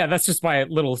that's just my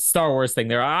little Star Wars thing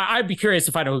there. I'd be curious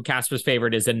to find out who Casper's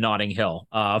favorite is in Notting Hill.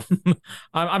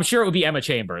 I'm sure it would be Emma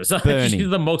Chambers. She's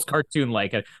the most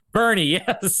cartoon-like. Bernie,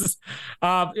 yes.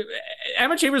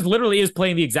 Emma Chambers literally is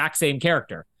playing the exact same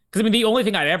character. Because, I mean, the only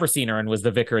thing I'd ever seen her in was the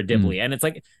Vicar of Dibley. And it's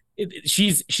like,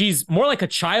 she's more like a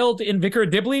child in Vicar of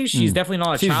Dibley. She's definitely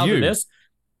not a child in this.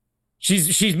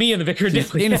 She's me in the Vicar of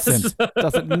Dibley. Innocent.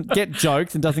 Doesn't get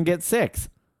jokes and doesn't get sex.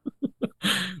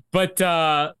 But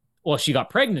well, she got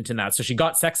pregnant in that, so she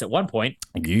got sex at one point.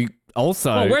 You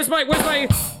also. Oh, where's my?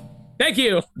 Thank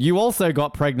you. You also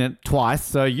got pregnant twice,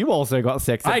 so you also got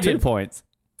sex at 2 points.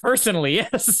 Personally,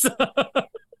 yes.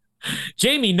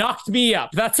 Jamie knocked me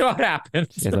up. That's how it happened.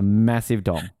 She has a massive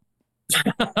dong.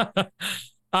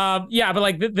 Yeah, but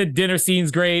like the dinner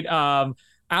scene's great.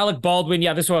 Alec Baldwin,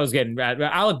 yeah, this is what I was getting at.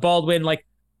 Alec Baldwin, like,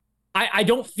 I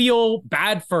don't feel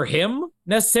bad for him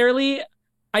necessarily.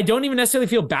 I don't even necessarily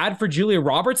feel bad for Julia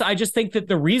Roberts. I just think that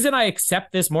the reason I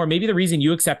accept this more, maybe the reason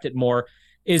you accept it more,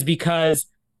 is because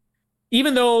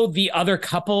even though the other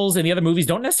couples and the other movies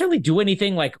don't necessarily do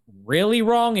anything like really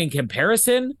wrong in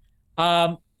comparison,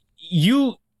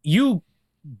 you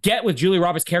get with Julia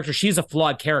Roberts' character, she's a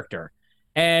flawed character.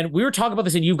 And we were talking about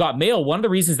this in You've Got Mail. One of the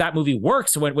reasons that movie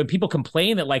works when people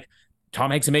complain that like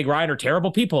Tom Hanks and Meg Ryan are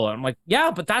terrible people. And I'm like, yeah,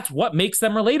 but that's what makes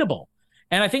them relatable.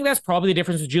 And I think that's probably the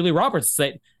difference with Julia Roberts,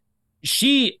 that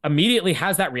she immediately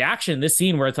has that reaction in this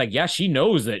scene where it's like, yeah, she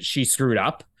knows that she screwed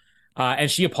up.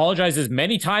 And she apologizes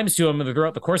many times to him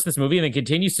throughout the course of this movie and then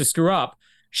continues to screw up.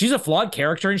 She's a flawed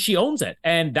character and she owns it.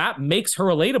 And that makes her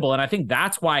relatable. And I think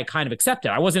that's why I kind of accept it.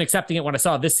 I wasn't accepting it when I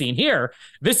saw this scene here.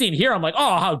 This scene here, I'm like,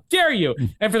 oh, how dare you?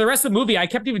 And for the rest of the movie, I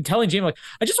kept even telling Jamie, like,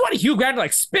 I just want Hugh Grant to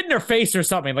like spit in her face or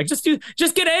something. Like, just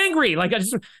get angry. Like, I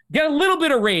just get a little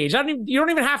bit of rage. You don't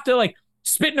even have to like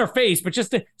spit in her face, but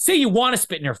just to say you want to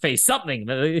spit in her face,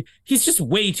 something. He's just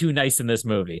way too nice in this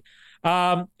movie.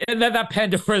 And then that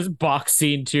Pandora's box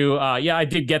scene too. Yeah, I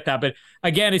did get that. But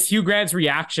again, it's Hugh Grant's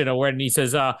reaction when he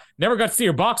says, never got to see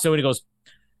your box. So when he goes,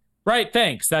 right,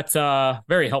 thanks. That's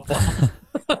very helpful.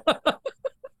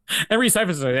 And Rhys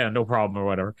Ifans says, yeah, no problem or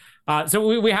whatever.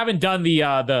 So we haven't done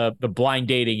the blind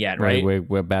dating yet, right?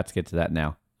 We're about to get to that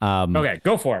now. Okay,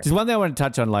 go for it. Just one thing I want to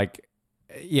touch on, like,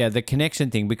 yeah, the connection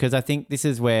thing, because I think this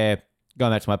is where,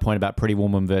 going back to my point about Pretty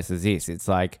Woman versus this, it's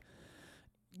like,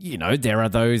 you know, there are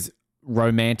those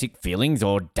romantic feelings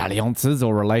or dalliances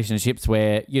or relationships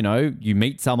where, you know, you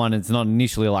meet someone and it's not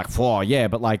initially like, oh, yeah,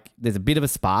 but like there's a bit of a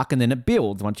spark and then it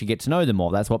builds once you get to know them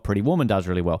more. That's what Pretty Woman does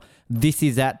really well. This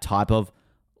is that type of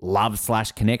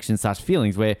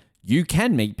love/connection/feelings where you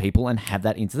can meet people and have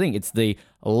that thing. It's the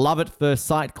love at first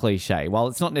sight cliche. While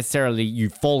it's not necessarily you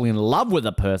fall in love with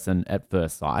a person at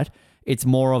first sight, it's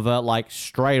more of a like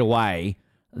straight away,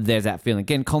 there's that feeling.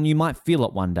 Again, Colin, you might feel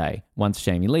it one day once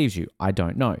Jamie leaves you. I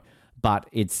don't know. But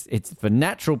it's for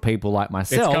natural people like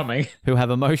myself who have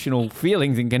emotional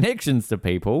feelings and connections to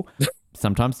people,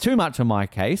 sometimes too much in my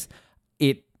case,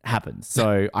 it happens.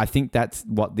 So I think that's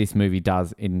what this movie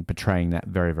does in portraying that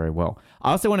very, very well.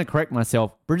 I also want to correct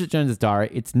myself. Bridget Jones's Diary,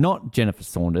 it's not Jennifer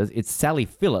Saunders. It's Sally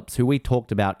Phillips, who we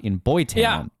talked about in Boytown.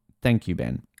 Yeah. Thank you,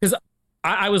 Ben. Because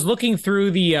I was looking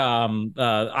through the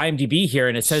IMDb here,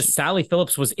 and it says Sally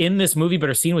Phillips was in this movie, but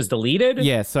her scene was deleted.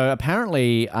 Yeah, so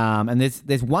apparently, and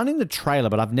there's one in the trailer,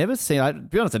 but I've never seen. To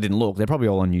be honest, I didn't look. They're probably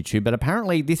all on YouTube. But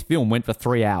apparently, this film went for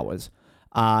 3 hours.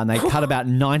 And they cut about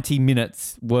 90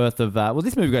 minutes worth of...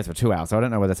 this movie goes for 2 hours, so I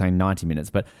don't know whether they're saying 90 minutes,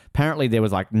 but apparently there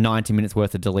was like 90 minutes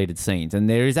worth of deleted scenes. And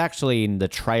there is actually in the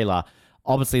trailer,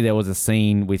 obviously there was a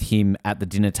scene with him at the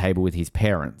dinner table with his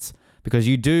parents, because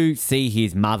you do see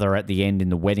his mother at the end in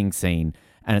the wedding scene,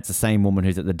 and it's the same woman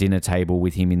who's at the dinner table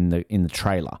with him in the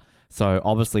trailer. So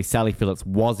obviously Sally Phillips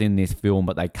was in this film,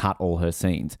 but they cut all her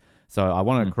scenes. So I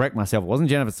want to correct myself. It wasn't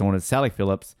Jennifer Saunders, Sally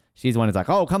Phillips. She's the one who's like,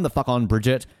 oh, come the fuck on,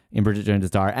 Bridget, in Bridget Jones's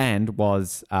Diary, and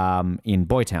was in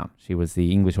Boytown. She was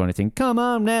the English one who sang, come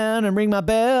on down and ring my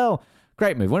bell.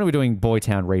 Great movie. When are we doing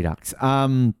Boytown Redux?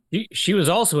 She was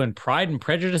also in Pride and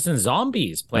Prejudice and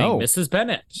Zombies, playing Mrs.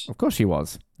 Bennett. Of course she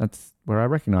was. That's where I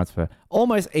recognize her.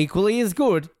 Almost equally as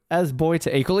good as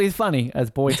Boytown, equally as funny as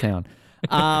Boytown.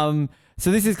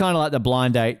 So this is kind of like the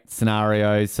blind date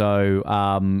scenario.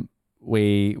 So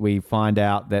we find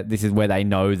out that this is where they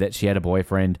know that she had a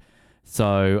boyfriend.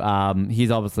 So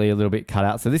he's obviously a little bit cut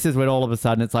out. So this is when all of a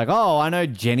sudden it's like, oh, I know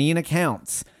Jenny in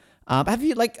accounts. Have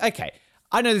you okay,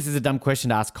 I know this is a dumb question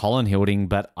to ask Colin Hilding,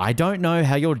 but I don't know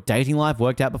how your dating life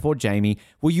worked out before Jamie.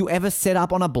 Were you ever set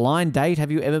up on a blind date?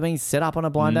 Have you ever been set up on a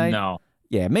blind date? No.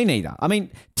 Yeah, me neither. I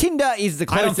mean, Tinder is the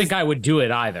closest. I don't think I would do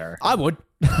it either. I would.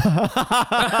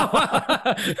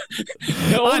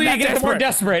 Only to get more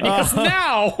desperate, because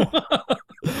now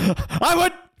I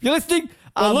would. You're listening.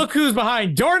 Well, look who's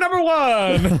behind door number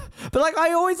 1. But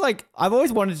I've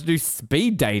always wanted to do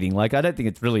speed dating. Like, I don't think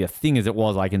it's really a thing as it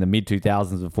was like in the mid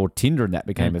 2000s before Tinder and that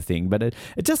became a thing. But it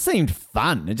just seemed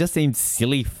fun. It just seemed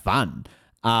silly fun.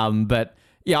 But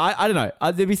yeah, I don't know.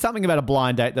 There'd be something about a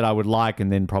blind date that I would like and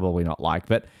then probably not like.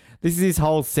 But this is this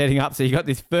whole setting up. So you got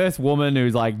this first woman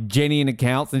who's like Jenny in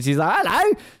accounts, and she's like,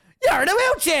 hello, you're in a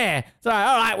wheelchair. So,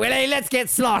 all right, Willie, let's get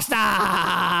sloshed.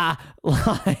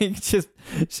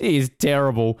 She is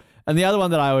terrible. And the other one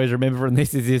that I always remember from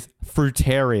this is this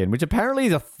fruitarian, which apparently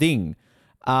is a thing.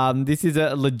 This is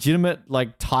a legitimate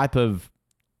type of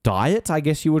diet, I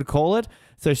guess you would call it.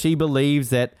 So she believes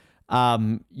that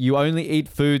you only eat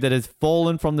food that has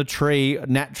fallen from the tree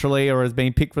naturally or has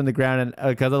been picked from the ground, and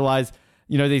because otherwise,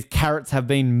 these carrots have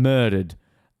been murdered.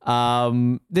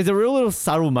 There's a real little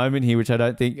subtle moment here, which I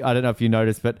don't know if you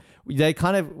noticed, but they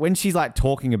kind of, when she's like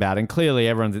talking about it, and clearly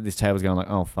everyone's at this table is going like,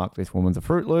 oh fuck, this woman's a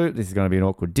Fruit Loop. This is going to be an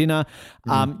awkward dinner.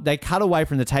 They cut away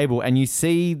from the table and you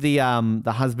see the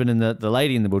husband and the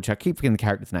lady in the wheelchair. I keep forgetting the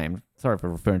character's name. Sorry for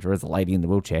referring to her as a lady in the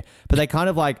wheelchair, but they kind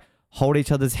of hold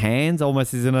each other's hands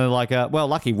almost as in well,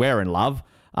 lucky we're in love.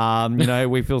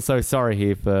 We feel so sorry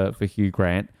here for Hugh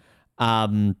Grant.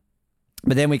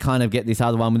 But then we kind of get this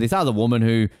other one with this other woman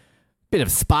who, bit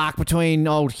of spark between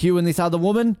old Hugh and this other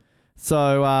woman.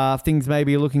 So things may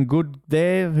be looking good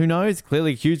there. Who knows?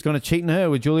 Clearly Hugh's going to cheat on her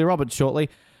with Julia Roberts shortly.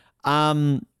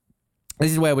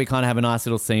 This is where we kind of have a nice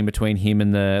little scene between him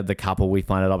and the couple. We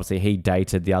find out obviously he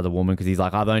dated the other woman because he's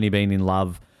like, I've only been in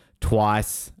love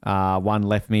twice. One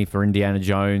left me for Indiana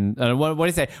Jones. What do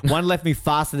you say? One left me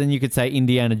faster than you could say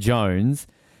Indiana Jones,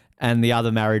 and the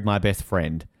other married my best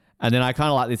friend. And then I kind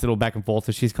of like this little back and forth.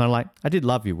 So she's kind of like, I did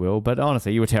love you, Will, but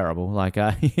honestly, you were terrible.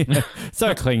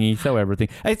 So clingy, so everything.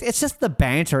 It's just the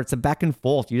banter. It's a back and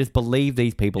forth. You just believe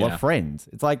these people are friends.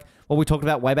 It's like what we talked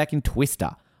about way back in Twister.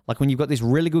 Like when you've got this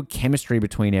really good chemistry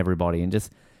between everybody, and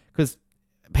just because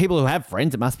people who have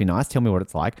friends, it must be nice. Tell me what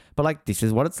it's like. But this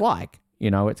is what it's like.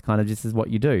 It's kind of just is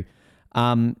what you do.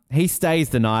 He stays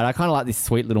the night. I kind of like this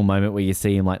sweet little moment where you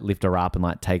see him lift her up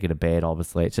and take her to bed.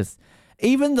 Obviously, it's just.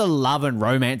 Even the love and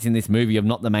romance in this movie of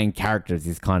not the main characters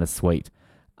is kind of sweet.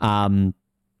 Hugh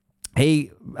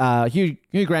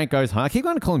Grant goes home. I keep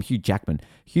going to call him Hugh Jackman.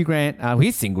 Hugh Grant,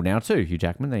 he's single now too, Hugh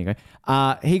Jackman. There you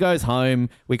go. He goes home.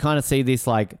 We kind of see this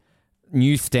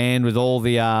newsstand with all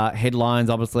the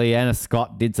headlines. Obviously, Anna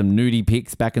Scott did some nudie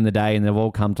pics back in the day and they've all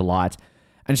come to light.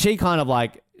 And she kind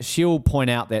of she'll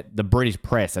point out that the British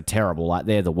press are terrible.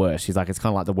 They're the worst. She's like, it's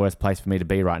kind of the worst place for me to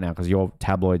be right now because your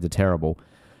tabloids are terrible.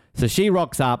 So she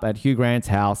rocks up at Hugh Grant's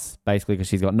house, basically because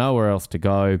she's got nowhere else to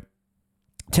go,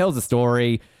 tells a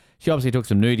story. She obviously took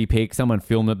some nudie pics. Someone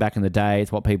filmed it back in the day.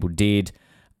 It's what people did.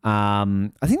 I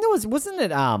think wasn't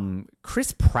it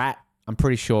Chris Pratt, I'm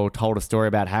pretty sure, told a story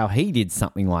about how he did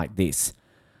something like this.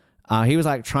 He was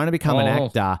like trying to become an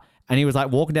actor, and he was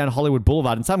like walking down Hollywood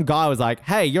Boulevard, and some guy was like,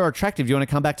 "Hey, you're attractive. Do you want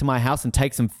to come back to my house and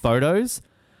take some photos?"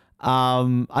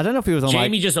 I don't know if he was on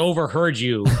Jamie just overheard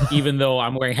you, even though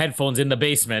I'm wearing headphones in the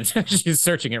basement. She's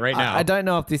searching it right now. I don't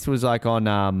know if this was like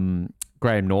on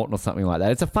Graham Norton or something like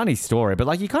that. It's a funny story, but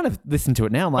like you kind of listen to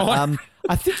it now. I'm like,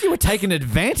 I think you were taken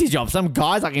advantage of. Some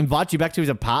guys like invite you back to his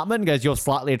apartment and goes, "You're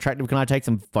slightly attractive. Can I take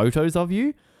some photos of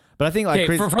you?" But I think like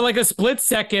for like a split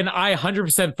second, I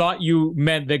 100% thought you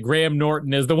meant that Graham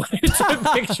Norton is the one who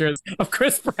took pictures of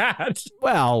Chris Pratt.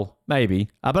 Well, maybe,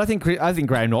 but I think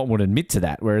Graham Norton would admit to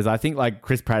that. Whereas I think like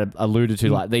Chris Pratt alluded to,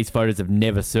 like these photos have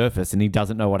never surfaced, and he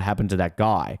doesn't know what happened to that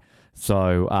guy.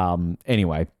 So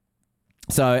anyway,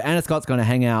 so Anna Scott's going to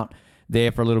hang out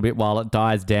there for a little bit while it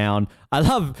dies down. I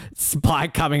love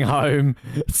Spike coming home,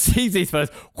 sees these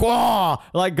photos,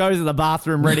 like goes to the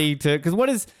bathroom ready to, because what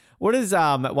is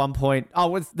at one point,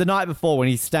 it's the night before when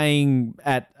he's staying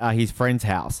at his friend's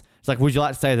house. It's like, would you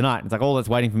like to stay the night? And it's like, all that's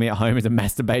waiting for me at home is a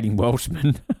masturbating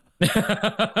Welshman.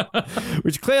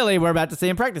 Which clearly we're about to see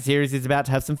in practice here is he's about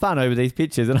to have some fun over these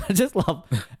pictures. And I just love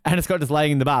Anna Scott just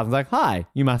laying in the bath. I'm like, "Hi,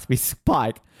 you must be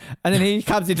Spike." And then he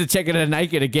comes in to check her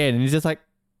naked again. And he's just like,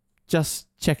 "Just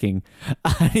checking."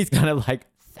 And he's kind of like,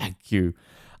 "Thank you."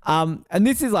 And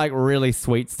this is like really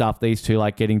sweet stuff. These two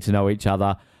like getting to know each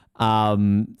other.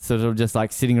 Sort of just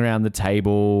like sitting around the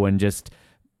table and just,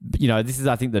 you know, this is,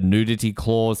 I think, the nudity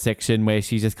clause section where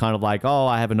she's just kind of like, "Oh,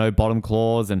 I have a no bottom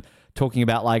clause," and talking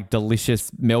about like delicious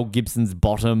Mel Gibson's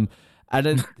bottom. And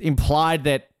it implied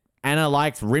that Anna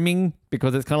likes rimming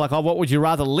because it's kind of like, "Oh, what would you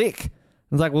rather lick?"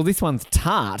 It's like, "Well, this one's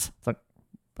tart." It's like,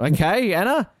 "Okay,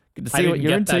 Anna. Good to see what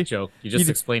you're into." That joke. You just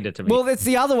explained it to me. Well, it's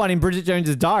the other one in Bridget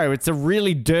Jones's Diary. It's a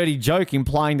really dirty joke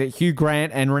implying that Hugh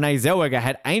Grant and Renee Zellweger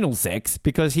had anal sex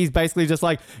because he's basically just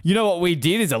like, "You know what we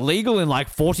did is illegal in like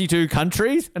 42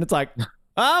 countries." And it's like,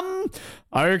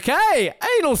 okay,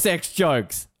 anal sex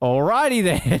jokes. Alrighty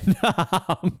then.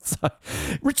 So,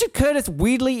 Richard Curtis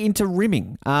weirdly into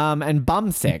rimming and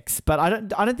bum sex, but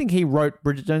I don't think he wrote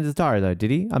Bridget Jones's Diary though,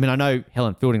 did he? I mean, I know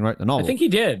Helen Fielding wrote the novel. I think he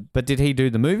did. But did he do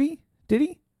the movie? Did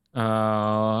he?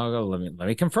 Let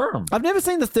me confirm. I've never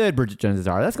seen the third Bridget Jones's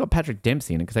Diary. That's got Patrick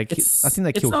Dempsey in it because I think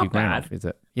they killed Hugh Grant off. Is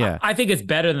it? Yeah. I think it's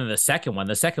better than the second one.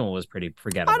 The second one was pretty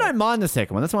forgettable. I don't mind the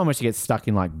second one. That's the one where she gets stuck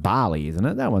in like Bali, isn't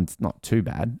it? That one's not too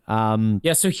bad.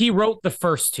 Yeah. So he wrote the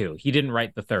first two. He didn't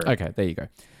write the third. Okay, there you go.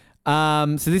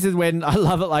 So this is when I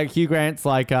love it. Like Hugh Grant's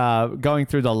like going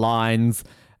through the lines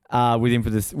with him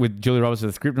with Julia Roberts for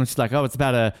the script, and she's like, "Oh, it's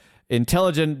about a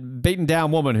intelligent, beaten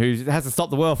down woman who has to stop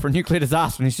the world for a nuclear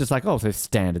disaster." And he's just like, "Oh, so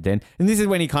standard then." And this is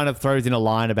when he kind of throws in a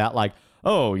line about like,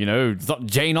 "Oh, you know, it's not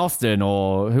Jane Austen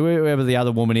or whoever the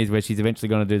other woman is," where she's eventually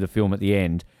going to do the film at the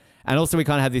end. And also we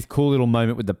kind of have this cool little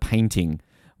moment with the painting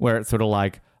where it's sort of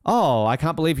like, "Oh, I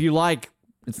can't believe you like,"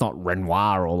 it's not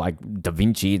Renoir or like Da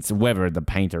Vinci, it's whoever the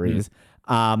painter is.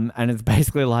 And it's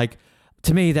basically like,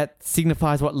 to me, that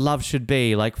signifies what love should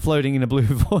be, like floating in a blue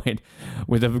void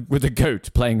with a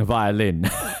goat playing a violin.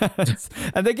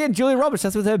 And again, Julia Roberts,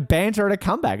 just with her banter and a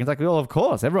comeback. It's like, well, of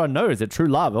course, everyone knows that true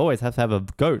love always has to have a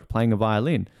goat playing a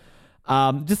violin.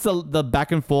 Just the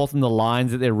back and forth and the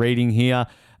lines that they're reading here.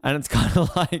 And it's kind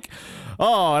of like,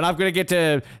 "Oh, and I've got to get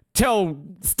to tell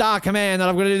Star Command that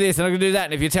I'm going to do this and I'm going to do that.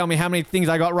 And if you tell me how many things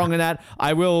I got wrong in that,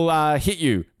 I will hit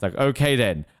you." It's like, "Okay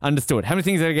then, understood. How many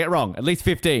things did I get wrong?" "At least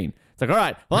 15. It's like, "All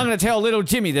right, well, I'm going to tell little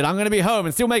Jimmy that I'm going to be home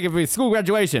and still make it for his school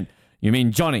graduation." "You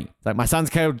mean Johnny?" It's like, "My son's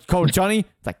called Johnny."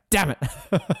 It's like, damn it.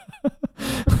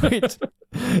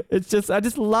 It's just, I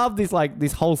just love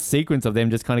this whole sequence of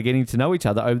them just kind of getting to know each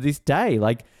other over this day.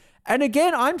 Like, and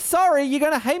again, I'm sorry, you're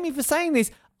going to hate me for saying this.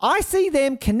 I see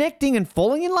them connecting and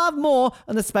falling in love more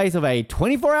in the space of a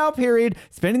 24-hour period,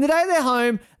 spending the day at their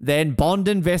home, than Bond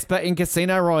and Vesper in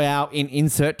Casino Royale in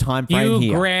insert time frame here.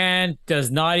 Hugh Grant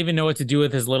does not even know what to do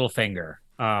with his little finger.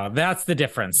 That's the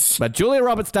difference. But Julia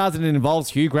Roberts does, and it involves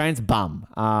Hugh Grant's bum.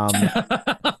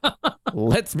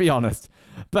 Let's be honest.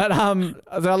 But so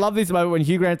I love this moment when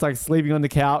Hugh Grant's like sleeping on the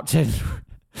couch and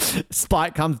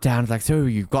Spike comes down. It's like, "So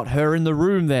you've got her in the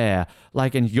room there,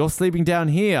 like, and you're sleeping down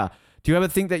here. Do you ever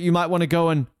think that you might want to go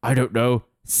and, I don't know,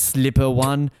 slip her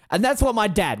one?" And that's what my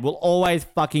dad will always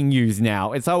fucking use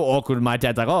now. It's so awkward when my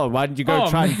dad's like, "Oh, why didn't you go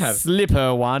try and slip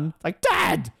her one?" Like,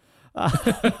 Dad!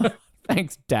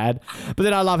 Thanks, Dad. But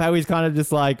then I love how he's kind of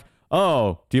just like,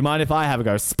 "Oh, do you mind if I have a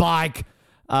go? Spike!"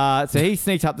 So he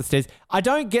sneaks up the stairs. I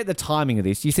don't get the timing of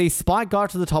this. You see Spike go up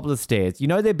to the top of the stairs. You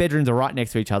know their bedrooms are right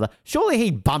next to each other. Surely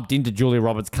he bumped into Julia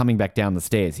Roberts coming back down the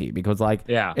stairs here because, like,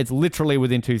 it's literally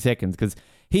within 2 seconds because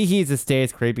he hears the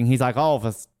stairs creeping. He's like, oh,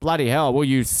 for bloody hell, will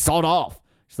you sod off?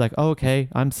 She's like, oh, okay,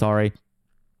 I'm sorry.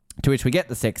 To which we get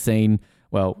the sex scene.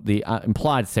 Well, the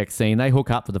implied sex scene. They hook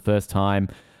up for the first time.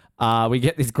 We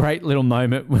get this great little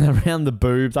moment around the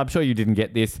boobs. I'm sure you didn't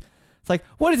get this. It's like,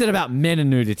 what is it about men and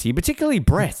nudity, particularly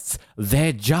breasts?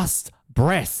 They're just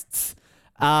breasts.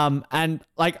 And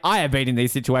like, I have been in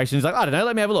these situations. Like, I don't know.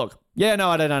 Let me have a look. Yeah, no,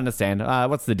 I don't understand.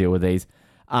 What's the deal with these?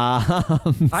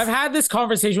 I've had this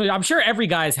conversation I'm sure every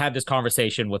guy's had this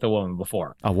conversation with a woman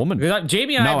before. A woman?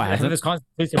 Jamie and I have had this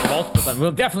conversation multiple times.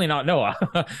 Well, definitely not Noah.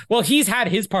 Well, he's had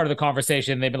his part of the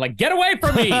conversation. They've been like, get away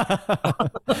from me.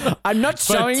 I'm not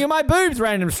showing you my boobs,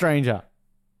 random stranger.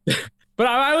 But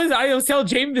I always tell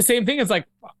Jamie the same thing. It's like,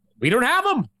 we don't have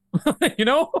them. You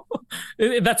know,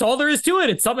 that's all there is to it.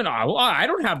 It's something I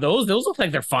don't have those. Those look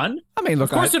like they're fun. I mean,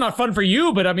 look, of course they're not fun for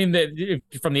you, but I mean,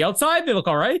 from the outside they look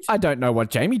all right. I don't know what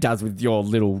Jamie does with your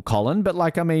little Colin, but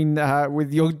like, I mean,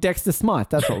 with your Dexter Smythe,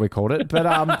 that's what we called it.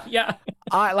 But yeah,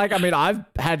 I've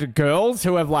had girls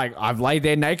who have like, I've laid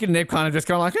there naked and they've kind of just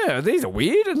gone like, oh, these are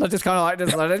weird, and they're just kind of like,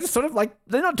 they're just sort of like,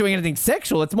 they're not doing anything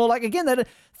sexual. It's more like, again, that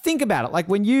think about it, like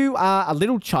when you are a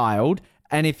little child.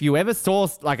 And if you ever saw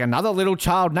like another little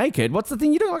child naked, what's the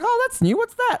thing you do? Like, oh, that's new.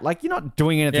 What's that? Like, you're not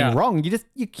doing anything wrong.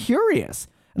 You're curious.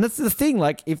 And that's the thing.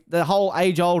 Like, if the whole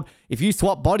age old, if you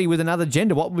swap body with another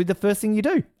gender, what would be the first thing you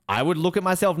do? I would look at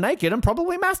myself naked and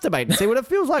probably masturbate and see what it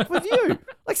feels like with you.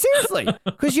 Like, seriously,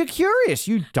 because you're curious.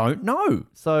 You don't know.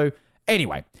 So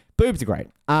anyway, boobs are great.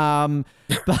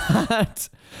 But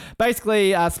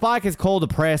basically, Spike has called the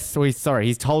press.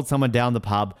 He's told someone down the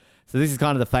pub. So this is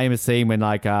kind of the famous scene when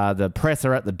like the press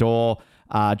are at the door.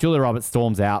 Julia Roberts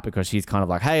storms out because she's kind of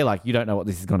like, hey, like, you don't know what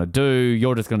this is going to do.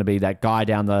 You're just going to be that guy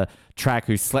down the track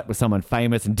who slept with someone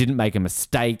famous and didn't make a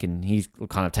mistake. And he's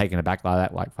kind of taken aback by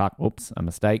that, like, fuck, whoops, a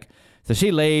mistake. So she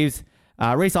leaves.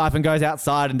 Rhys Ifan goes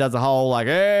outside and does a whole like,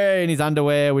 hey, in his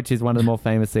underwear, which is one of the more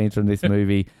famous scenes from this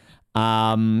movie.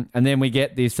 And then we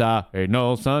get this ain't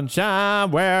no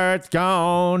sunshine where it's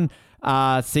gone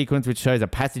sequence, which shows a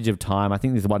passage of time. I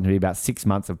think this is one to be about 6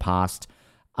 months have passed.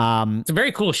 It's a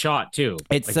very cool shot too.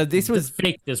 So this was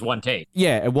faked as one take.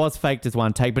 Yeah, it was faked as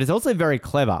one take, but it's also very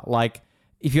clever. Like,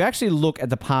 if you actually look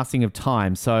at the passing of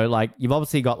time, so like you've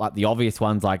obviously got like the obvious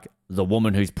ones, like the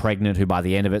woman who's pregnant, who by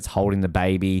the end of it's holding the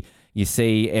baby. You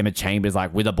see Emma Chambers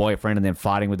like with a boyfriend and then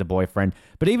fighting with the boyfriend.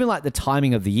 But even like the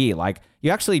timing of the year, like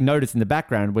you actually notice in the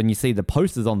background when you see the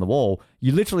posters on the wall,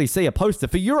 you literally see a poster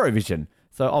for Eurovision.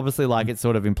 So obviously, like, it's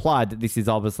sort of implied that this is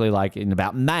obviously like in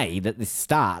about May that this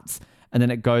starts, and then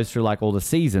it goes through like all the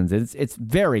seasons. It's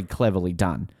very cleverly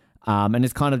done, and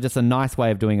it's kind of just a nice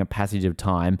way of doing a passage of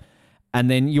time.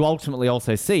 And then you ultimately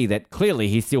also see that clearly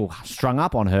he's still strung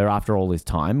up on her after all this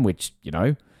time, which, you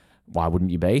know, why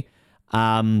wouldn't you be?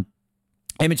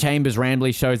 Emma Chambers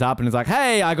randomly shows up and is like,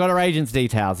 hey, I got her agent's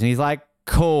details, and he's like,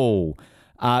 cool.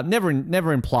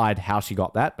 Never implied how she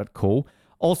got that, but cool.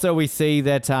 Also, we see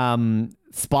that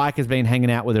Spike has been hanging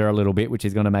out with her a little bit, which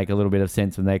is going to make a little bit of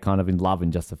sense when they're kind of in love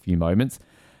in just a few moments.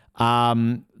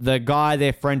 The guy,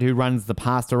 their friend who runs the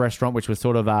pasta restaurant, which was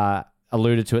sort of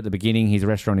alluded to at the beginning, his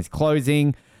restaurant is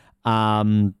closing.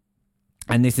 And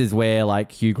this is where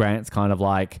like Hugh Grant's kind of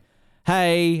like,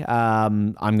 hey,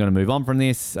 I'm going to move on from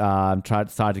this. I'm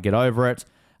decided to get over it.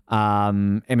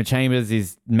 Emma Chambers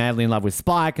is madly in love with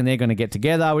Spike and they're going to get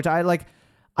together, which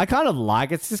I kind of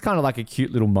like. It's just kind of like a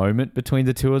cute little moment between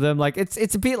the two of them. Like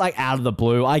it's a bit like out of the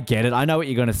blue. I get it. I know what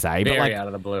you're going to say. Very but like out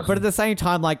of the blue. But at the same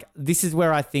time, like this is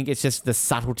where I think it's just the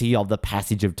subtlety of the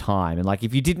passage of time. And like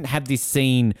if you didn't have this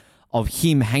scene of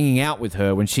him hanging out with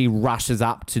her when she rushes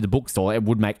up to the bookstore, it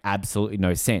would make absolutely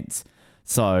no sense.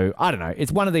 So I don't know.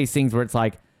 It's one of these things where it's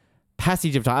like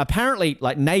passage of time. Apparently,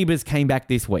 like Neighbours came back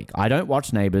this week. I don't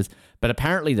watch Neighbours, but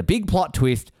apparently the big plot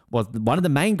twist was one of the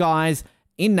main guys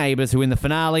in Neighbours, who in the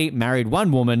finale married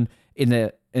one woman, in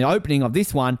the opening of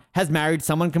this one has married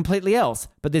someone completely else.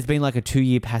 But there's been like a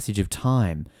 2-year passage of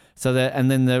time.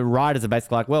 And then the writers are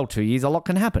basically like, well, 2 years, a lot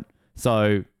can happen.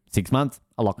 So 6 months,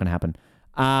 a lot can happen.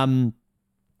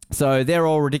 So they're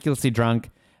all ridiculously drunk.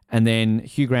 And then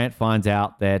Hugh Grant finds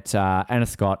out that Anna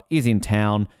Scott is in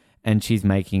town and she's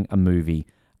making a movie.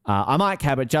 I might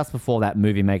cap it just before that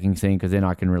movie making scene, because then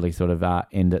I can really sort of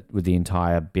end it with the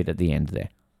entire bit at the end there.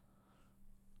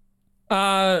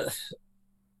 I'll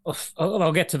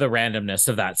get to the randomness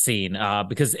of that scene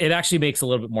because it actually makes a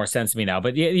little bit more sense to me now.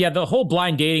 But yeah, the whole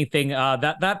blind dating thing,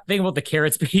 that thing about the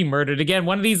carrots being murdered, again,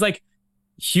 one of these like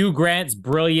Hugh Grant's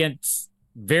brilliant,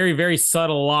 very, very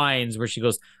subtle lines where she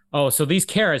goes, oh, so these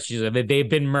carrots, she's like, they've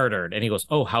been murdered. And he goes,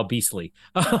 oh, how beastly.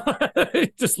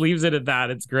 Just leaves it at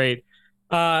that. It's great.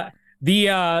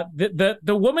 The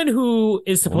woman who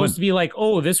is supposed to be like,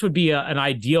 oh, this would be an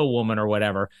ideal woman or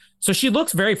whatever. So she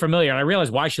looks very familiar, and I realize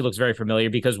why she looks very familiar,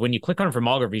 because when you click on her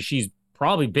filmography, she's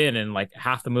probably been in like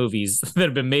half the movies that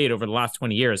have been made over the last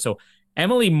 20 years. So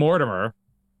Emily Mortimer,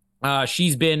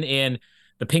 she's been in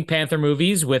the Pink Panther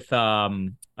movies with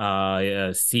Steve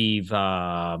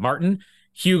Martin,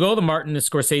 Hugo, the Martin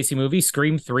Scorsese movie,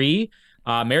 Scream 3,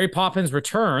 Mary Poppins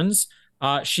Returns.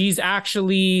 She's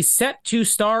actually set to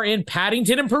star in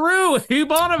Paddington in Peru with Hugh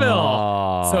Bonneville.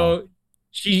 Oh. So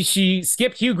she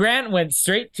skipped Hugh Grant and went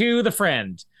straight to The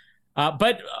Friend.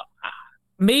 But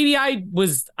maybe I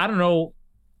don't know,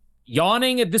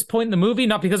 yawning at this point in the movie,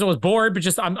 not because I was bored, but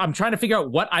just I'm trying to figure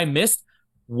out what I missed.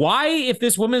 Why, if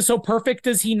this woman is so perfect,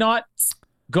 does he not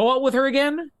go out with her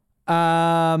again?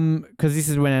 Because this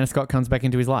is when Anna Scott comes back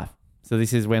into his life. So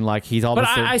this is when, like, he's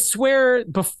obviously... But I swear,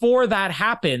 before that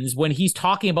happens, when he's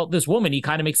talking about this woman, he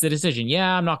kind of makes the decision,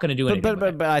 yeah, I'm not going to do anything.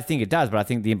 But I think it does. But I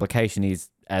think the implication is,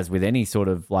 as with any sort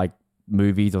of, like,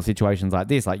 movies or situations like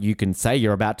this, like, you can say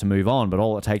you're about to move on, but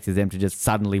all it takes is them to just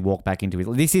suddenly walk back into his...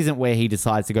 This isn't where he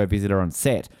decides to go visit her on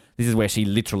set. This is where she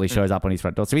literally shows up on his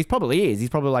front door. So he probably is. He's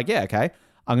probably like, yeah, okay,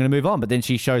 I'm going to move on. But then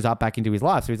she shows up back into his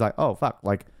life. So he's like, oh, fuck,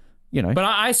 like... You know. But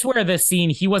I swear this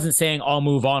scene, he wasn't saying, I'll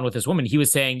move on with this woman. He was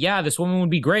saying, yeah, this woman would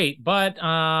be great, but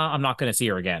I'm not going to see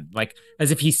her again. Like, as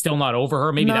if he's still not over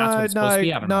her. Maybe that's what it's supposed to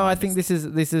be. I don't know. I think this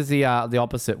is the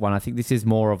opposite one. I think this is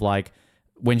more of like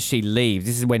when she leaves.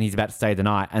 This is when he's about to stay the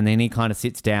night, and then he kind of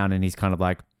sits down and he's kind of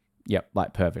like, yep,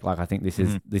 like perfect. Like, I think this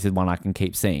is one I can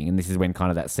keep seeing, and this is when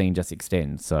kind of that scene just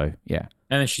extends. So yeah.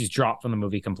 And then she's dropped from the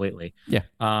movie completely. Yeah.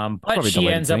 But she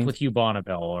ends up with Hugh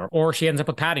Bonneville, or she ends up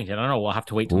with Paddington. I don't know. We'll have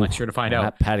to wait till next year to find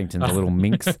out. Paddington's a little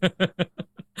minx.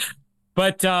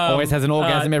 But always has an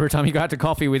orgasm every time you go out to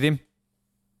coffee with him.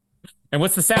 And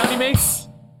what's the sound he makes?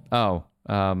 Oh,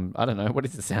 I don't know. What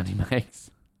is the sound he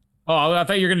makes? Oh, I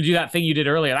thought you were going to do that thing you did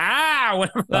earlier.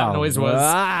 Whatever that noise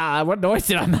was. What noise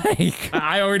did I make?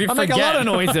 I already forget. I make a lot of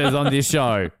noises on this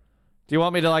show. Do you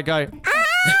want me to like go...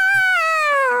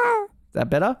 Is that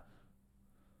better?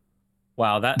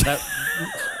 Wow, that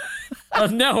oh,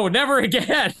 no, never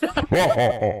again.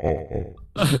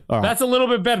 That's a little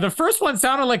bit better. The first one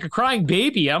sounded like a crying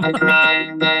baby. I'm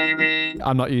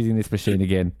not using this machine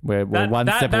again. We're one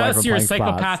step away from playing That's your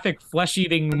psychopathic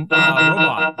flesh-eating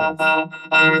robot.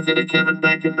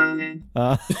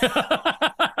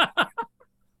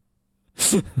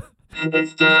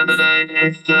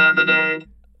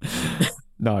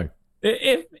 No.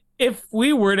 If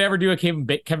we were to ever do a Kevin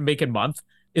Bacon month,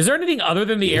 is there anything other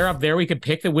than The Air Up There we could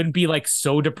pick that wouldn't be like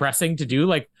so depressing to do?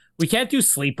 Like, we can't do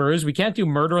Sleepers. We can't do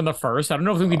Murder on the First. I don't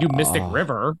know if we can do Mystic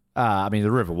River. I mean,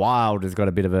 The River Wild has got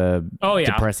a bit of a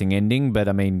depressing ending, but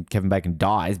I mean, Kevin Bacon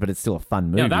dies, but it's still a fun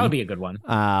movie. Yeah, that would be a good one.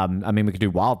 I mean, we could do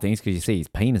Wild Things because you see his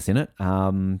penis in it.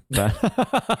 But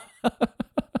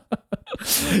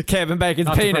Kevin Bacon's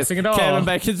Not penis. depressing at all. Kevin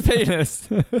Bacon's penis.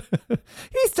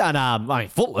 He's done, I mean,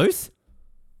 Footloose.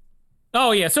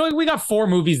 Oh, yeah. So we got 4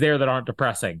 movies there that aren't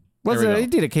depressing. He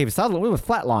did a Kiefer Sutherland. We were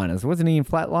Flatliners. Wasn't he in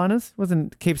Flatliners?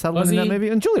 Wasn't Kiefer Sutherland in that movie?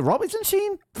 And Julia Roberts, isn't she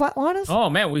in Flatliners? Oh,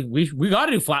 man. We got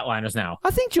to do Flatliners now.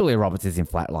 I think Julia Roberts is in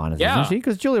Flatliners, isn't she?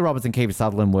 Because Julia Roberts and Kiefer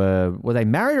Sutherland were they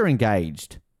married or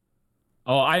engaged?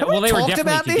 Oh, they were definitely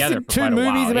about this in 2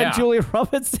 movies about Julia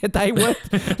Roberts that they were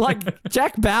like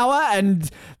Jack Bauer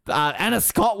and Anna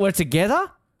Scott were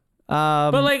together.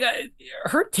 But like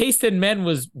her taste in men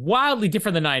was wildly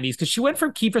different in the 90s because she went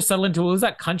from Kiefer Sutherland to what was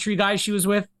that country guy she was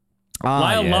with?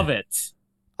 Lyle Lovett.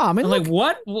 I mean, like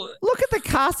what? Look at the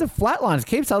cast of Flatliners: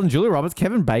 Kiefer Sutherland, Julia Roberts,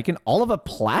 Kevin Bacon, Oliver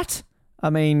Platt. I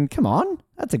mean, come on,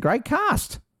 that's a great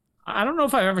cast. I don't know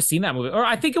if I've ever seen that movie, or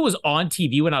I think it was on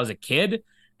TV when I was a kid,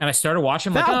 and I started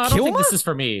watching. Like, I don't think this is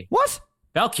for me. What?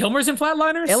 Val Kilmer's in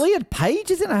Flatliners. Elliot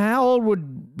Page isn't. How old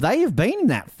would they have been in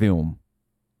that film?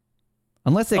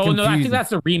 Unless they're confused. No, I think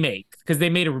that's the remake because they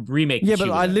made a remake. Yeah,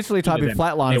 but I literally type in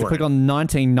Flatliners, click on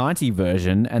 1990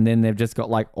 version, and then they've just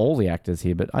got like all the actors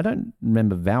here. But I don't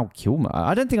remember Val Kilmer.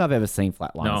 I don't think I've ever seen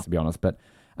Flatliners, to be honest. But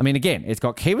I mean, again, it's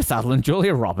got Kiefer Sutherland,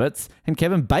 Julia Roberts, and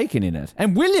Kevin Bacon in it,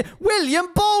 and William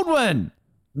Baldwin,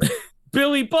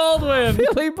 Billy Baldwin,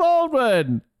 Billy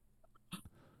Baldwin.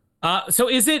 So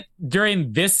is it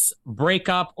during this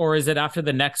breakup, or is it after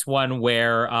the next one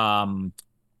where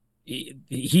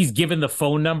he's given the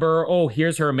phone number? Oh,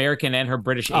 here's her American and her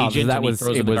British agent. That was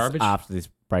it. Was after this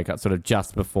breakup, sort of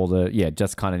just before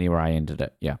just kind of near where I ended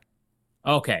it. Yeah.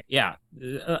 Okay. Yeah.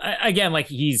 Again, like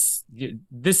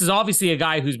this is obviously a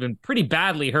guy who's been pretty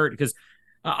badly hurt because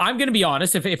I'm going to be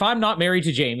honest. If I'm not married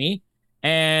to Jamie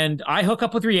and I hook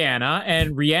up with Rihanna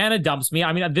and Rihanna dumps me,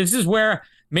 I mean, this is where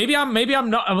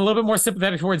I'm a little bit more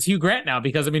sympathetic towards Hugh Grant now,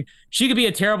 because I mean, she could be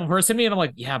a terrible person to me, and I'm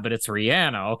like, yeah, but it's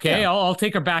Rihanna. Okay, yeah. I'll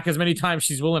take her back as many times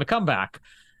she's willing to come back.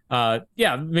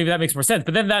 Yeah, maybe that makes more sense.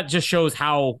 But then that just shows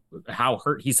how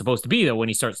hurt he's supposed to be, though, when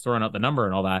he starts throwing out the number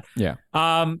and all that. Yeah.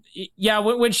 Yeah.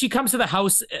 When she comes to the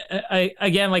house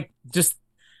again, like just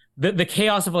the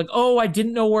chaos of like, oh, I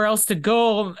didn't know where else to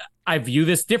go. I view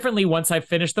this differently once I've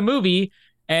finished the movie,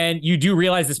 and you do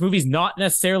realize this movie's not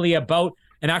necessarily about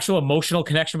an actual emotional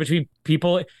connection between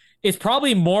people. It's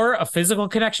probably more a physical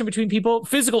connection between people,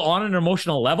 physical on an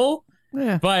emotional level.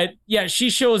 Yeah. But yeah, she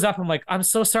shows up. I'm like, I'm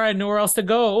so sorry, I had nowhere else to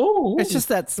go. Ooh, it's just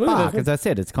that spark, as I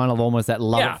said. It's kind of almost that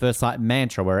love at first sight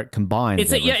mantra where it combines.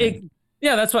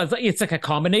 That's why it's like a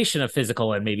combination of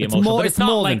physical and maybe emotional. It's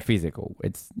more than physical.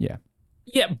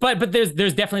 Yeah, but there's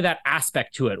definitely that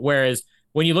aspect to it. Whereas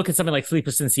when you look at something like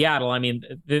Sleepless in Seattle, I mean,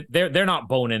 they're not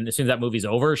boning as soon as that movie's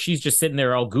over. She's just sitting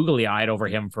there all googly eyed over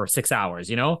him for 6 hours,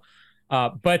 you know.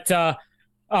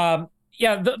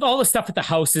 Yeah, all the stuff at the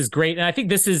house is great, and I think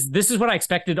this is what I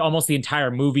expected almost the entire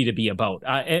movie to be about.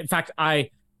 In fact, I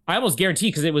almost guarantee,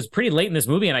 because it was pretty late in this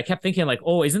movie, and I kept thinking like,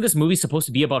 oh, isn't this movie supposed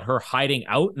to be about her hiding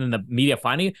out and the media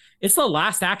finding it? It's the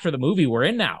last act of the movie we're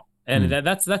in now, and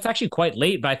that's actually quite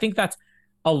late. But I think that's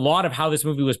a lot of how this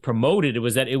movie was promoted. It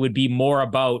was that it would be more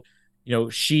about, you know,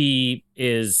 she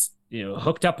is, you know,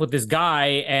 hooked up with this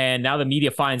guy, and now the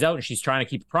media finds out, and she's trying to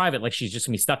keep it private, like she's just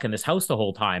gonna be stuck in this house the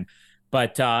whole time.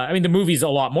 But I mean, the movie's a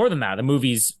lot more than that. The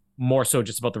movie's more so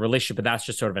just about the relationship, but that's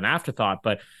just sort of an afterthought.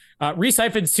 But Rhys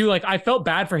Ifans too, like I felt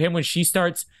bad for him when she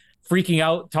starts freaking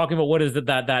out, talking about what is it,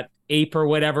 that ape or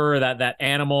whatever, that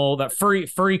animal, that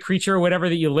furry creature or whatever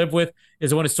that you live with is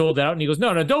the one who sold it out. And he goes,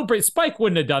 no, don't break. Spike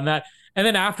wouldn't have done that. And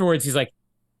then afterwards, he's like,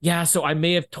 yeah, so I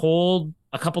may have told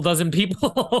a couple dozen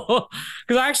people,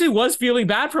 because I actually was feeling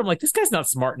bad for him. Like, this guy's not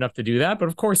smart enough to do that, but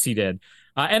of course he did.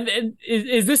 And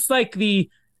is this like the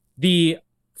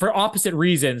for opposite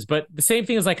reasons, but the same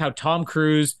thing is like how Tom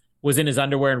Cruise was in his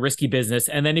underwear in Risky Business.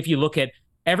 And then if you look at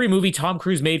every movie Tom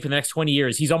Cruise made for the next 20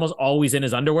 years, he's almost always in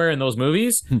his underwear in those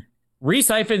movies. Rhys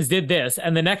Ifans did this,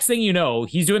 and the next thing you know,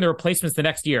 he's doing the Replacements the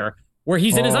next year where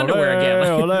he's in his underwear again.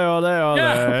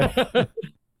 Yeah.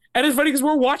 And it's funny because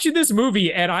we're watching this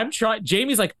movie and I'm trying,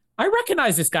 Jamie's like, I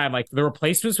recognize this guy. I'm like, The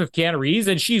Replacements with Keanu Reeves,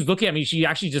 and she's looking at me. She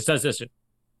actually just does this.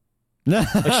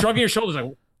 Like shrugging her shoulders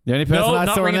like, the only person I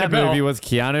saw in that movie was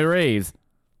Keanu Reeves.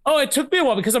 Oh, it took me a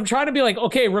while because I'm trying to be like,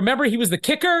 okay, remember he was the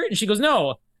kicker? And she goes,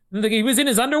 no. And he was in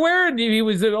his underwear and he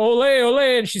was ole, ole.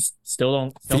 And she's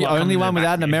still the only one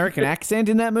without an American accent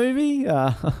in that movie?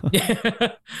 Yeah.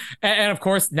 And of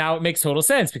course, now it makes total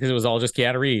sense because it was all just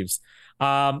Keanu Reeves.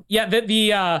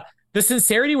 The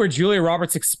sincerity where Julia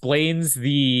Roberts explains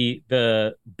the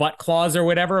butt clause or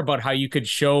whatever about how you could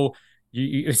show...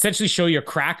 You essentially show your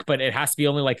crack, but it has to be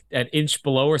only like an inch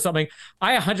below or something.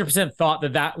 I 100% thought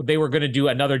that they were going to do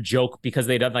another joke because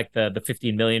they done like the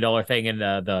 $15 million thing and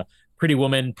the Pretty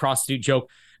Woman prostitute joke,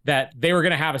 that they were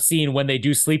going to have a scene when they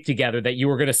do sleep together that you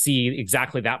were going to see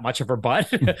exactly that much of her butt.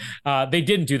 They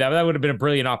didn't do that, but that would have been a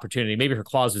brilliant opportunity. Maybe her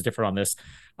clause was different on this.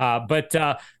 But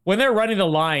when they're running the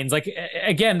lines, like,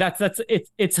 again,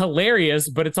 it's hilarious,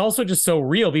 but it's also just so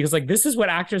real because like, this is what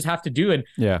actors have to do. And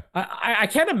yeah, I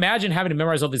can't imagine having to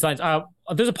memorize all these lines.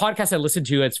 There's a podcast I listened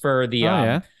to. It's for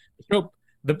the, show,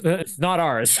 it's not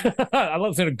ours. I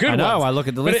listen to good ones. I know. I look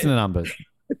at the listener numbers.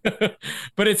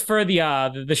 But it's for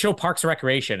the show Parks and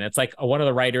Recreation. It's like one of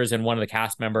the writers and one of the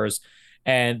cast members,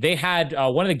 and they had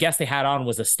one of the guests they had on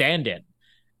was a stand-in,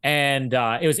 and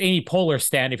it was Amy Poehler's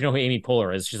stand. If you know who Amy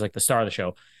Poehler is, she's like the star of the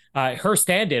show. Her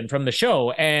stand-in from the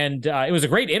show, and it was a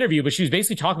great interview. But she was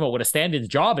basically talking about what a stand-in's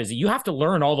job is. You have to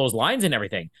learn all those lines and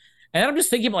everything. And I'm just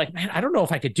thinking, like, man, I don't know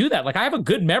if I could do that. Like, I have a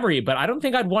good memory, but I don't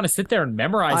think I'd want to sit there and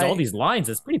memorize all these lines.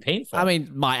 It's pretty painful. I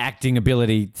mean, my acting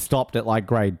ability stopped at like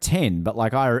grade 10, but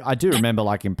like I do remember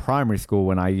like in primary school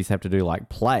when I used to have to do like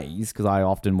plays, because I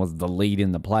often was the lead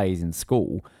in the plays in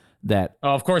school. That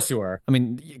of course you were. I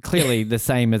mean, clearly the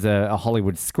same as a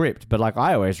Hollywood script, but like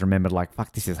I always remembered like,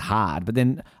 fuck, this is hard. But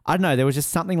then I don't know, there was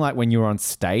just something like when you were on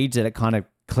stage that it kind of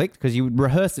clicked, because you would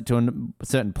rehearse it to a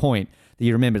certain point that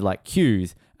you remembered like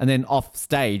cues. And then off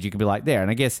stage, you could be like there. And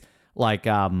I guess, like,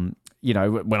 you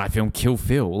know, when I filmed Kill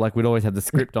Phil, like, we'd always have the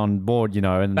script on board, you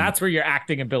know. And that's where your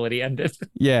acting ability ended.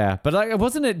 Yeah. But, like,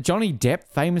 wasn't it Johnny Depp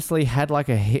famously had, like,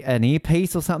 an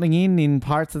earpiece or something in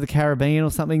Pirates of the Caribbean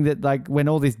or something that, like, when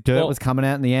all this dirt was coming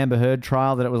out in the Amber Heard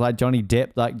trial, that it was like Johnny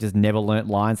Depp, like, just never learnt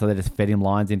lines, so they just fed him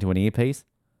lines into an earpiece?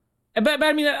 But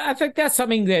I mean, I think that's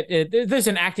something that there's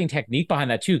an acting technique behind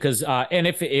that too. Because and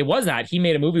if it was that, he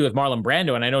made a movie with Marlon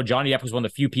Brando, and I know Johnny Depp was one of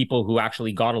the few people who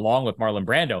actually got along with Marlon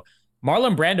Brando.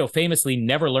 Marlon Brando famously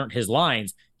never learned his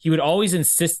lines. He would always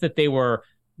insist that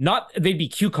they'd be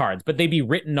cue cards, but they'd be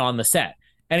written on the set.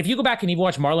 And if you go back and you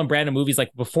watch Marlon Brando movies,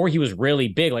 like before he was really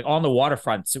big, like On the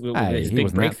Waterfront, his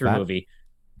big breakthrough movie.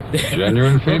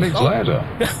 Genuine Phoenix Lander.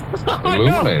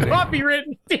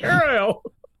 Copywritten material.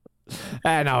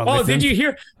 Did you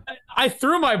hear? I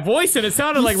threw my voice and it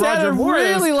sounded like Roger Moore.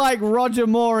 Really like Roger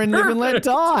Moore in Live and Let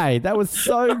Die. That was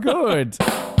so good.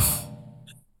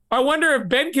 I wonder if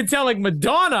Ben can tell like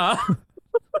Madonna.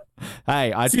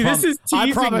 Hey, I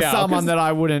promised someone that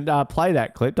I wouldn't play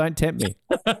that clip. Don't tempt me.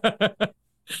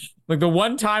 Like the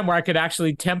one time where I could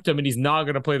actually tempt him and he's not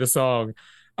going to play the song.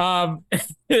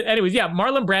 Anyways, yeah,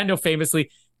 Marlon Brando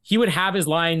famously, he would have his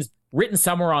lines written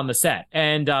somewhere on the set.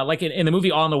 And like in the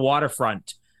movie On the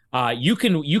Waterfront, you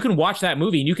can watch that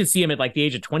movie and you can see him at like the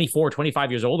age of 24,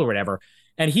 25 years old or whatever.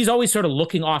 And he's always sort of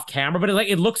looking off camera, but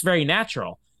it looks very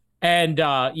natural. And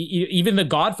even The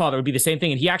Godfather would be the same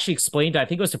thing. And he actually explained, I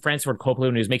think it was to Francis Ford Coppola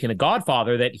when he was making The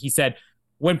Godfather, that he said,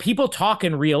 when people talk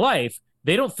in real life,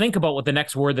 they don't think about what the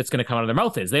next word that's going to come out of their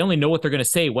mouth is. They only know what they're going to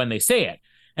say when they say it.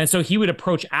 And so he would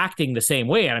approach acting the same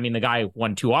way. And I mean, the guy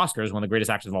won 2 Oscars, one of the greatest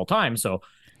actors of all time. So,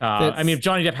 I mean, if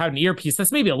Johnny Depp had an earpiece,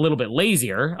 that's maybe a little bit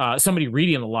lazier. Somebody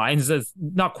reading the lines is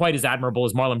not quite as admirable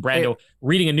as Marlon Brando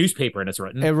reading a newspaper and it's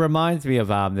written. It reminds me of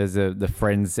there's the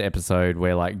Friends episode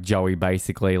where like Joey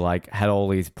basically like had all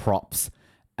these props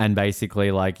and basically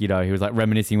like, you know, he was like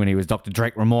reminiscing when he was Dr.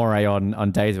 Drake Ramore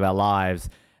on Days of Our Lives.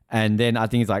 And then I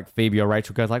think it's like Phoebe or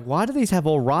Rachel goes like, why do these have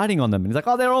all writing on them? And he's like,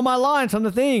 oh, they're all my lines from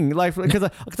the thing. Like, because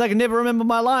I can never remember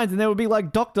my lines. And there would be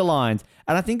like doctor lines.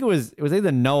 And I think it was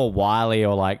either Noah Wiley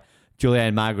or like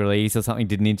Julianne Margulies or something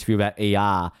did an interview about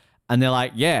ER. And they're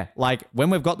like, yeah, like when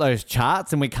we've got those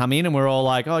charts and we come in and we're all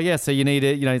like, oh, yeah, so you need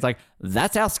it. You know, he's like,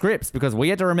 that's our scripts because we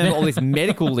had to remember all this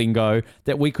medical lingo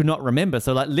that we could not remember.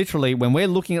 So like literally when we're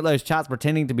looking at those charts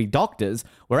pretending to be doctors,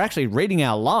 we're actually reading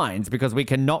our lines because we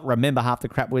cannot remember half the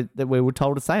crap that we were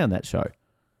told to say on that show.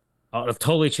 Oh, it'll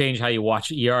totally change how you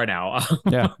watch ER now.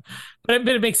 Yeah. But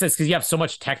it makes sense because you have so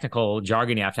much technical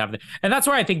jargon you have to have. And that's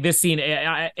why I think this scene,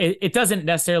 it doesn't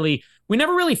necessarily, we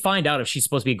never really find out if she's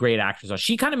supposed to be a great actress.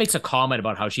 She kind of makes a comment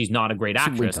about how she's not a great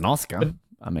actress. She wins an Oscar. But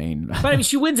I mean,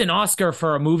 she wins an Oscar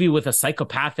for a movie with a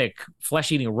psychopathic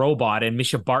flesh-eating robot and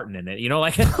Mischa Barton in it. You know,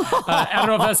 like, I don't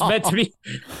know if that's meant to be,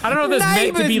 I don't know if that's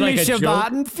meant to be like Mischa a joke.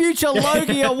 Barton, future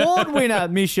Logie Award winner,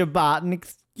 Mischa Barton,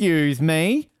 excuse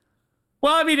me.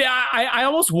 Well, I mean, I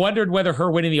almost wondered whether her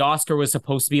winning the Oscar was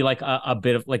supposed to be like a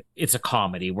bit of like, it's a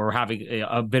comedy. We're having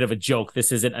a bit of a joke.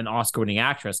 This isn't an Oscar-winning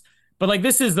actress. But like,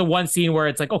 this is the one scene where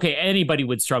it's like, okay, anybody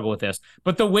would struggle with this.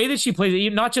 But the way that she plays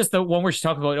it, not just the one where she's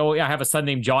talking about, oh, yeah, I have a son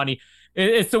named Johnny.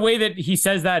 It's the way that he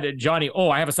says that, Johnny, oh,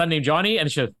 I have a son named Johnny.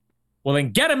 And she goes, well, then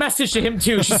get a message to him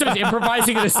too. She starts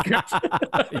improvising in the script.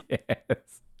 Yes.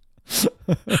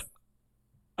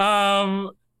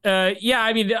 Yeah,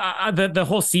 I mean, the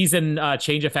whole season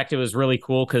change effect, it was really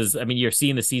cool because, I mean, you're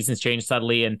seeing the seasons change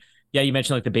subtly. And yeah, you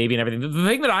mentioned like the baby and everything. The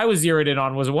thing that I was zeroed in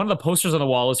on was one of the posters on the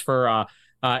wall was for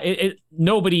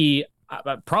nobody,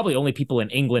 probably only people in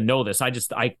England know this. I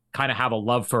kind of have a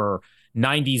love for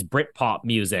 90s Britpop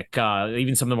music,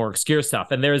 even some of the more obscure stuff.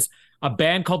 And there's a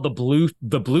band called the Blue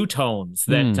Tones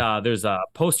that there's a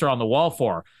poster on the wall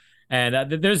for.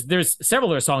 And there's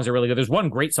several of their songs that are really good. There's one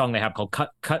great song they have called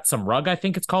Cut Some Rug, I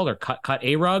think it's called, or Cut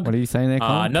a Rug. What are you saying there,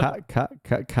 Colin? Cut.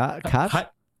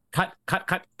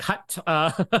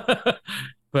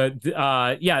 But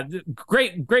yeah,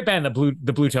 great band,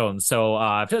 the Blue Tones. So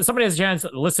if somebody has a chance,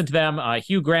 listen to them.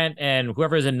 Hugh Grant and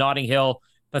whoever is in Notting Hill,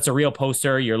 that's a real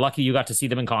poster. You're lucky you got to see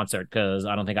them in concert because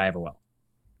I don't think I ever will.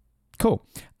 Cool.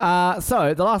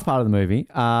 So the last part of the movie.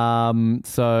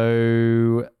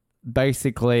 So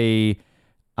basically,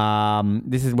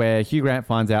 this is where Hugh Grant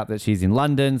finds out that she's in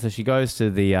London. So she goes to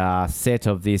the set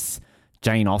of this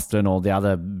Jane Austen or the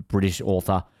other British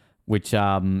author, which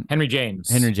Henry James,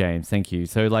 thank you.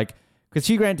 So like, because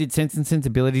Hugh Grant did Sense and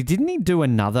Sensibility, didn't he do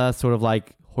another sort of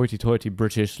like hoity-toity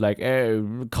British like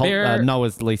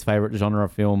Noah's least favorite genre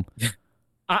of film?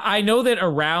 I know that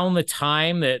around the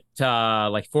time that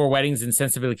like Four Weddings and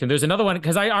Sensibility came, there's another one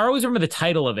because I always remember the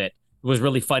title of it. It was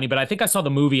really funny, but I think I saw the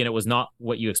movie and it was not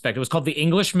what you expect. It was called The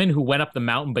Englishman Who Went Up the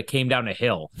Mountain but Came Down a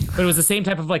Hill. But it was the same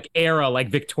type of like era, like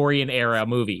Victorian era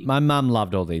movie. My mum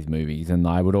loved all these movies and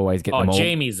I would always get them all.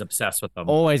 Jamie's obsessed with them.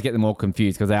 Always get them all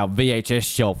confused because our VHS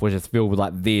shelf was just filled with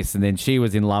like this. And then she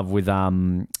was in love with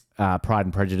Pride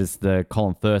and Prejudice, the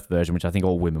Colin Firth version, which I think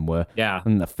all women were. Yeah.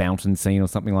 And the fountain scene or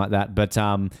something like that. But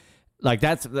Like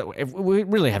if we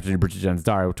really have to do Bridget Jones'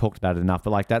 Diary. We've talked about it enough, but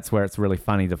like that's where it's really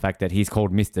funny, the fact that he's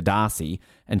called Mr. Darcy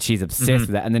and she's obsessed with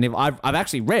that. And then I've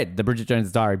actually read the Bridget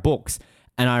Jones' Diary books,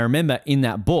 and I remember in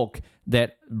that book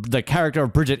that the character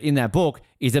of Bridget in that book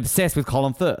is obsessed with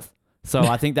Colin Firth. So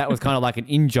I think that was kind of like an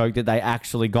in-joke that they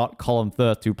actually got Colin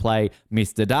Firth to play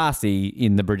Mr. Darcy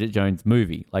in the Bridget Jones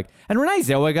movie. Like, and Renee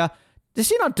Zellweger, does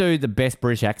she not do the best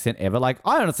British accent ever? Like,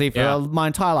 I honestly, for my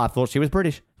entire life, thought she was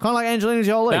British. Kind of like Angelina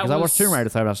Jolie, because I watched Tomb Raider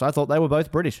so much. I thought they were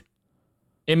both British.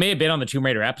 It may have been on the Tomb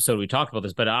Raider episode we talked about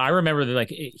this, but I remember the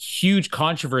huge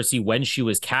controversy when she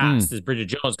was cast as Bridget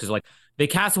Jones, because like they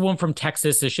cast a woman from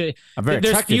Texas. A very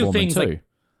attractive woman too. Like,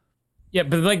 yeah,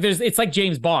 but like it's like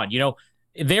James Bond. You know,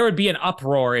 there would be an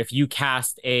uproar if you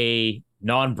cast a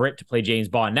non-Brit to play James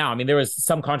Bond now. I mean, there was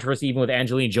some controversy even with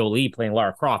Angelina Jolie playing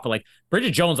Lara Croft, but like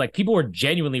Bridget Jones, like people were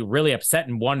genuinely really upset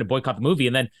and wanted to boycott the movie.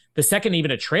 And then the second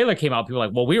even a trailer came out, people were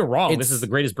like, well, we were wrong. This is the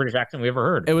greatest British accent we ever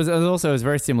heard. It was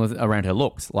very similar around her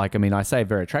looks. Like, I mean, I say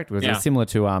very attractive. It was similar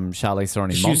to Charlize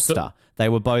Theron in Monster. They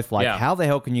were both like, how the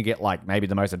hell can you get like maybe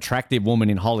the most attractive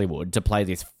woman in Hollywood to play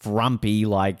this frumpy,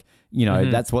 like, you know,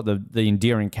 that's what the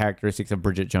endearing characteristics of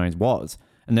Bridget Jones was.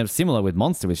 And they're similar with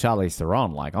Monster with Charlize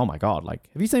Theron. Like, oh my God.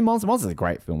 Like, have you seen Monster? Monster's a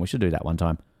great film. We should do that one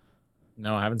time.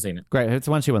 No, I haven't seen it. Great. It's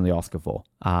the one she won the Oscar for,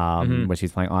 where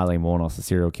she's playing Eileen Wuornos, a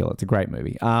serial killer. It's a great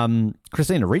movie.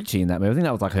 Christina Ricci in that movie. I think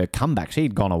that was like her comeback.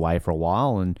 She'd gone away for a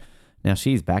while, and now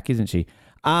she's back, isn't she?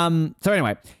 So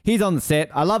anyway, he's on the set.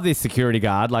 I love this security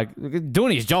guard, like,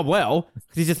 doing his job well.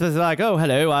 He's just like, oh,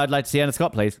 hello, I'd like to see Anna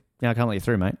Scott, please. Yeah, I can't let you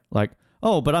through, mate. Like,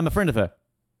 oh, but I'm a friend of her.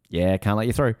 Yeah, can't let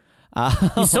you through.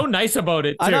 He's so nice about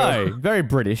it, too. I know, very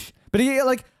British. But he,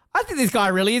 like, I think this guy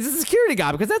really is a security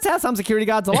guard, because that's how some security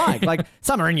guards are like. Like,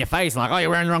 some are in your face and like, oh, you're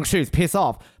wearing the wrong shoes, piss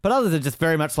off. But others are just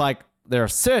very much like, they're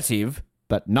assertive,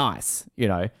 but nice, you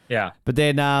know? Yeah. But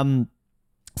then,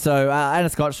 so Anna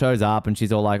Scott shows up and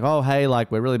she's all like, oh, hey,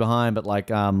 like, we're really behind, but like,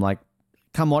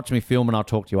 come watch me film and I'll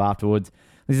talk to you afterwards.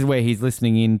 This is where he's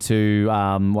listening into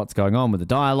what's going on with the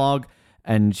dialogue,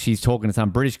 and she's talking to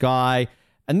some British guy.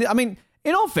 And I mean,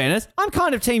 in all fairness, I'm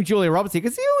kind of team Julia Roberts here,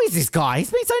 because who is this guy?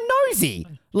 He's been so nosy.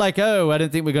 Like, oh, I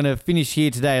don't think we're going to finish here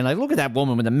today. And like, look at that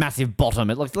woman with a massive bottom.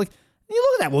 It looks like, you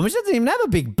look at that woman. She doesn't even have a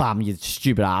big bum, you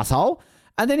stupid asshole.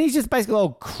 And then he's just basically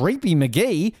all creepy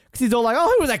McGee, because he's all like, oh,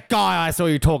 who was that guy I saw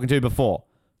you talking to before?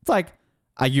 It's like,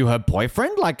 are you her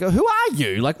boyfriend? Like, who are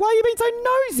you? Like, why are you being so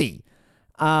nosy?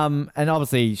 And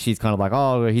obviously she's kind of like,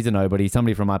 oh, he's a nobody,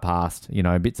 somebody from my past, you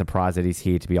know, a bit surprised that he's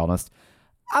here, to be honest.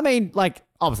 I mean, like,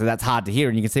 obviously that's hard to hear,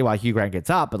 and you can see why Hugh Grant gets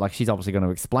up, but like, she's obviously going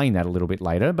to explain that a little bit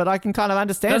later, but I can kind of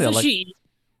understand doesn't it. Like, she?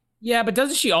 Yeah, but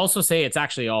doesn't she also say it's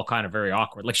actually all kind of very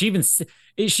awkward? Like, she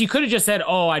could have just said,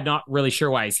 oh, I'm not really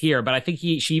sure why he's here, but I think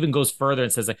she even goes further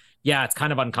and says, like, yeah, it's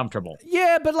kind of uncomfortable.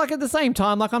 Yeah, but like at the same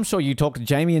time, like, I'm sure you talk to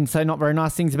Jamie and say not very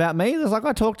nice things about me. There's like,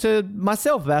 I talk to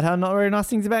myself about how not very nice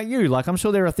things about you. Like, I'm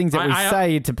sure there are things that we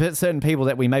say to certain people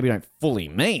that we maybe don't fully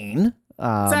mean.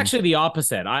 It's actually the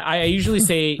opposite. I usually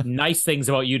say nice things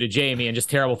about you to Jamie and just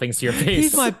terrible things to your face.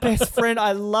 He's my best friend.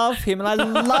 I love him, and I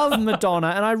love Madonna,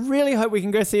 and I really hope we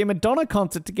can go see a Madonna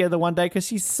concert together one day, because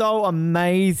she's so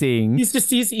amazing.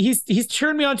 He's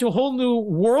turned me on to a whole new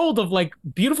world of like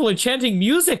beautiful, enchanting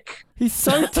music. He's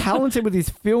so talented with his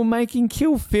filmmaking.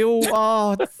 Kill Phil.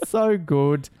 Oh, it's so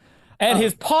good. And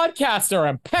his podcasts are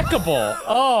impeccable.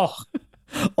 Oh.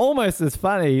 Almost as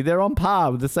funny. They're on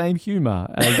par with the same humor.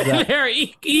 As, they're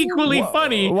equally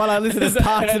funny. While I listen to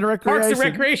Parks and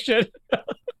Recreation.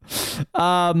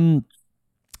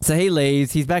 So he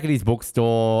leaves. He's back at his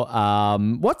bookstore.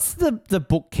 What's the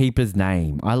bookkeeper's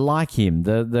name? I like him.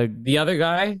 The other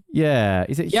guy? Yeah.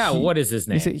 Is it? Yeah. Hugh? What is his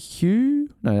name? Is it Hugh?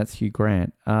 No, that's Hugh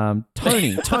Grant.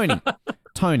 Tony.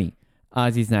 Tony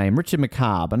is his name. Richard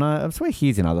McCabe, and I swear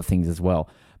he's in other things as well.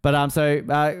 But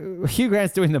so Hugh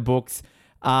Grant's doing the books.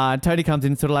 Tony comes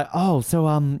in sort of like, oh, so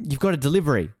you've got a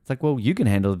delivery. It's like, well, you can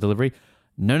handle the delivery.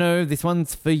 No, this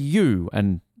one's for you.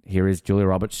 And here is Julia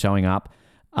Roberts showing up.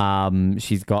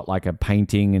 She's got like a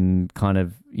painting and kind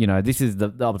of, you know, this is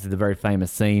obviously the very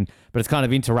famous scene, but it's kind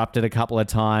of interrupted a couple of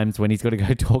times when he's got to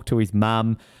go talk to his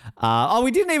mum. We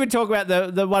didn't even talk about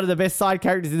the one of the best side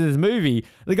characters in this movie.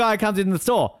 The guy who comes in the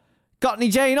store. Got any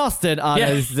Jane Austen? Oh, yeah.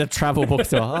 No, this is a travel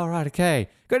bookstore. Oh, right, okay.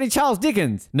 Got any Charles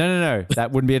Dickens? No.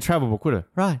 That wouldn't be a travel book, would it?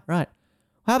 Right.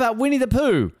 How about Winnie the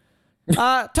Pooh?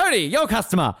 Tony, your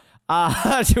customer.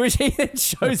 Which he then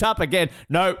shows up again.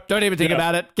 No, don't even think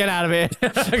about it. Get out of here.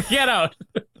 Get out.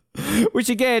 Which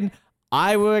again,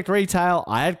 I worked retail.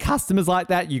 I had customers like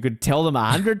that. You could tell them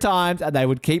 100 times and they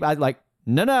would keep like,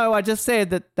 no, I just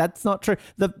said that's not true.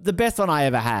 The best one I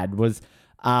ever had was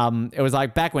It was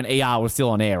like back when ER was still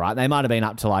on air, right? They might have been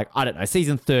up to like, I don't know,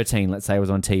 season 13, let's say, was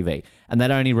on TV. And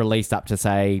they'd only released up to,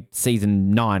 say,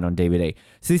 season 9 on DVD.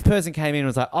 So this person came in and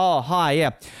was like, oh, hi, yeah.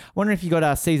 Wondering if you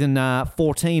got season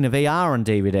 14 of ER on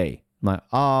DVD. I'm like,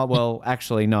 oh, well,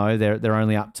 actually, no. They're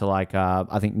only up to like,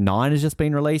 I think 9 has just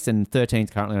been released and 13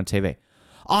 is currently on TV.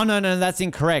 Oh, no, that's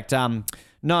incorrect. No,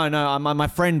 my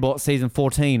friend bought season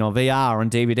 14 of ER on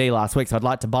DVD last week, so I'd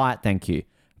like to buy it, thank you.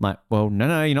 I'm like, well,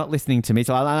 no, you're not listening to me.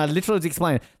 So I literally was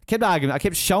explaining. I kept arguing. I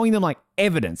kept showing them like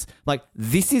evidence. Like,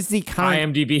 this is the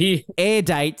current IMDb air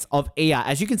dates of ER.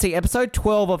 As you can see, episode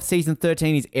 12 of season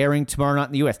 13 is airing tomorrow night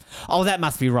in the US. Oh, that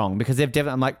must be wrong because they've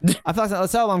definitely. I'm like, I feel like,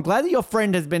 so I'm glad that your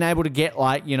friend has been able to get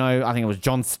like, you know, I think it was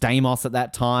John Stamos at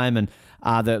that time and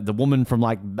the woman from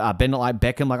like Bend It Like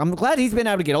Beckham. Like, I'm glad he's been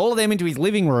able to get all of them into his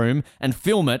living room and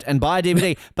film it and buy a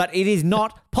DVD, but it is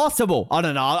not possible. I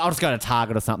don't know. I'll just go to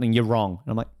Target or something. You're wrong.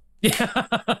 And I'm like, yeah.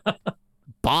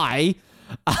 Bye.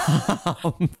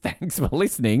 Thanks for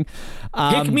listening.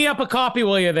 Pick me up a copy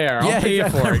while you're there. I'll pay you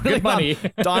for it. Good money.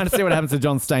 Dying to see what happens to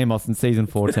John Stamos in season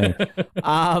 14. But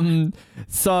I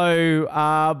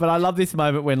love this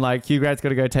moment when like Hugh Grant's got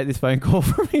to go take this phone call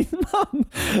from his mum,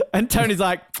 and Tony's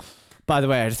like, by the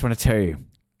way, I just want to tell you,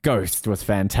 Ghost was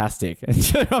fantastic. And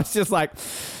I was just like,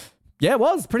 yeah, it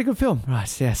was. Pretty good film.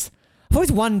 Right, yes. I've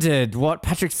always wondered what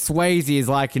Patrick Swayze is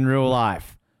like in real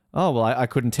life. Oh, well, I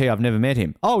couldn't tell you. I've never met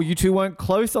him. Oh, you two weren't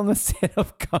close on the set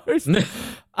of Ghost?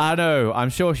 I know. I'm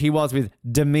sure he was with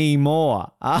Demi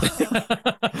Moore.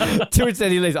 To which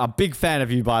then he leaves. I'm a big fan of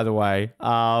you, by the way.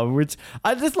 Which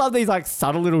I just love these like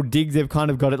subtle little digs they've kind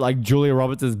of got at like Julia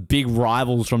Roberts' big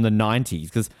rivals from the 90s.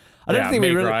 Because I don't think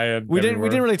we didn't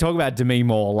really talk about Demi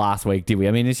Moore last week, did we?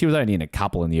 I mean, she was only in a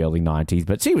couple in the early 90s,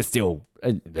 but she was still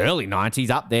early 90s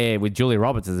up there with Julia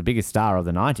Roberts as the biggest star of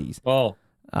the 90s. Well,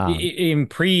 in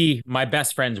My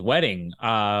Best Friend's Wedding,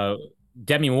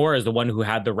 Demi Moore is the one who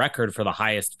had the record for the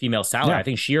highest female salary. Yeah. I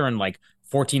think she earned like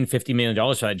 $14-50 million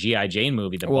for that G.I. Jane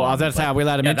movie. Well, that's how we're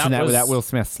allowed to mention that without Will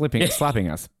Smith slapping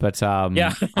us. But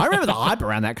yeah. I remember the hype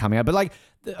around that coming out. But like,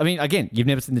 I mean, again, you've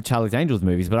never seen the Charlie's Angels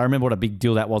movies, but I remember what a big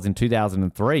deal that was in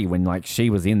 2003 when like she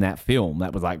was in that film.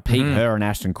 That was like peak her and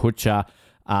Ashton Kutcher.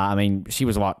 I mean, she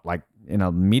was what, like in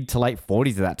a mid to late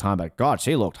 40s at that time, but God,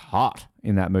 she looked hot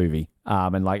in that movie.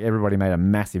 And like everybody made a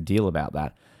massive deal about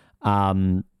that.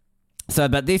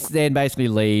 But this then basically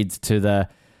leads to the,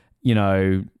 you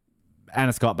know,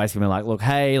 Anna Scott basically being like, look,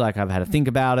 hey, like I've had to think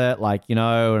about it, like, you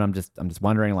know, and I'm just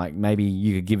wondering, like, maybe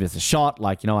you could give this a shot.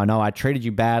 Like, you know I treated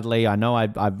you badly. I know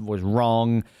I was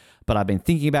wrong, but I've been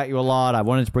thinking about you a lot. I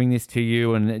wanted to bring this to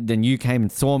you, and then you came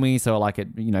and saw me, so like it,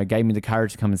 you know, gave me the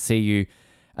courage to come and see you.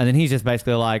 And then he's just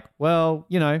basically like, well,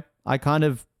 you know, I kind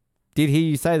of did hear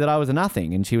you say that I was a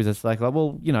nothing. And she was just like,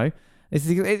 well, you know,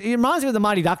 it reminds me of the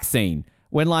Mighty Ducks scene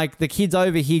when like the kids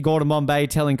over here, Gordon Bombay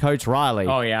telling Coach Riley,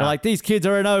 oh yeah, like these kids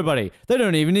are a nobody. They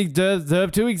don't even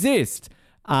deserve to exist.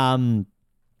 And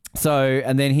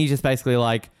then he's just basically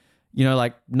like, you know,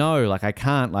 like, no, like I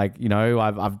can't, like, you know,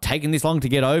 I've taken this long to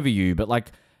get over you, but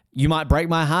like you might break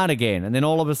my heart again. And then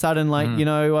all of a sudden, like, you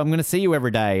know, I'm going to see you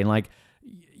every day. And like,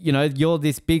 you know, you're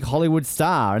this big Hollywood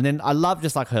star. And then I love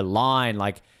just like her line,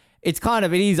 like, it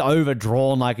is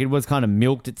overdrawn, like it was kind of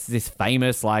milked. It's this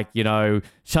famous, like, you know,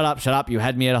 shut up, you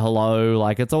had me at a hello.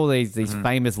 Like it's all these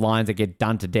famous lines that get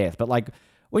done to death. But like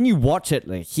when you watch it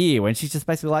like here, when she's just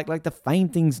basically like the fame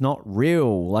thing's not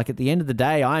real. Like at the end of the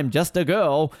day, I'm just a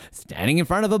girl standing in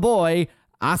front of a boy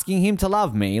asking him to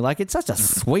love me. Like it's such a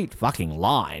sweet fucking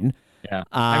line. Yeah,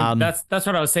 I mean, that's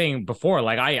what I was saying before.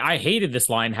 Like I hated this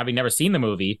line having never seen the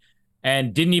movie.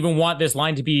 And didn't even want this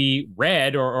line to be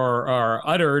read or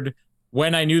uttered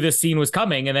when I knew this scene was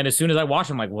coming. And then as soon as I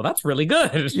watched it, I'm like, well, that's really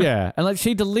good. Yeah. And like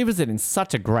she delivers it in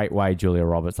such a great way, Julia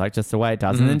Roberts, like just the way it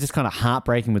does. And then just kind of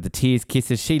heartbreaking with the tears,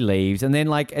 kisses, she leaves. And then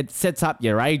like it sets up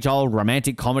your age-old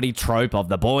romantic comedy trope of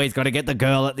the boy's got to get the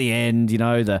girl at the end, you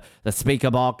know, the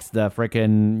speaker box, the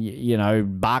freaking, you know,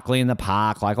 Barclay in the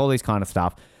park, like all this kind of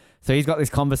stuff. So he's got this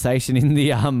conversation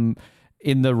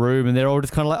in the room, and they're all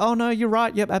just kind of like, oh, no, you're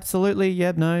right. Yep, absolutely.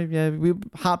 Yep, no, yeah, we're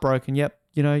heartbroken. Yep,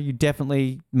 you know, you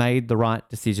definitely made the right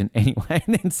decision anyway.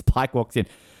 And then Spike walks in,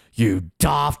 you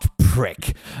daft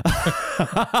prick.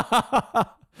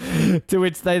 To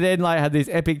which they then like had this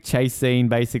epic chase scene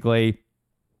basically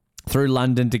through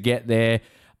London to get there.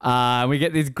 We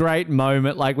get this great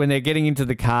moment, like when they're getting into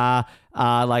the car,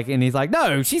 like, and he's like,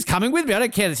 no, she's coming with me. I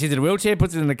don't care that she's in a wheelchair,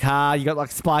 puts it in the car. You got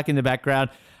like Spike in the background.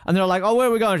 And they're like, oh, where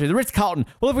are we going to? The Ritz-Carlton.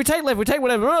 Well, if we take left, we take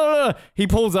whatever. He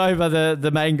pulls over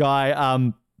the main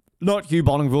guy, not Hugh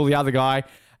Bonneville, the other guy.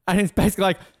 And it's basically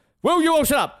like, well, you all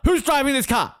shut up. Who's driving this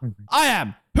car? I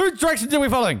am. whose directions are we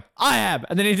following? I am.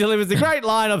 And then he delivers the great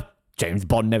line of, James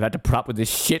Bond never had to put up with this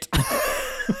shit.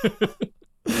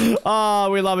 Oh,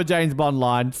 we love a James Bond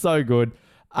line. So good.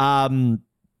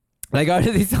 They go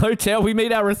to this hotel. We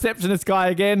meet our receptionist guy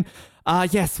again.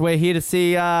 Yes, we're here to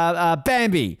see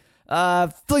Bambi,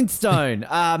 Flintstone,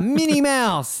 Minnie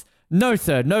Mouse. No,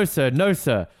 sir. No, sir. No,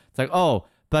 sir. It's like, oh,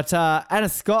 but Anna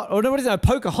Scott, or no, what is it?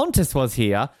 Pocahontas was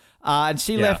here. And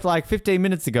she left like 15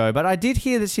 minutes ago. But I did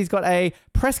hear that she's got a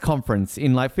press conference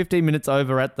in like 15 minutes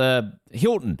over at the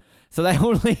Hilton. So they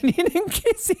all lean in and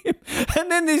kiss him.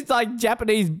 And then this like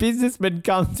Japanese businessman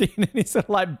comes in and he sort of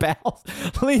like bows,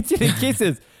 leans in and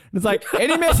kisses. And it's like,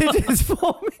 any messages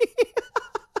for me?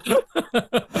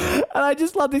 And I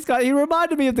just love this guy. He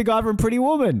reminded me of the guy from Pretty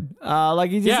Woman.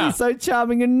 He's so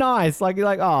charming and nice. Like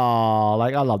oh,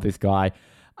 like I love this guy.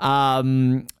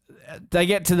 They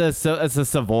get to the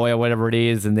Savoy or whatever it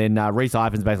is, and then Rhys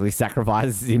Ifans basically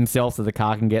sacrifices himself so the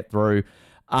car can get through.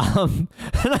 And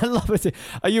I love it.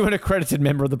 Are you an accredited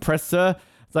member of the press, sir?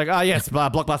 It's like, oh, yes,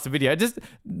 Blockbuster Video. Just...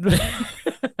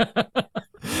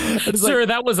 Sir,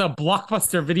 that was a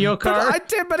Blockbuster Video card.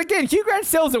 But again, Hugh Grant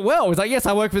sells it well. He's like, yes,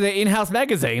 I work for their in-house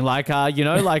magazine.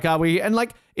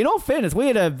 In all fairness, we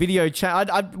had a video chat.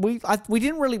 We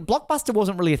didn't really, Blockbuster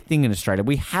wasn't really a thing in Australia.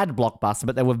 We had Blockbuster,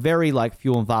 but they were very like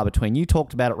few and far between. You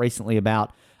talked about it recently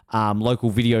about local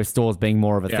video stores being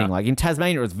more of a thing. Like in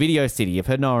Tasmania, it was Video City. You've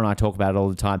heard Noah and I talk about it all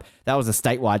the time. That was a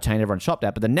statewide chain everyone shopped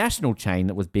at. But the national chain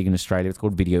that was big in Australia was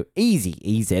called Video Easy,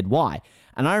 EZY.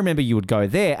 And I remember you would go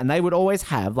there and they would always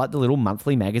have like the little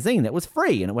monthly magazine that was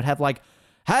free. And it would have like,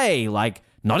 hey, like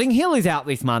Notting Hill is out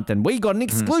this month and we got an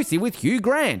exclusive with Hugh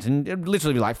Grant. And it would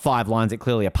literally be like 5 lines that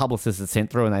clearly a publicist had sent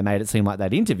through and they made it seem like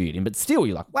they'd interviewed him. But still,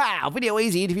 you're like, wow, Video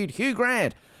Easy interviewed Hugh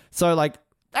Grant. So like,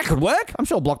 that could work. I'm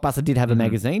sure Blockbuster did have a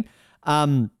magazine.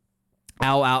 Our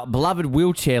beloved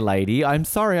wheelchair lady, I'm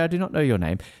sorry, I do not know your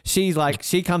name. She's like,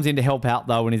 she comes in to help out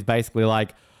though and is basically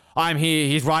like, I'm here.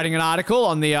 He's writing an article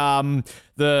on the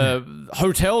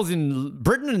hotels in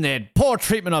Britain and their poor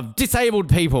treatment of disabled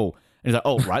people. And he's like,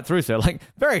 oh, right through, sir. Like,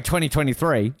 very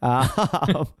 2023.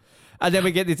 And then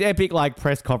we get this epic like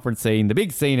press conference scene, the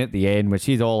big scene at the end where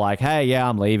she's all like, hey, yeah,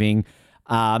 I'm leaving.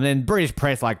 And then British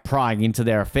press like prying into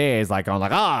their affairs, like going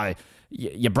like, oh,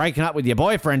 you're breaking up with your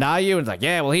boyfriend, are you? And it's like,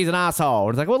 yeah, well, he's an asshole. And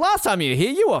it's like, well, last time you were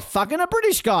here, you were fucking a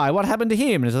British guy. What happened to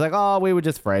him? And it's like, oh, we were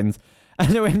just friends. And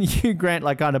then when Hugh Grant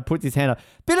like kind of puts his hand up,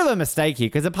 bit of a mistake here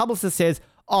because the publicist says,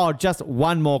 oh, just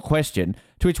one more question,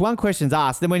 to which one question's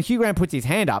asked. Then when Hugh Grant puts his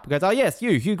hand up, he goes, oh, yes,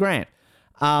 you, Hugh Grant.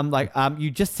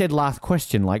 You just said last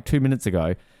question like 2 minutes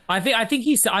ago. I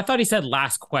thought he said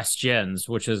last questions,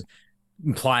 which is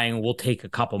implying we'll take a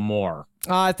couple more.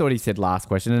 I thought he said last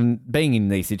question. And being in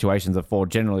these situations before,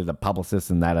 generally the publicists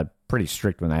and that are pretty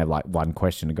strict when they have like one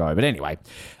question to go. But anyway,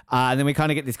 and then we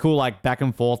kind of get this cool like back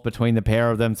and forth between the pair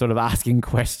of them sort of asking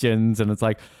questions. And it's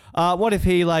like, what if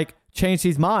he like changed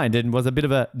his mind and was a bit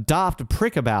of a daft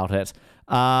prick about it?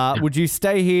 Would you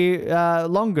stay here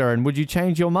longer and would you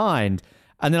change your mind?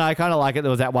 And then I kind of like it. There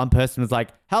was that one person who was like,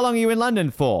 how long are you in London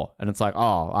for? And it's like,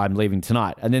 oh, I'm leaving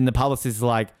tonight. And then the publicist is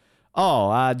like,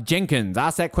 oh, Jenkins,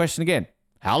 ask that question again.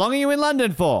 How long are you in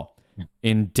London for?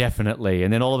 Indefinitely.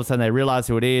 And then all of a sudden they realize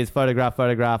who it is. Photograph.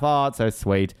 Oh, it's so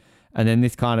sweet. And then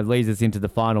this kind of leads us into the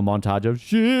final montage of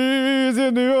she's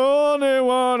the only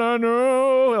one I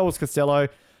know. Elvis Costello.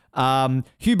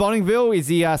 Hugh Bonningville is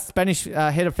the Spanish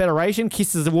head of Federation,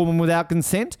 kisses a woman without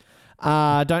consent.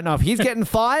 Don't know if he's getting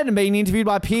fired and being interviewed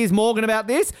by Piers Morgan about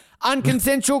this.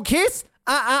 Unconsensual kiss.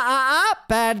 Bad.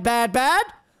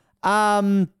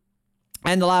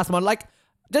 And the last one, like,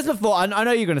 just before, I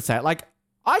know you're going to say it, like,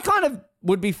 I kind of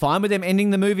would be fine with them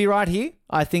ending the movie right here.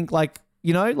 I think, like,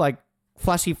 you know, like,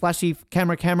 flashy,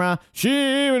 camera, cue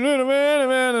into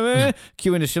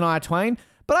Shania Twain.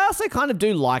 But I also kind of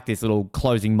do like this little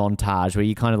closing montage where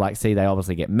you kind of, like, see they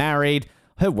obviously get married.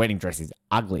 Her wedding dress is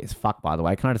ugly as fuck, by the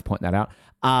way. Can I just point that out?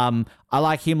 I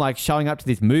like him, like, showing up to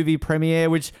this movie premiere,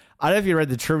 which I don't know if you read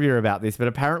the trivia about this, but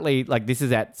apparently, like, this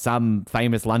is at some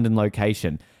famous London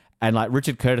location. And like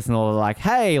Richard Curtis and all are like,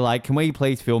 hey, like, can we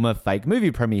please film a fake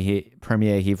movie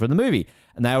premiere here for the movie?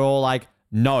 And they were all like,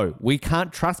 no, we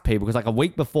can't trust people because like a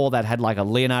week before that had like a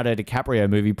Leonardo DiCaprio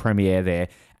movie premiere there.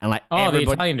 And like, the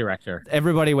Italian director.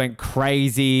 Everybody went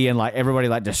crazy and like everybody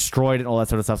like destroyed it and all that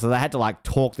sort of stuff. So they had to like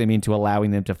talk them into allowing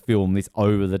them to film this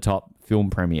over the top film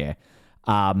premiere.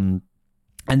 And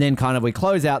then kind of we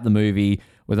close out the movie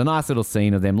with a nice little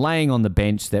scene of them laying on the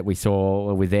bench that we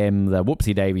saw with them, the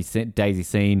whoopsie daisy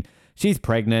scene. she's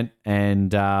pregnant,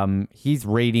 and he's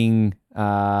reading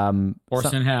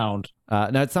Horse and Hound.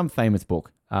 No, it's some famous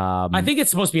book. I think it's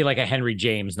supposed to be like a Henry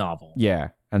James novel. Yeah,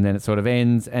 and then it sort of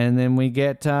ends, and then we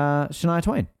get Shania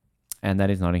Twain, and that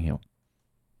is Notting Hill.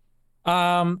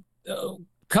 A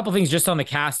couple things just on the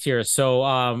cast here.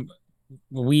 So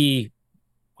we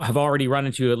have already run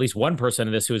into at least one person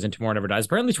in this who is in Tomorrow Never Dies.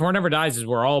 Apparently, Tomorrow Never Dies is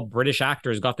where all British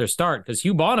actors got their start, because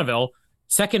Hugh Bonneville,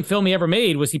 second film he ever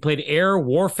made was he played air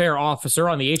warfare officer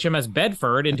on the HMS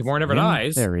Bedford in Tomorrow Never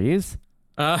Dies. There he is.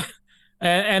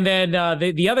 And then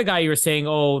the other guy you were saying,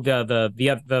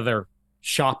 the other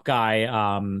shop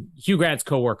guy, Hugh Grant's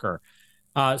coworker.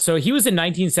 So he was in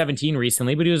 1917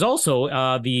 recently, but he was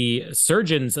also the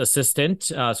surgeon's assistant.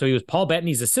 So he was Paul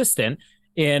Bettany's assistant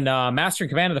in Master and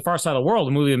Command of the Far Side of the World,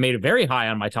 a movie that made it very high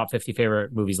on my top 50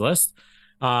 favorite movies list.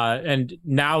 And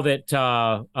now that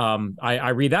I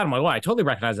read that, I'm like, well, I totally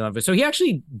recognize that. So he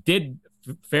actually did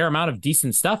a fair amount of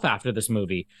decent stuff after this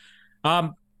movie.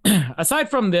 Aside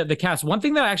from the cast, one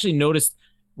thing that I actually noticed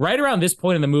right around this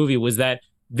point in the movie was that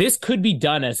this could be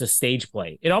done as a stage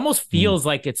play. It almost feels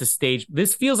like it's a stage.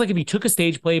 This feels like if you took a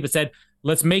stage play but said,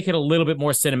 let's make it a little bit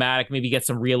more cinematic, maybe get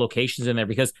some real locations in there,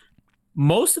 because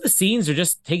most of the scenes are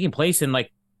just taking place in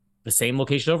like the same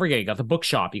location over again. You got the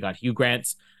bookshop, you got Hugh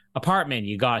Grant's apartment,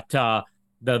 you got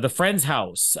the friend's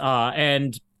house.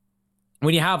 And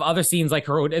when you have other scenes like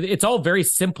her, it's all very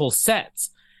simple sets.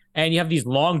 And you have these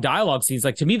long dialogue scenes.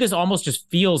 Like, to me, this almost just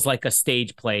feels like a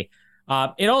stage play.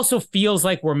 It also feels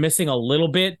like we're missing a little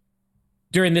bit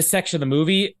during this section of the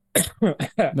movie.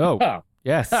 No.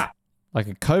 Yes. Like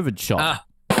a COVID shot.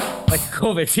 Like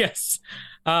COVID, yes.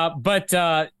 But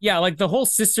like the whole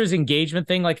sisters engagement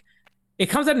thing, like it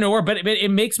comes out of nowhere, but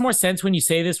it makes more sense when you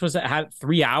say this had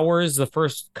 3 hours, the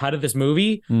first cut of this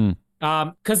movie.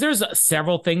 Because there's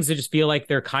several things that just feel like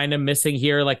they're kind of missing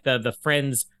here, like the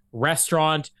friend's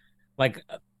restaurant. Like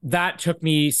that took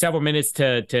me several minutes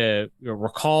to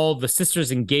recall the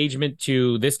sister's engagement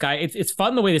to this guy. It's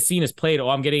fun the way the scene is played. Oh,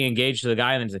 I'm getting engaged to the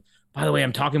guy, and then he's like, by the way,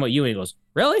 I'm talking about you. And he goes,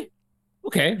 really?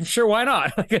 Okay, sure, why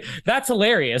not? That's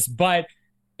hilarious. But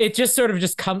it just sort of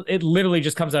it literally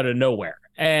just comes out of nowhere.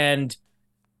 And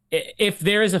if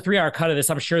there is a 3 hour cut of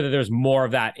this, I'm sure that there's more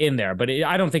of that in there. But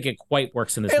I don't think it quite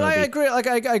works in this movie. I agree. I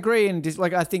agree, and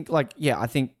I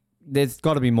think there's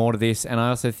got to be more to this, and I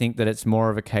also think that it's more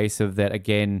of a case of that,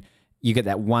 again, you get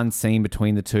that one scene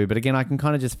between the two, but again, I can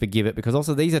kind of just forgive it, because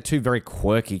also these are two very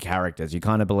quirky characters. You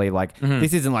kind of believe,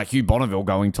 this isn't like Hugh Bonneville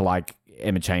going to, like,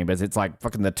 Emma Chambers. It's like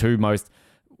fucking the two most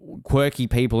quirky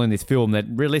people in this film that,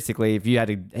 realistically, if you had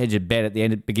to hedge a bet at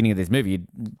the beginning of this movie, you'd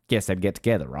guess they'd get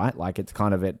together, right? Like, it's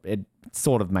kind of, it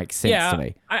sort of makes sense to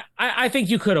me. I think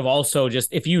you could have also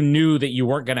just, if you knew that you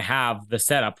weren't going to have the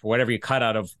setup for whatever you cut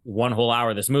out of one whole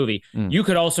hour of this movie, you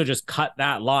could also just cut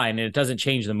that line and it doesn't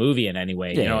change the movie in any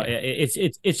way.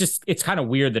 It's kind of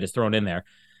weird that it's thrown in there.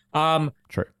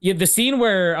 True. Yeah, the scene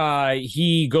where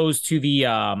he goes to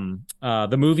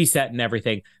the movie set and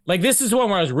everything, like, this is one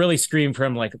where I was really screaming for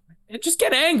him, like, just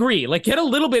get angry, like, get a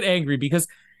little bit angry, because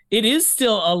it is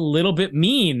still a little bit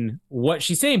mean what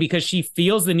she's saying, because she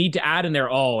feels the need to add in there,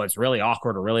 oh, it's really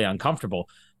awkward or really uncomfortable,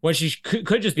 when she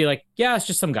could just be like, yeah, it's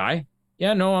just some guy.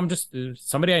 Yeah, no, I'm just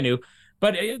somebody I knew.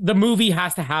 But the movie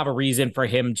has to have a reason for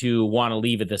him to want to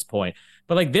leave at this point.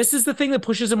 But like, this is the thing that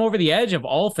pushes him over the edge of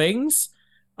all things.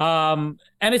 And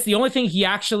it's the only thing he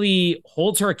actually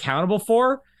holds her accountable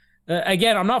for.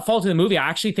 Again, I'm not faulting the movie. I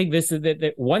actually think this is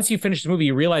that once you finish the movie,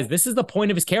 you realize this is the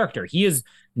point of his character. He is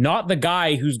not the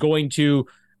guy who's going to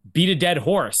beat a dead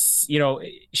horse. You know,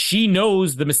 she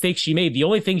knows the mistakes she made. The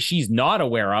only thing she's not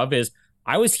aware of is,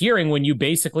 I was hearing when you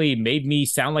basically made me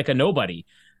sound like a nobody.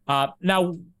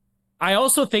 Now, I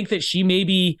also think that she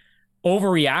maybe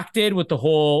overreacted with the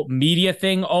whole media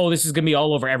thing. Oh, this is going to be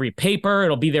all over every paper.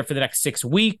 It'll be there for the next 6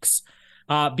 weeks.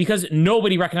 Because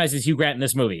nobody recognizes Hugh Grant in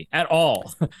this movie at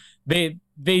all.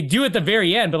 They do at the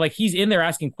very end, but like, he's in there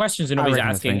asking questions and nobody's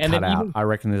asking. And then I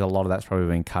reckon there's a lot of that's probably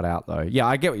been cut out, though. Yeah,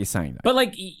 I get what you're saying, though. But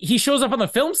like, he shows up on the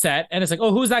film set and it's like,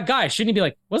 oh, who's that guy? Shouldn't he be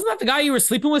like, wasn't that the guy you were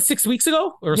sleeping with 6 weeks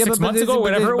ago or 6 months ago,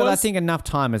 whatever it was? But I think enough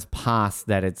time has passed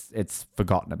that it's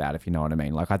forgotten about, if you know what I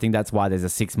mean. Like, I think that's why there's a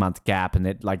 6 month gap, and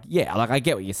that, like, yeah, like, I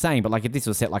get what you're saying, but like, if this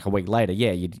was set like a week later,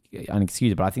 yeah, you'd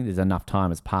unexcuse it. But I think there's enough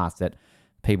time has passed that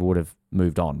people would have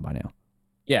moved on by now.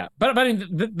 Yeah, but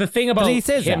the thing about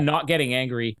him not getting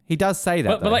angry, he does say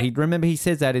that. But like, he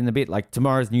says that in the bit, like,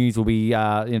 tomorrow's news will be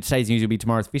today's news will be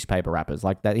tomorrow's fish paper wrappers,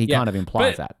 like that. He kind of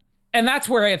implies that, and that's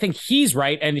where I think he's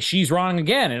right and she's wrong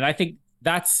again. And I think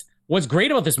that's what's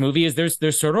great about this movie is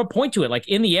there's sort of a point to it. Like,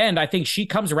 in the end, I think she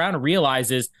comes around and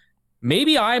realizes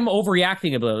maybe I'm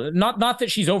overreacting a little. Not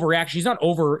that she's overreacting. She's not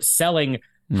overselling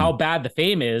how bad the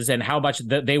fame is and how much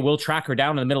they will track her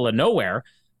down in the middle of nowhere.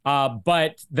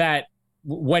 But that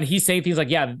when he's saying things like,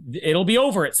 yeah, it'll be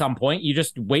over at some point. You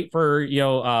just wait for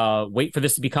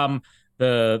this to become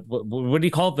what do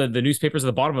you call it? The newspapers at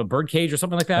the bottom of a birdcage or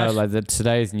something like that? Like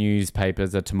today's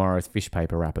newspapers are tomorrow's fish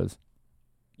paper wrappers.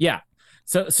 Yeah.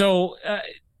 So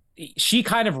she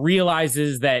kind of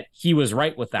realizes that he was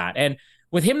right with that. And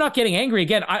with him not getting angry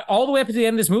again, all the way up to the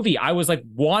end of this movie, I was like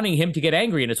wanting him to get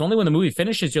angry. And it's only when the movie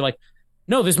finishes, you're like,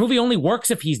 no, this movie only works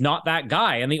if he's not that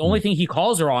guy. And the only thing he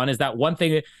calls her on is that one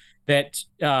thing that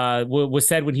was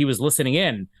said when he was listening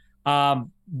in.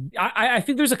 I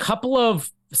think there's a couple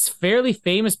of fairly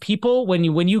famous people when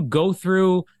you go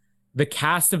through the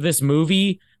cast of this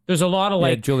movie. There's a lot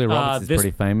of Julia Roberts is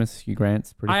pretty famous. Hugh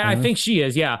Grant's pretty famous. I think she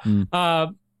is, yeah.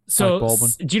 So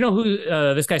do you know who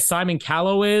this guy Simon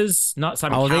Callow is? Not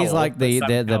Simon Cowell. Oh, these like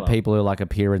the people who like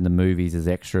appear in the movies as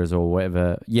extras or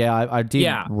whatever. Yeah, I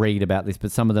did read about this,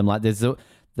 but some of them like there's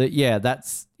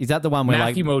is that the one where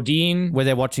Matthew Modine, where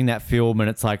they're watching that film and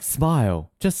it's like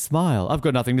smile, just smile. I've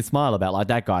got nothing to smile about. Like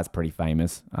that guy's pretty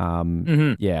famous.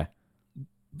 Yeah.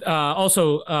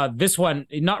 Also, this one,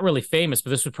 not really famous, but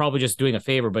this was probably just doing a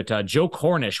favor. But Joe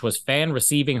Cornish was fan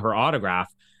receiving her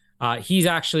autograph. He's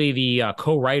actually the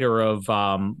co-writer of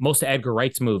most of Edgar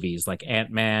Wright's movies, like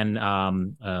Ant-Man,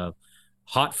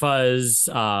 Hot Fuzz,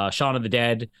 Shaun of the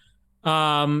Dead.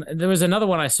 There was another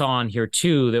one I saw on here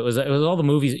too. It was all the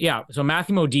movies. Yeah. So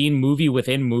Matthew Modine, movie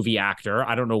within movie actor.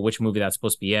 I don't know which movie that's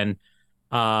supposed to be in.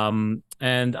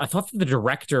 And I thought that the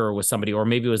director was somebody, or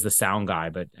maybe it was the sound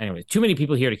guy. But anyway, too many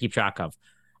people here to keep track of.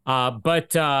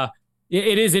 But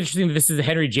it is interesting that this is a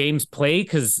Henry James play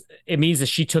because it means that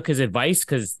she took his advice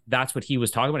because that's what he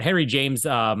was talking about. Henry James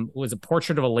was a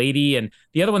portrait of a lady, and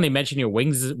the other one they mentioned here,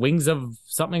 Wings of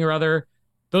something or other.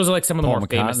 Those are like some of the more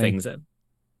famous things.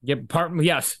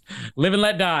 Yes, Live and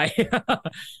Let Die.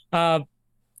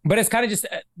 But it's kind of just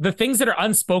the things that are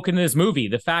unspoken in this movie.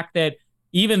 The fact that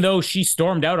even though she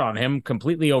stormed out on him,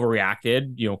 completely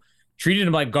overreacted, treated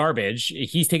him like garbage,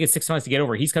 he's taken 6 months to get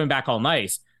over it. He's coming back all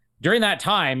nice. During that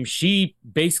time, she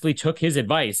basically took his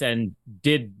advice and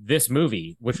did this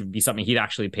movie, which would be something he'd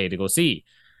actually pay to go see.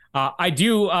 I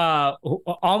do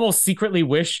almost secretly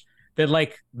wish that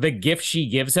like the gift she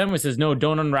gives him, which says, no,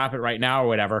 don't unwrap it right now or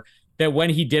whatever, that when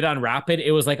he did unwrap it,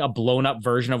 it was like a blown up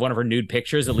version of one of her nude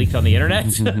pictures that leaked on the internet.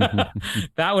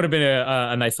 That would have been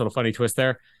a nice little funny twist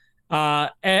there.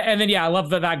 And then, yeah, I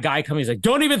love that guy coming. He's like,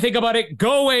 don't even think about it.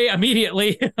 Go away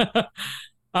immediately.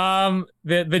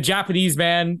 The Japanese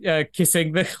man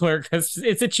kissing the clerk.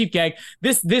 It's a cheap gag.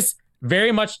 This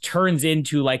very much turns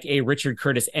into like a Richard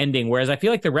Curtis ending, whereas I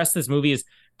feel like the rest of this movie is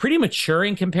pretty mature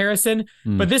in comparison.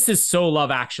 But this is so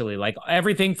Love Actually. Like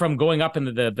everything from going up in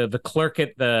the clerk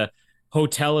at the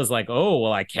hotel is like, oh,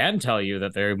 well, I can tell you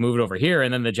that they're moving over here,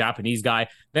 and then the Japanese guy,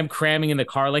 them cramming in the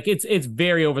car, like it's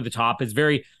very over the top. It's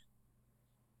very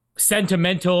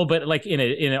sentimental, but like in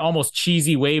an almost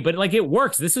cheesy way, but like it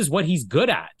works. This is what he's good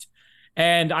at.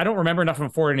 And I don't remember enough from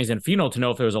Ford and His Infernal to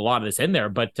know if there was a lot of this in there,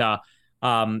 but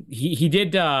he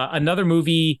did another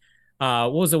movie.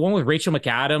 What was the one with Rachel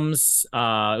McAdams?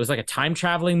 It was like a time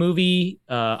traveling movie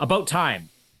about time.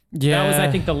 Yeah, that was, I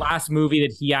think, the last movie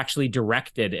that he actually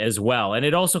directed as well. And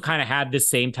it also kind of had this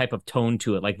same type of tone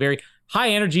to it, like very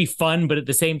high energy, fun, but at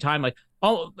the same time, like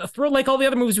all the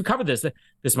other movies we covered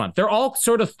this month, they're all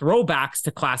sort of throwbacks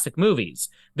to classic movies.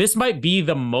 This might be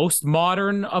the most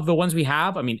modern of the ones we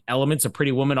have. I mean, elements of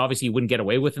Pretty Woman, obviously, you wouldn't get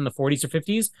away with in the 40s or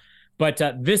 50s, but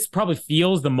this probably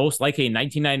feels the most like a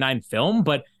 1999 film.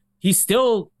 But he's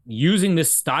still using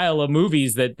this style of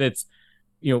movies that's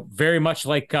very much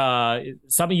like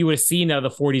something you would have seen out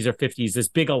of the 40s or 50s. This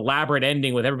big elaborate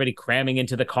ending with everybody cramming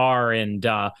into the car and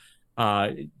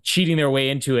cheating their way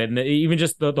into it, and even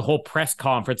just the whole press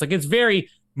conference, like it's very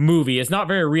movie. It's not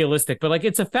very realistic, but like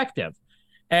it's effective,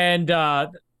 and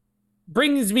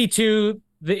brings me to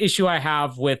the issue I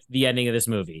have with the ending of this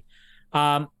movie.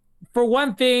 For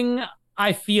one thing,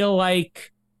 I feel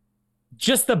like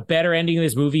just the better ending of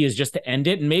this movie is just to end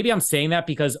it, and maybe I'm saying that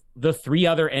because the three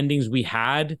other endings we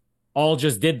had all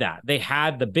just did that. They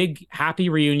had the big happy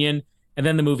reunion, and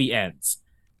then the movie ends.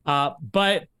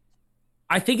 But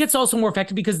I think it's also more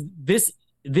effective because this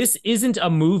isn't a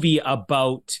movie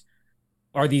about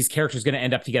are these characters going to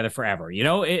end up together forever?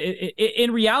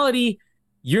 In reality,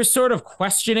 you're sort of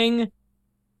questioning,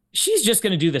 she's just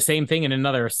going to do the same thing in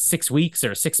another 6 weeks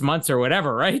or 6 months or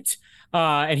whatever, right?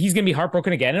 And he's going to be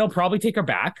heartbroken again, and he'll probably take her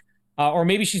back. or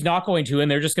maybe she's not going to, and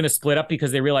they're just going to split up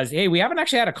because they realize, hey, we haven't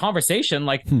actually had a conversation.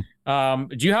 Like, do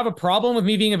you have a problem with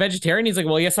me being a vegetarian? He's like,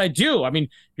 well, yes, I do. I mean,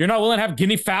 you're not willing to have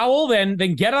guinea fowl, then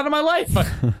get out of my life.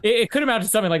 It could amount to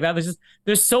something like that.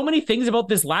 There's so many things about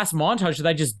this last montage that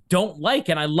I just don't like,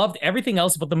 and I loved everything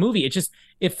else about the movie.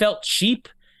 It felt cheap.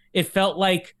 It felt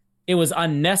like it was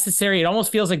unnecessary. It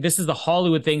almost feels like this is the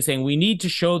Hollywood thing saying we need to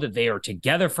show that they are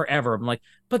together forever. I'm like,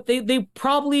 but they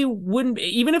probably wouldn't.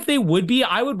 Even if they would be,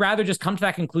 I would rather just come to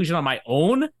that conclusion on my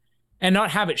own and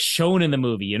not have it shown in the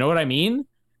movie. You know what I mean?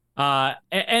 And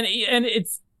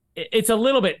it's a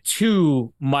little bit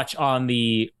too much on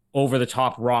the over the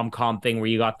top rom-com thing where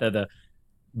you got the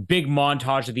big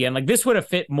montage at the end. Like, this would have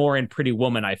fit more in Pretty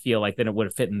Woman, I feel like, than it would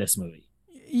have fit in this movie.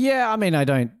 Yeah, I mean, I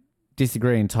don't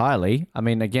disagree entirely. I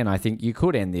mean, again, I think you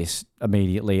could end this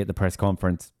immediately at the press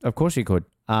conference. Of course you could.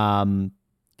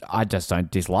 I just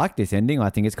don't dislike this ending. I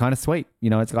think it's kind of sweet.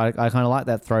 You know, I kind of like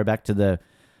that throwback to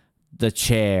the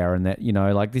chair, and that, you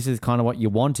know, like, this is kind of what you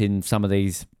want in some of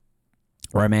these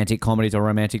romantic comedies or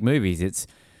romantic movies. It's,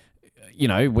 you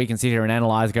know, we can sit here and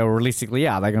analyze, go, realistically,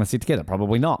 are they going to sit together?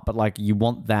 Probably not. But, like, you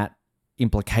want that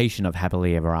implication of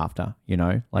happily ever after, you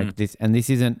know, like this. And this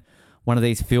isn't one of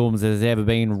these films that has ever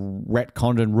been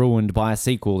retconned and ruined by a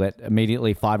sequel that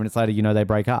immediately 5 minutes later, you know, they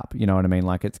break up. You know what I mean?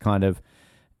 Like, it's kind of,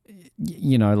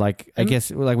 you know, like, I guess,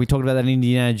 like, we talked about that in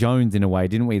Indiana Jones in a way,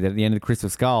 didn't we? That at the end of the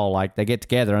Crystal Skull, like, they get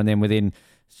together and then within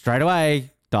straight away,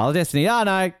 Dial of Destiny, oh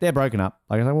no, they're broken up.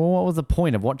 Like, I was like, well, what was the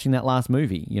point of watching that last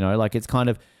movie? You know, like, it's kind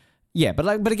of, yeah,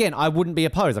 but again, I wouldn't be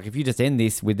opposed. Like, if you just end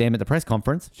this with them at the press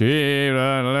conference,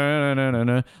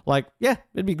 like, yeah,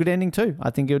 it'd be a good ending too.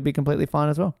 I think it would be completely fine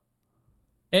as well.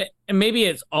 And maybe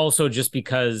it's also just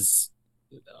because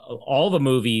all the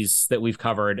movies that we've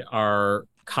covered are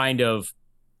kind of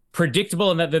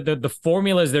predictable, and that the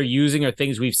formulas they're using are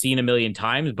things we've seen a million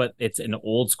times, but it's an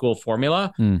old school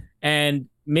formula. And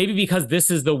maybe because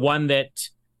this is the one that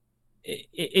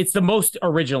it's the most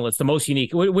original, it's the most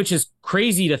unique, which is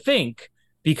crazy to think,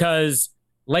 because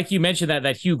like you mentioned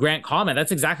that Hugh Grant comment,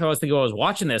 that's exactly what I was thinking when I was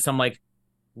watching this. I'm like,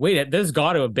 wait, there's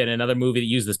got to have been another movie that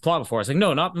used this plot before. It's like,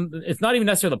 no, it's not even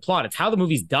necessarily the plot. It's how the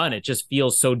movie's done. It just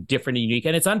feels so different and unique,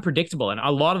 and it's unpredictable. And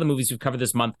a lot of the movies we've covered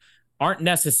this month aren't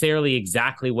necessarily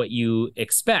exactly what you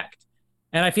expect.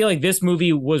 And I feel like this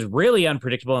movie was really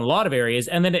unpredictable in a lot of areas,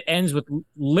 and then it ends with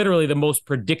literally the most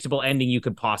predictable ending you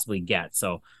could possibly get.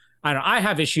 So I don't know. I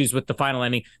have issues with the final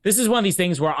ending. This is one of these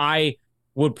things where I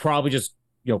would probably just,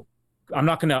 you know, I'm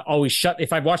not going to always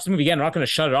if I watch the movie again, I'm not going to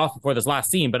shut it off before this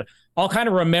last scene, but I'll kind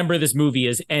of remember this movie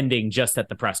as ending just at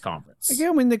the press conference. Again,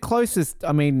 I mean, the closest,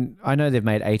 I mean, I know they've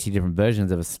made 80 different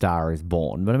versions of A Star Is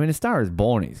Born, but I mean, A Star Is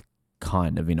Born is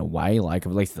kind of, in a way, like,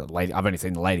 at least I've only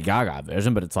seen the Lady Gaga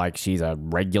version, but it's like she's a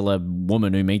regular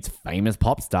woman who meets famous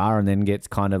pop star and then gets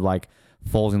kind of like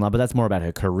falls in love, but that's more about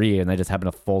her career, and they just happen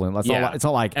to fall in love. It's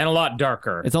not like, and a lot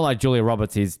darker. It's not like Julia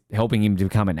Roberts is helping him to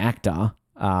become an actor.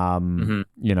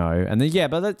 You know, and then, yeah,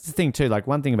 but that's the thing too. Like,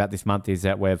 one thing about this month is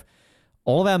that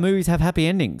all of our movies have happy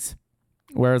endings,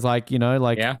 whereas, like, you know,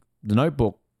 like The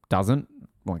Notebook doesn't.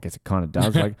 Well, I guess it kind of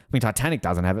does. Like, I mean, Titanic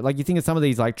doesn't have it. Like, you think of some of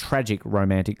these like tragic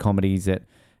romantic comedies that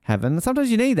have, and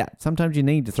sometimes you need that. Sometimes you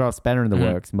need to throw a spanner in the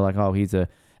works and be like, oh, here's a.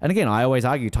 And again, I always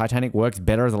argue Titanic works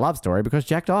better as a love story because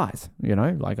Jack dies. You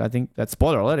know, like, I think that's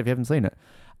spoiler alert if you haven't seen it.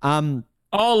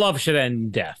 All love should end in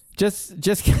death. Just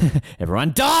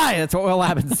everyone die. That's what all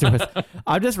happens to us.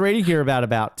 I'm just reading here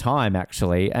about Time,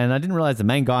 actually, and I didn't realize the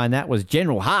main guy in that was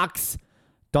General Hux,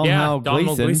 Domhnall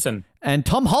Gleeson, and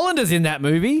Tom Hollander's in that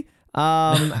movie.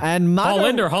 And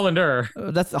Hollander.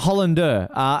 That's Hollander.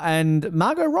 And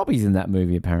Margot Robbie's in that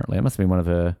movie. Apparently, it must have been one of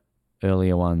her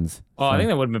earlier ones. Oh, so I think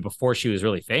that would have been before she was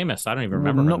really famous. I don't even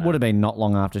remember. Would have been not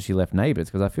long after she left Neighbours,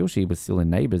 because I feel she was still in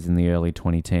Neighbours in the early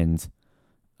 2010s.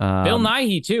 Bill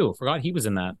Nighy too. Forgot he was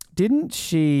in that. Didn't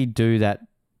she do that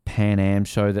Pan Am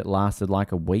show that lasted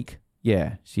like a week?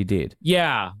 Yeah, she did.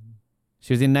 Yeah.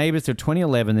 She was in Neighbours till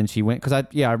 2011, then she went, because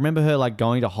I remember her like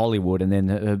going to Hollywood, and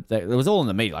then it was all in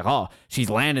the media, like, oh, she's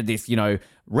landed this, you know,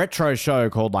 retro show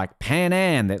called like Pan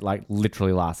Am that like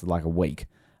literally lasted like a week.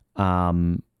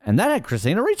 And that had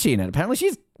Christina Ricci in it. Apparently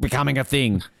she's becoming a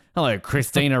thing. Hello,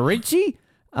 Christina Ricci.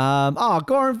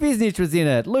 Goran Visnich was in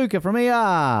it. Luca from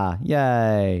ER.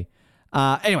 Yay.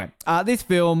 Anyway, this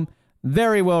film,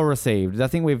 very well received. I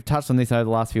think we've touched on this over the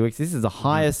last few weeks. This is the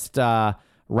highest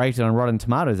rated on Rotten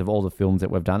Tomatoes of all the films that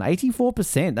we've done.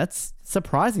 84%. That's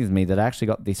surprising to me that it actually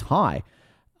got this high.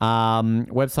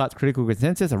 Website's critical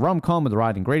consensus, a rom-com with the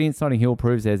right ingredients. Notting Hill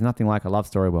proves there's nothing like a love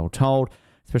story well told,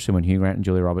 especially when Hugh Grant and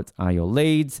Julia Roberts are your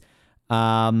leads.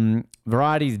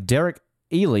 Variety's Derek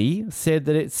Ely said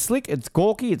that it's slick, it's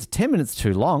gawky, it's 10 minutes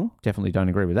too long. Definitely don't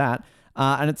agree with that.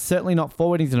 And it's certainly not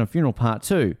Four Weddings and a Funeral Part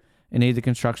 2 in either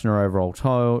construction or overall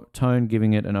tone,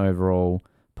 giving it an overall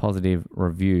positive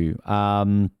review.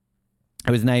 It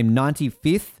was named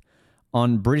 95th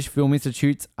on British Film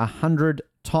Institute's 100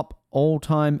 top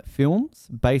all-time films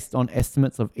based on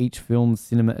estimates of each film's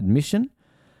cinema admission.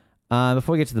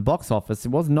 Before we get to the box office, it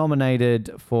was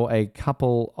nominated for a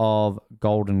couple of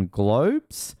Golden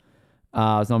Globes. It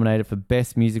was nominated for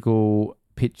Best Musical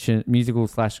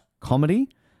 / Comedy,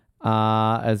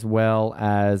 as well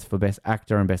as for Best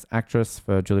Actor and Best Actress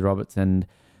for Julia Roberts and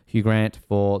Hugh Grant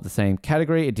for the same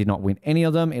category. It did not win any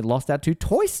of them. It lost out to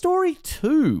Toy Story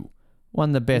 2,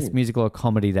 won the Best Musical or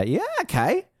Comedy that year. Yeah,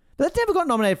 okay. But that never got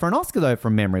nominated for an Oscar, though,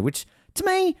 from memory, which, to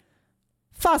me,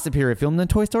 far superior film than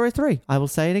Toy Story 3. I will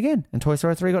say it again. And Toy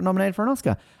Story 3 got nominated for an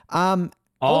Oscar.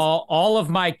 All of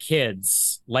my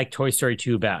kids like Toy Story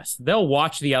 2 best. They'll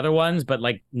watch the other ones, but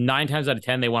like 9 times out of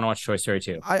 10, they want to watch Toy Story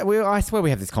 2. I swear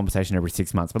we have this conversation every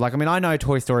 6 months. But, I know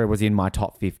Toy Story was in my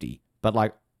top 50.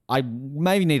 But, I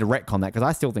maybe need to retcon that because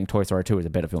I still think Toy Story 2 is a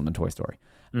better film than Toy Story.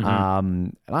 Mm-hmm.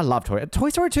 And I love Toy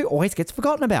Story 2 always gets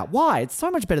forgotten about. Why? It's so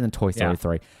much better than Toy Story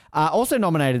 3. Also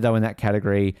nominated, though, in that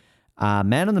category,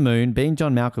 Man on the Moon, Being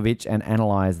John Malkovich, and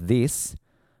Analyze This.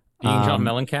 Being John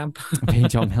Mellencamp. Being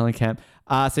John Mellencamp.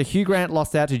 So Hugh Grant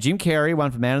lost out to Jim Carrey,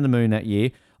 won for Man on the Moon that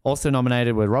year. Also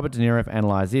nominated were Robert De Niro for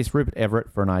Analyze This, Rupert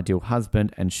Everett for An Ideal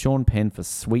Husband, and Sean Penn for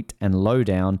Sweet and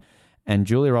Lowdown. And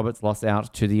Julia Roberts lost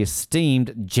out to the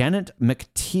esteemed Janet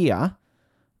McTeer.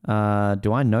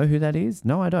 Do I know who that is?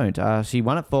 No, I don't. She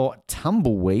won it for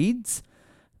Tumbleweeds.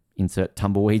 Insert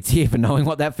Tumbleweeds here for knowing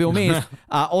what that film is.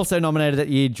 Also nominated that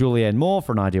year, Julianne Moore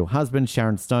for An Ideal Husband,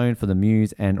 Sharon Stone for The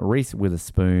Muse, and Reese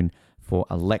Witherspoon for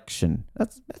Election.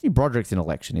 That's Matthew Broderick's in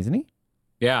Election, isn't he?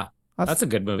 Yeah, that's a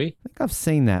good movie. I think I've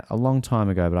seen that a long time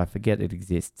ago, but I forget it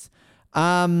exists.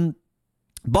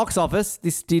 Box office,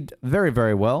 this did very,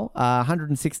 very well.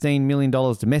 $116 million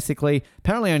domestically.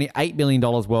 Apparently only $8 million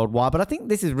worldwide, but I think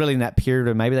this is really in that period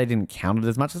where maybe they didn't count it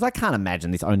as much because I can't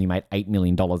imagine this only made $8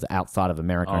 million outside of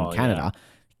America and Canada.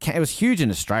 Yeah. It was huge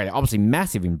in Australia, obviously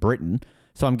massive in Britain,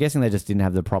 so I'm guessing they just didn't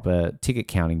have the proper ticket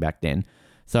counting back then.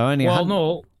 So only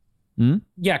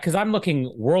Yeah, because I'm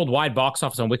looking worldwide box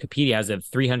office on Wikipedia has a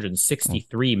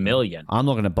 $363 million. I'm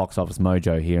looking at Box Office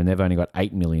Mojo here, and they've only got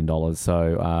 $8 million.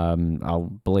 So I'll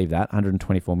believe that,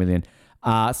 $124 million.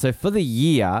 So for the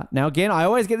year, now again, I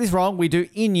always get this wrong. We do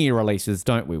in-year releases,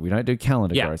 don't we? We don't do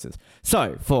calendar grosses.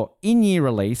 So for in-year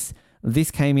release, this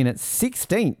came in at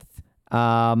 16th.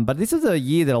 But this was a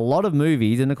year that a lot of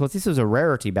movies, and of course this was a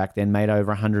rarity back then, made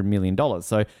over $100 million.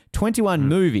 So 21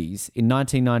 movies in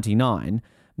 1999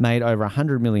 made over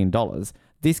 $100 million.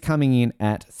 This coming in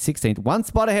at 16th. One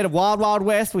spot ahead of Wild Wild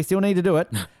West. We still need to do it.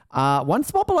 One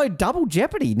spot below Double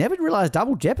Jeopardy. Never realized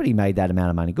Double Jeopardy made that amount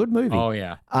of money. Good movie. Oh,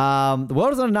 yeah. The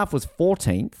World Is Not Enough was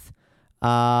 14th.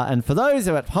 And for those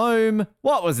who are at home,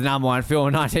 what was the number one film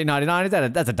in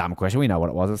 1999? That's a dumb question. We know what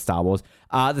it was. It was Star Wars.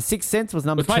 The Sixth Sense was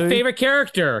number 2. My favorite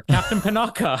character, Captain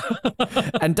Panaka.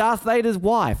 And Darth Vader's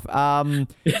wife.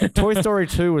 Toy Story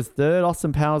 2 was 3rd.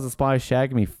 Austin Powers, The Spy Who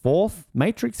Shagged Me, 4th.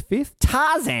 Matrix, 5th.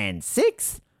 Tarzan,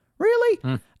 6th.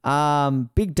 Really?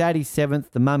 Big Daddy,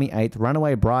 7th. The Mummy, 8th.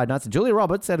 Runaway Bride, 9th. So Julia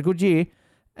Roberts had a good year.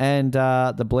 And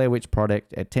The Blair Witch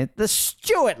Project at 10th. The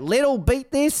Stuart Little beat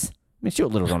this. I mean,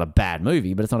 Stuart Little's not a bad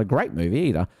movie, but it's not a great movie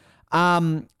either.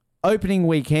 Opening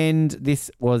weekend, this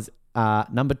was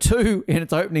number 2 in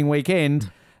its opening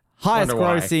weekend. Highest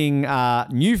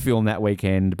grossing new film that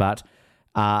weekend, but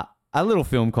a little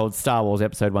film called Star Wars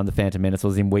Episode 1, The Phantom Menace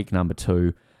was in week number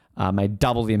 2. Made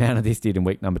double the amount of this did in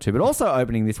week number 2. But also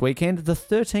opening this weekend, The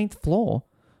 13th Floor.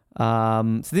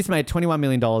 So this made $21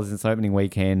 million in its opening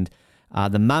weekend.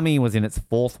 The Mummy was in its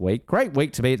 4th week. Great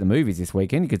week to be at the movies this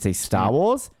weekend. You could see Star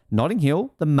Wars, Notting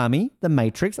Hill, The Mummy, The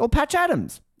Matrix, or Patch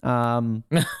Adams in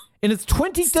its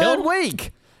 23rd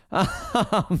week.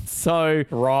 So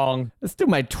wrong. It still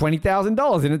made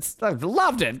 $20,000 and I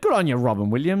loved it. Good on you, Robin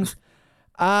Williams.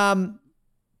 Plot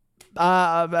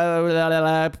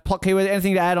keywords.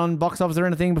 Anything to add on box office or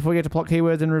anything before we get to plot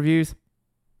keywords and reviews?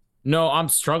 No, I'm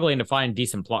struggling to find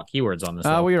decent plot keywords on this.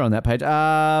 Well, you're on that page.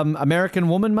 American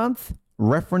Woman Month,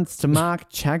 reference to Mark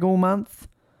Chagall Month,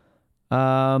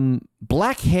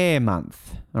 Black Hair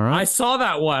Month. All right. I saw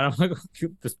that one. I'm like,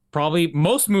 probably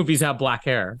most movies have black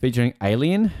hair. Featuring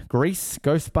Alien, Grease,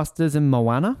 Ghostbusters, and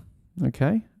Moana.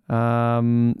 Okay.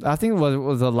 I think it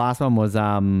was the last one was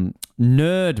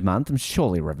Nerd Month. I'm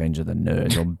surely Revenge of the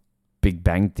Nerds or Big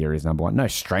Bang Theory is number 1. No,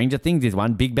 Stranger Things is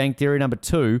 1. Big Bang Theory number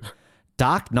 2.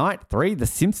 Dark Knight 3. The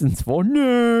Simpsons 4.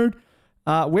 Nerd.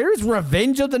 Where is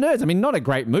Revenge of the Nerds? I mean, not a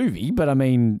great movie, but I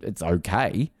mean, it's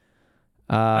okay.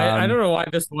 I don't know why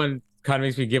this one kind of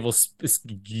makes me giggle.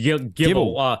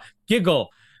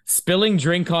 Spilling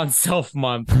drink on self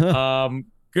month.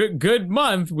 Good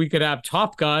month. We could have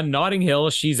Top Gun, Notting Hill,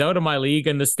 She's Out of My League,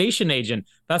 and The Station Agent.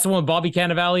 That's the one with Bobby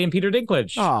Cannavale and Peter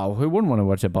Dinklage. Oh, who wouldn't want to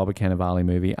watch a Bobby Cannavale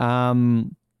movie?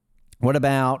 What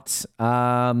about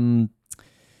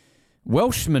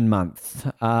Welshman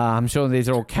month? I'm sure these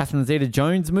are all Catherine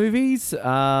Zeta-Jones movies.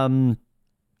 Robin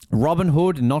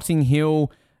Hood, Notting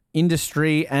Hill,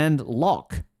 Industry, and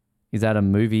Locke. Is that a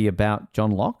movie about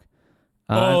John Locke?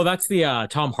 That's the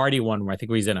Tom Hardy one where I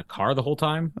think he's in a car the whole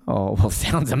time. Oh, well,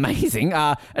 sounds amazing.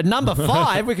 At number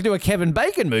 5, we could do a Kevin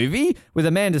Bacon movie with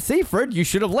Amanda Seyfried. You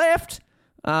Should Have Left.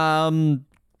 I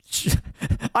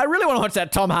really want to watch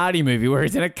that Tom Hardy movie where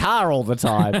he's in a car all the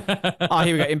time. Oh,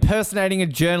 here we go. Impersonating a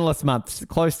Journalist month.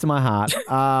 Close to my heart.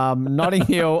 Notting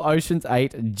Hill, Ocean's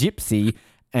 8, Gypsy,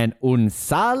 and Un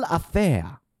Sale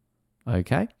Affaire.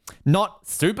 Okay. Not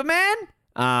Superman.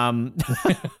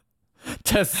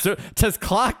 Does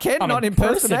Clark Kent not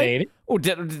impersonate? Or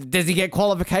does he get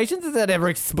qualifications? Is that ever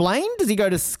explained? Does he go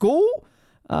to school?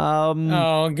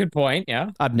 Good point. Yeah.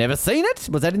 I've never seen it.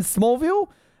 Was that in Smallville?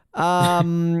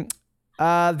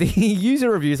 The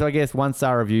user reviews, I guess,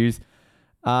 1-star reviews.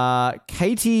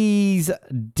 Katie's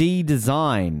D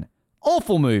Design.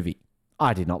 Awful movie.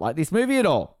 I did not like this movie at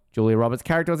all. Julia Roberts'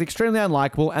 character was extremely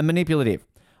unlikable and manipulative.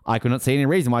 I could not see any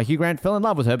reason why Hugh Grant fell in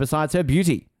love with her besides her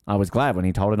beauty. I was glad when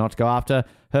he told her not to go after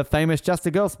her famous Just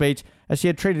a Girl speech as she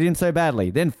had treated him so badly,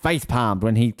 then face-palmed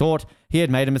when he thought he had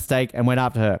made a mistake and went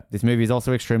after her. This movie is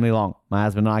also extremely long. My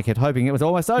husband and I kept hoping it was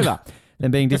almost over,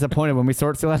 then being disappointed when we saw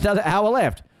it still had another hour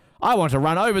left. I want to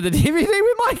run over the DVD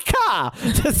with my car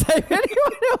to save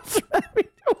anyone else from having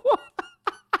to watch.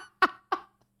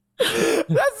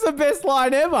 That's the best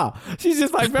line ever. She's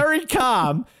just like very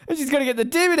calm and she's going to get the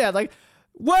DVD out like,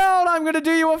 well, I'm going to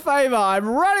do you a favor. I'm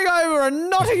running over a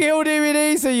Notting Hill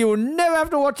DVD so you will never have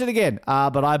to watch it again.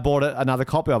 But I bought another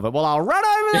copy of it. Well, I'll run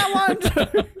over that one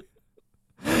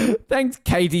too. Thanks,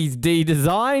 Katie's D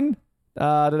Design.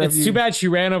 It's too bad she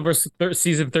ran over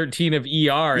season 13 of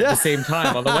ER at the same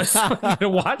time. Otherwise, I would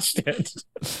have watched it.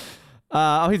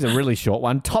 Here's a really short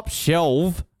one. Top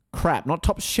Shelf Crap. Not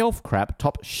Top Shelf Crap.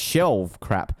 Top Shelf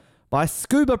Crap by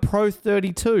Scuba Pro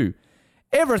 32.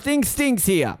 Everything stinks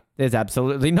here. There's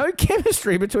absolutely no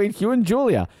chemistry between Hugh and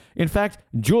Julia. In fact,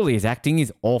 Julia's acting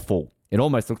is awful. It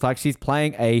almost looks like she's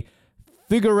playing a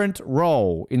figurant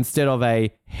role instead of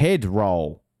a head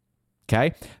role.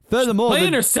 Okay? Furthermore,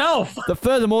 playing herself.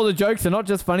 Furthermore, the jokes are not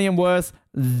just funny and worse.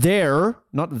 They're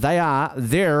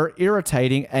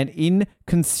irritating and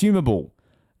inconsumable.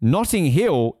 Notting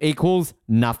Hill equals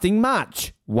nothing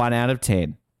much. 1 out of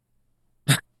 10.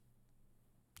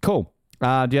 Cool.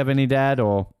 Do you have any, Dad,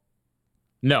 or...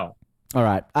 No. All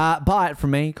right. Buy it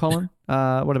from me, Colin.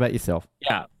 What about yourself?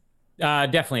 Yeah.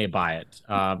 Definitely buy it.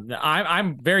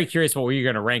 I'm very curious what you're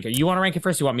going to rank it. You want to rank it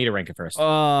first? Or you want me to rank it first?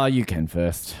 You can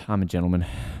first. I'm a gentleman.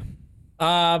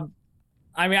 I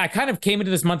mean, I kind of came into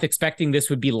this month expecting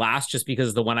this would be last just because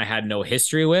of the one I had no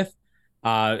history with.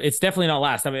 It's definitely not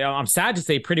last. I mean, I'm sad to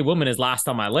say Pretty Woman is last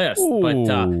on my list,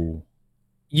 but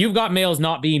You've Got Mail's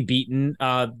not being beaten.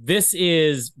 This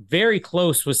is very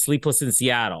close with Sleepless in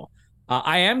Seattle.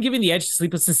 I am giving the edge to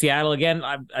Sleepless in Seattle. Again,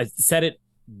 I said it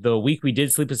the week we did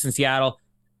Sleepless in Seattle.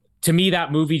 To me,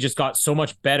 that movie just got so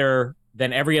much better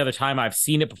than every other time I've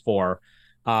seen it before.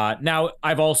 Now,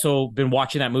 I've also been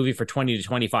watching that movie for 20 to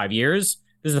 25 years.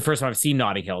 This is the first time I've seen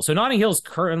Notting Hill. So Notting Hill is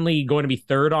currently going to be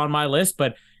third on my list.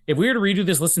 But if we were to redo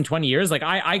this list in 20 years, like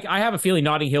I have a feeling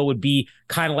Notting Hill would be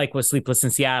kind of like what Sleepless in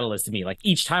Seattle is to me. Like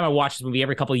each time I watch this movie,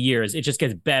 every couple of years, it just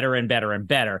gets better and better and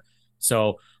better.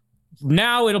 So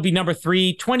now it'll be number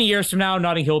 3. 20 years from now,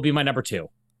 Notting Hill will be my number 2.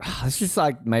 It's just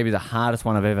like maybe the hardest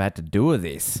one I've ever had to do with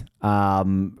this. I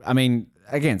mean,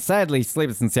 again, sadly,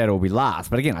 Sleepless in Seattle will be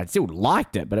last. But again, I still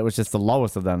liked it, but it was just the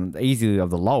lowest of them, easily of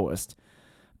the lowest.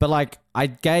 But like, I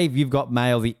gave You've Got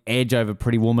Mail the edge over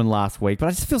Pretty Woman last week, but I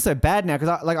just feel so bad now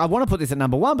because I want to put this at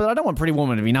number 1, but I don't want Pretty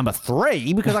Woman to be number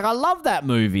 3 because like I love that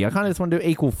movie. I kind of just want to do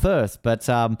equal first, but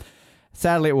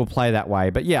sadly it will play that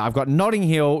way. But yeah, I've got Notting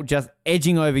Hill just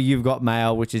edging over You've Got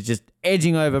Mail, which is just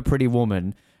edging over Pretty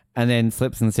Woman, and then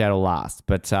Sleepless in Seattle last.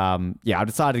 But yeah, I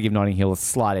decided to give Notting Hill a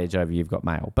slight edge over You've Got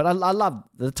Mail. But I love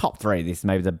the top 3. This is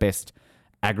maybe the best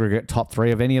aggregate top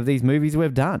 3 of any of these movies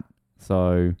we've done.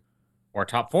 So... Or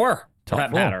top 4, for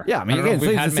that matter. Yeah, I mean, again,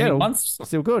 we've had many months.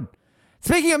 Still good.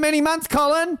 Speaking of many months,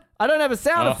 Colin, I don't have a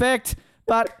sound effect,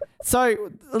 but so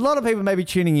a lot of people may be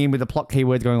tuning in with the plot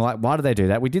keywords going like, why do they do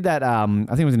that? We did that, I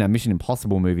think it was in our Mission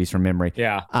Impossible movies from memory.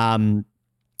 Yeah.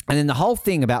 And then the whole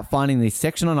thing about finding this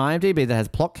section on IMDb that has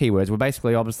plot keywords, where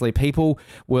basically, obviously, people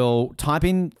will type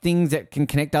in things that can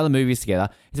connect other movies together,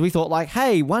 is we thought like,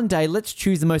 hey, one day let's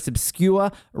choose the most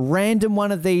obscure, random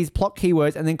one of these plot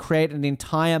keywords and then create an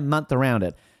entire month around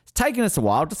it. It's taken us a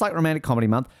while, just like Romantic Comedy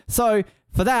Month. So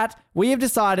for that, we have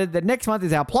decided that next month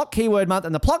is our plot keyword month,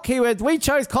 and the plot keywords we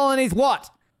chose, Colin, is what?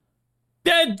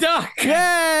 Dead Duck.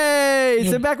 Yay!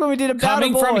 So back when we did About a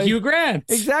Boy. Coming from Hugh Grant.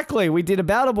 Exactly. We did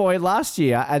About a Boy last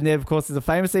year, and then, of course, there's a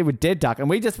famous scene with Dead Duck, and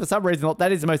we just, for some reason, thought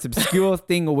that is the most obscure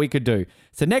thing we could do.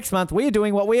 So next month, we are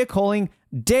doing what we are calling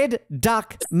Dead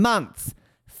Duck Month,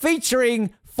 featuring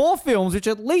 4 films, which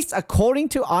at least according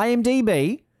to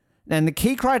IMDb, and the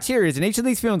key criteria is in each of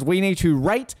these films, we need to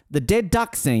rate the dead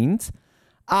duck scenes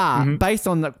are, based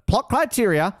on the plot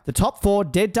criteria, the top 4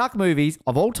 Dead Duck movies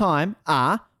of all time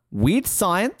are Weird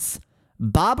Science,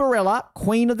 Barbarella,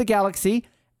 Queen of the Galaxy,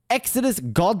 Exodus,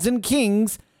 Gods and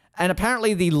Kings, and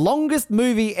apparently the longest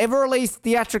movie ever released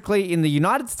theatrically in the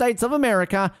United States of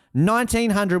America,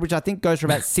 1900, which I think goes for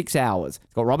about 6 hours.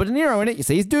 It's got Robert De Niro in it. You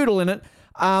see his doodle in it.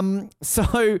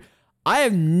 So I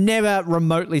have never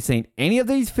remotely seen any of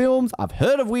these films. I've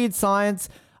heard of Weird Science.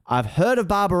 I've heard of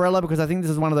Barbarella because I think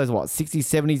this is one of those, 60s,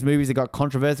 70s movies that got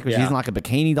controversy because she's in like a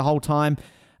bikini the whole time.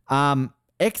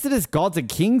 Exodus, Gods and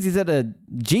Kings, is it a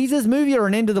Jesus movie or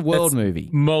an end of the world movie?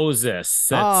 Moses.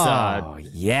 That's,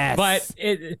 yes. But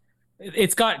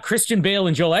it's got Christian Bale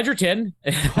and Joel Edgerton.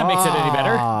 That makes it any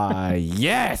better.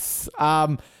 Yes.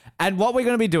 And what we're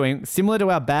going to be doing, similar to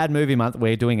our Bad Movie Month,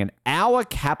 we're doing an hour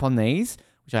cap on these,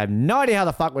 which I have no idea how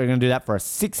the fuck we're going to do that for a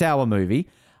 6-hour movie.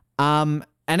 And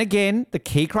again, the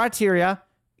key criteria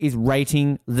is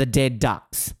rating the dead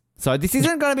ducks. So this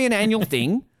isn't going to be an annual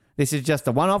thing. This is just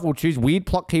a one-off. We'll choose weird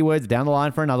plot keywords down the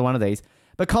line for another one of these.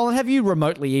 But Colin, have you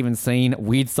remotely even seen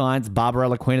Weird Science,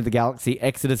 Barbarella, Queen of the Galaxy,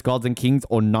 Exodus, Gods and Kings,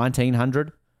 or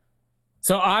 1900?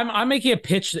 So I'm making a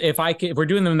pitch if we're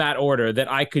doing them in that order,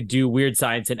 that I could do Weird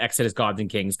Science and Exodus, Gods and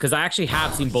Kings, because I actually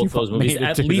have seen both those movies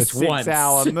at least once.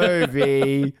 6-hour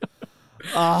movie.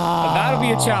 That'll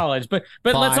be a challenge. But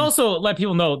let's also let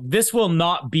people know this will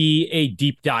not be a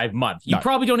deep dive month. You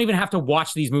probably don't even have to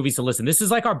watch these movies to listen. This is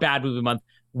like our Bad Movie Month.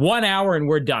 1 hour and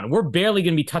we're done. We're barely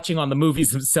going to be touching on the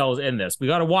movies themselves in this. We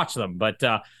got to watch them. But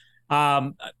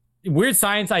Weird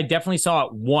Science, I definitely saw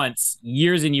it once,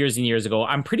 years and years and years ago.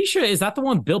 I'm pretty sure, is that the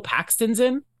one Bill Paxton's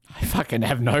in? I fucking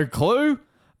have no clue.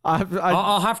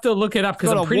 I'll have to look it up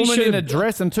because I'm pretty sure. Got a woman in a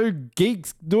dress and 2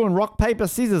 geeks doing rock, paper,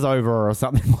 scissors over her or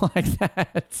something like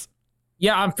that.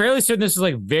 Yeah, I'm fairly certain this is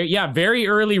like very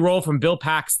early role from Bill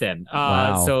Paxton.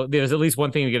 Wow. So there's at least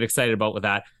one thing to get excited about with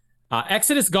that.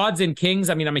 Exodus, Gods and Kings.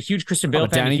 I mean, I'm a huge Christian Bale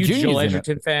fan, a huge Joel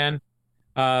Edgerton fan.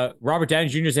 Robert Downey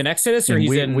Jr.'s in Exodus, or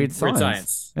he's in Weird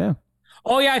Science? Yeah.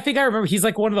 Oh, yeah, I think I remember. He's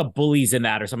like one of the bullies in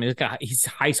that or something. He's a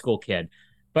high school kid.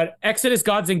 But Exodus,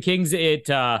 Gods and Kings, it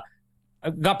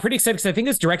got pretty excited because I think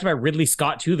it's directed by Ridley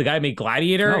Scott, too, the guy who made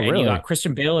Gladiator. Really? And you got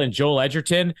Christian Bale and Joel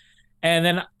Edgerton. And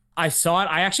then I saw it.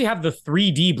 I actually have the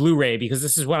 3D Blu-ray because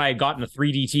this is when I got in a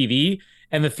 3D TV.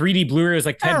 And the 3D Blu-ray was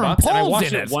like $10. And I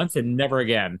watched it once and never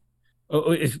again.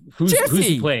 Who's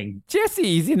he playing?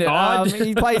 Jesse's in it.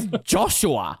 He plays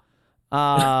Joshua.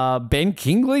 Ben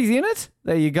Kingsley's in it.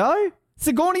 There you go.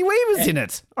 Sigourney Weaver's in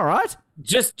it. All right.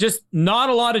 Just not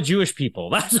a lot of Jewish people.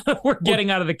 That's what we're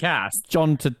getting out of the cast.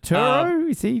 John Turturro,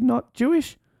 is he not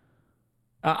Jewish?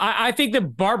 I think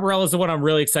that Barbarella is the one I'm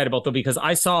really excited about, though, because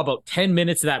I saw about 10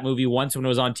 minutes of that movie once when it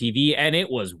was on TV, and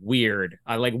it was weird.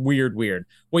 Weird.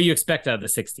 What you expect out of the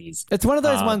 60s. It's one of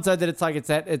those ones, though, that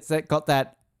it's got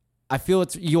that. I feel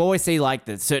you always see like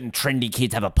that certain trendy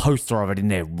kids have a poster of it in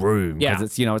their room. Because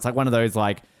it's like one of those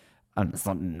like, it's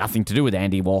not nothing to do with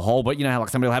Andy Warhol, but you know how like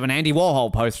somebody will have an Andy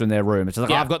Warhol poster in their room. It's just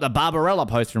like, I've got the Barbarella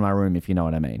poster in my room, if you know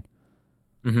what I mean.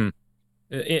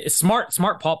 Mm-hmm.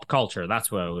 Smart pop culture.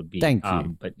 That's what it would be. Thank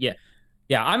you. But yeah,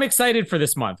 I'm excited for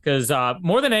this month because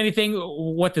more than anything,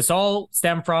 what this all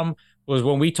stemmed from was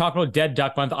when we talked about Dead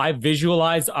Duck Month, I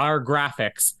visualized our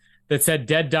graphics that said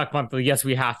Dead Duck Month. Yes,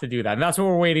 we have to do that. And that's what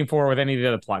we're waiting for with any of the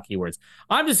other plot keywords.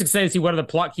 I'm just excited to see what are the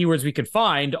plot keywords we could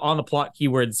find on the plot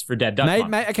keywords for Dead Duck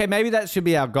Month. Okay, maybe that should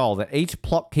be our goal, that each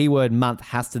plot keyword month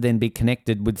has to then be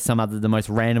connected with some other, the most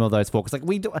random of those 4. Because like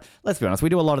let's be honest, we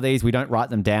do a lot of these. We don't write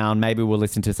them down. Maybe we'll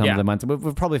listen to some of the months.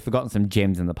 We've probably forgotten some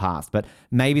gems in the past. But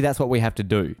maybe that's what we have to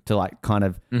do to like kind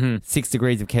of 6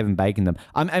 degrees of Kevin Bacon them.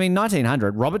 I mean,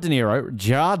 1900, Robert De Niro,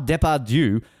 Gerard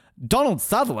Depardieu, Donald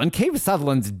Sutherland, Kiefer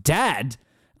Sutherland's dad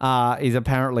is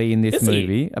apparently in this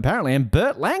movie. Apparently, and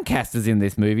Burt Lancaster's in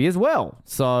this movie as well.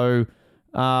 So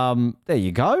there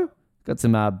you go. Got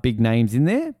some big names in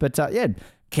there. But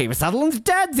Kiefer Sutherland's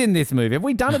dad's in this movie. Have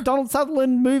we done a Donald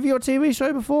Sutherland movie or TV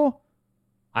show before?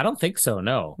 I don't think so,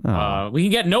 no. Oh. We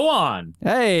can get Noah on.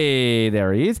 Hey,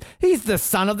 there he is. He's the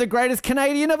son of the greatest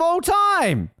Canadian of all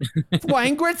time. It's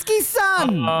Wayne Gretzky's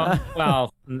son.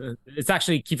 Well, it's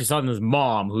actually Kiefer Sutherland's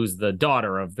mom, who's the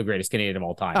daughter of the greatest Canadian of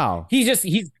all time. Oh.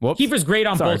 Kiefer's great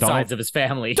on both sides of his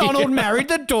family. Donald married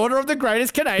the daughter of the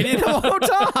greatest Canadian of all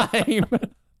time.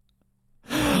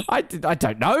 I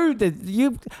don't know.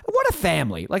 What a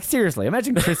family. Like, seriously,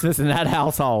 imagine Christmas in that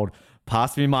household.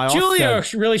 Pass me my Oscar. Julia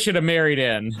really should have married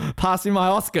in. Pass me my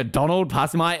Oscar, Donald.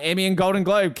 Pass me my Emmy and Golden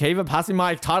Globe. Kiefer, pass me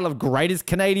my title of greatest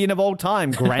Canadian of all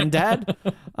time, Granddad.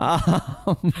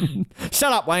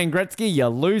 Shut up, Wayne Gretzky, you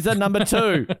loser number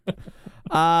 2.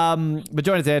 But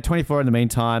join us there, 24 in the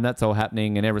meantime. That's all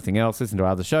happening and everything else. Listen to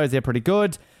our other shows. They're pretty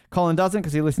good. Colin doesn't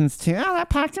because he listens to that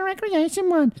Parks and Recreation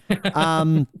one.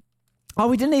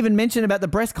 We didn't even mention about the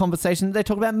breast conversation. They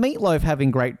talk about Meatloaf having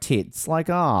great tits. Like,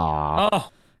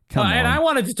 come on. And I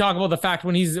wanted to talk about the fact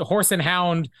when he's Horse and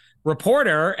Hound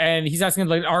reporter and he's asking,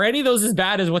 like, are any of those as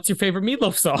bad as what's your favorite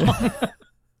Meatloaf song?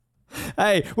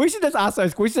 Hey, we should just ask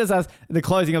the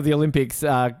closing of the Olympics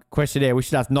questionnaire. We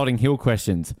should ask Notting Hill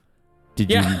questions. Did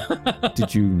you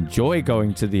enjoy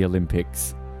going to the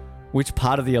Olympics? Which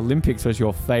part of the Olympics was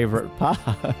your favorite part?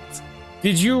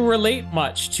 Did you relate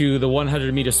much to the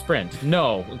 100-meter sprint?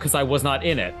 No, because I was not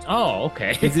in it. Oh,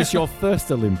 okay. Is this your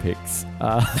first Olympics?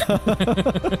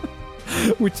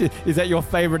 Is that your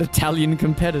favorite Italian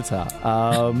competitor?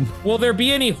 Will there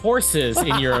be any horses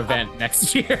in your event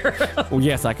next year? Well,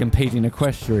 yes, I compete in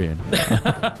equestrian. Do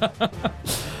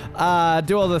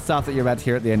all the stuff that you're about to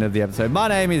hear at the end of the episode. My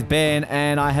name is Ben,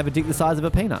 and I have a dick the size of a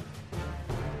peanut.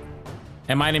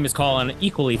 And my name is Colin,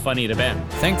 equally funny to Ben.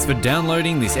 Thanks for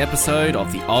downloading this episode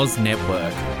of the Oz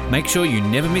Network. Make sure you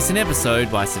never miss an episode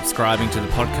by subscribing to the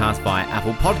podcast via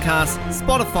Apple Podcasts,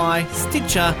 Spotify,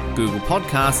 Stitcher, Google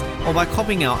Podcasts, or by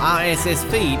copying our RSS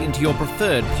feed into your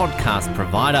preferred podcast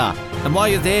provider. And while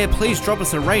you're there, please drop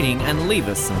us a rating and leave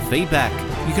us some feedback.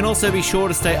 You can also be sure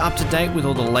to stay up to date with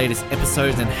all the latest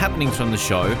episodes and happenings from the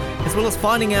show, as well as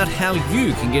finding out how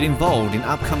you can get involved in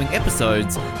upcoming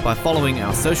episodes by following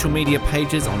our social media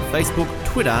pages on Facebook,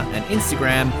 Twitter, and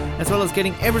Instagram, as well as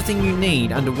getting everything you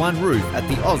need under one roof at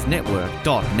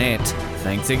theoznetwork.net.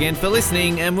 Thanks again for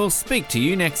listening, and we'll speak to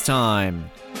you next time.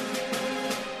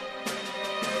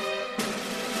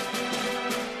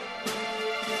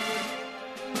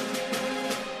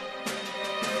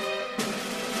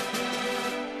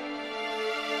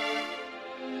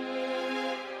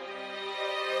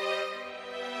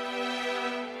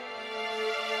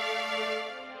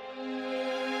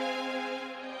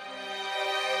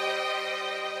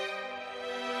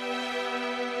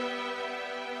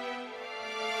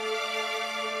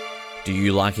 Do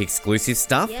you like exclusive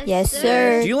stuff? Yes,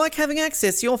 sir. Do you like having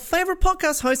access to your favourite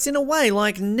podcast hosts in a way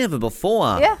like never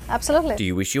before? Yeah, absolutely. Do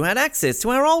you wish you had access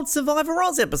to our old Survivor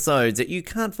Oz episodes that you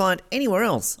can't find anywhere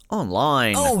else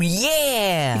online? Oh,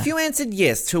 yeah! If you answered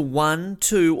yes to 1,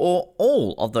 2, or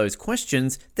all of those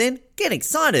questions, then get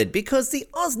excited because the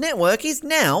Oz Network is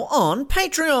now on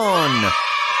Patreon.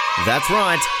 That's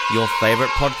right, your favourite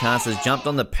podcast has jumped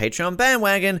on the Patreon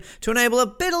bandwagon to enable a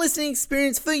better listening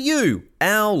experience for you,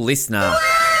 our listener.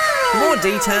 For more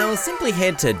details, simply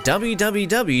head to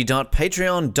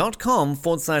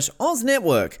www.patreon.com/Oz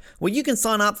Network, where you can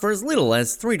sign up for as little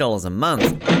as $3 a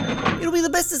month. It'll be the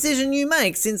best decision you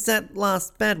make since that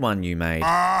last bad one you made.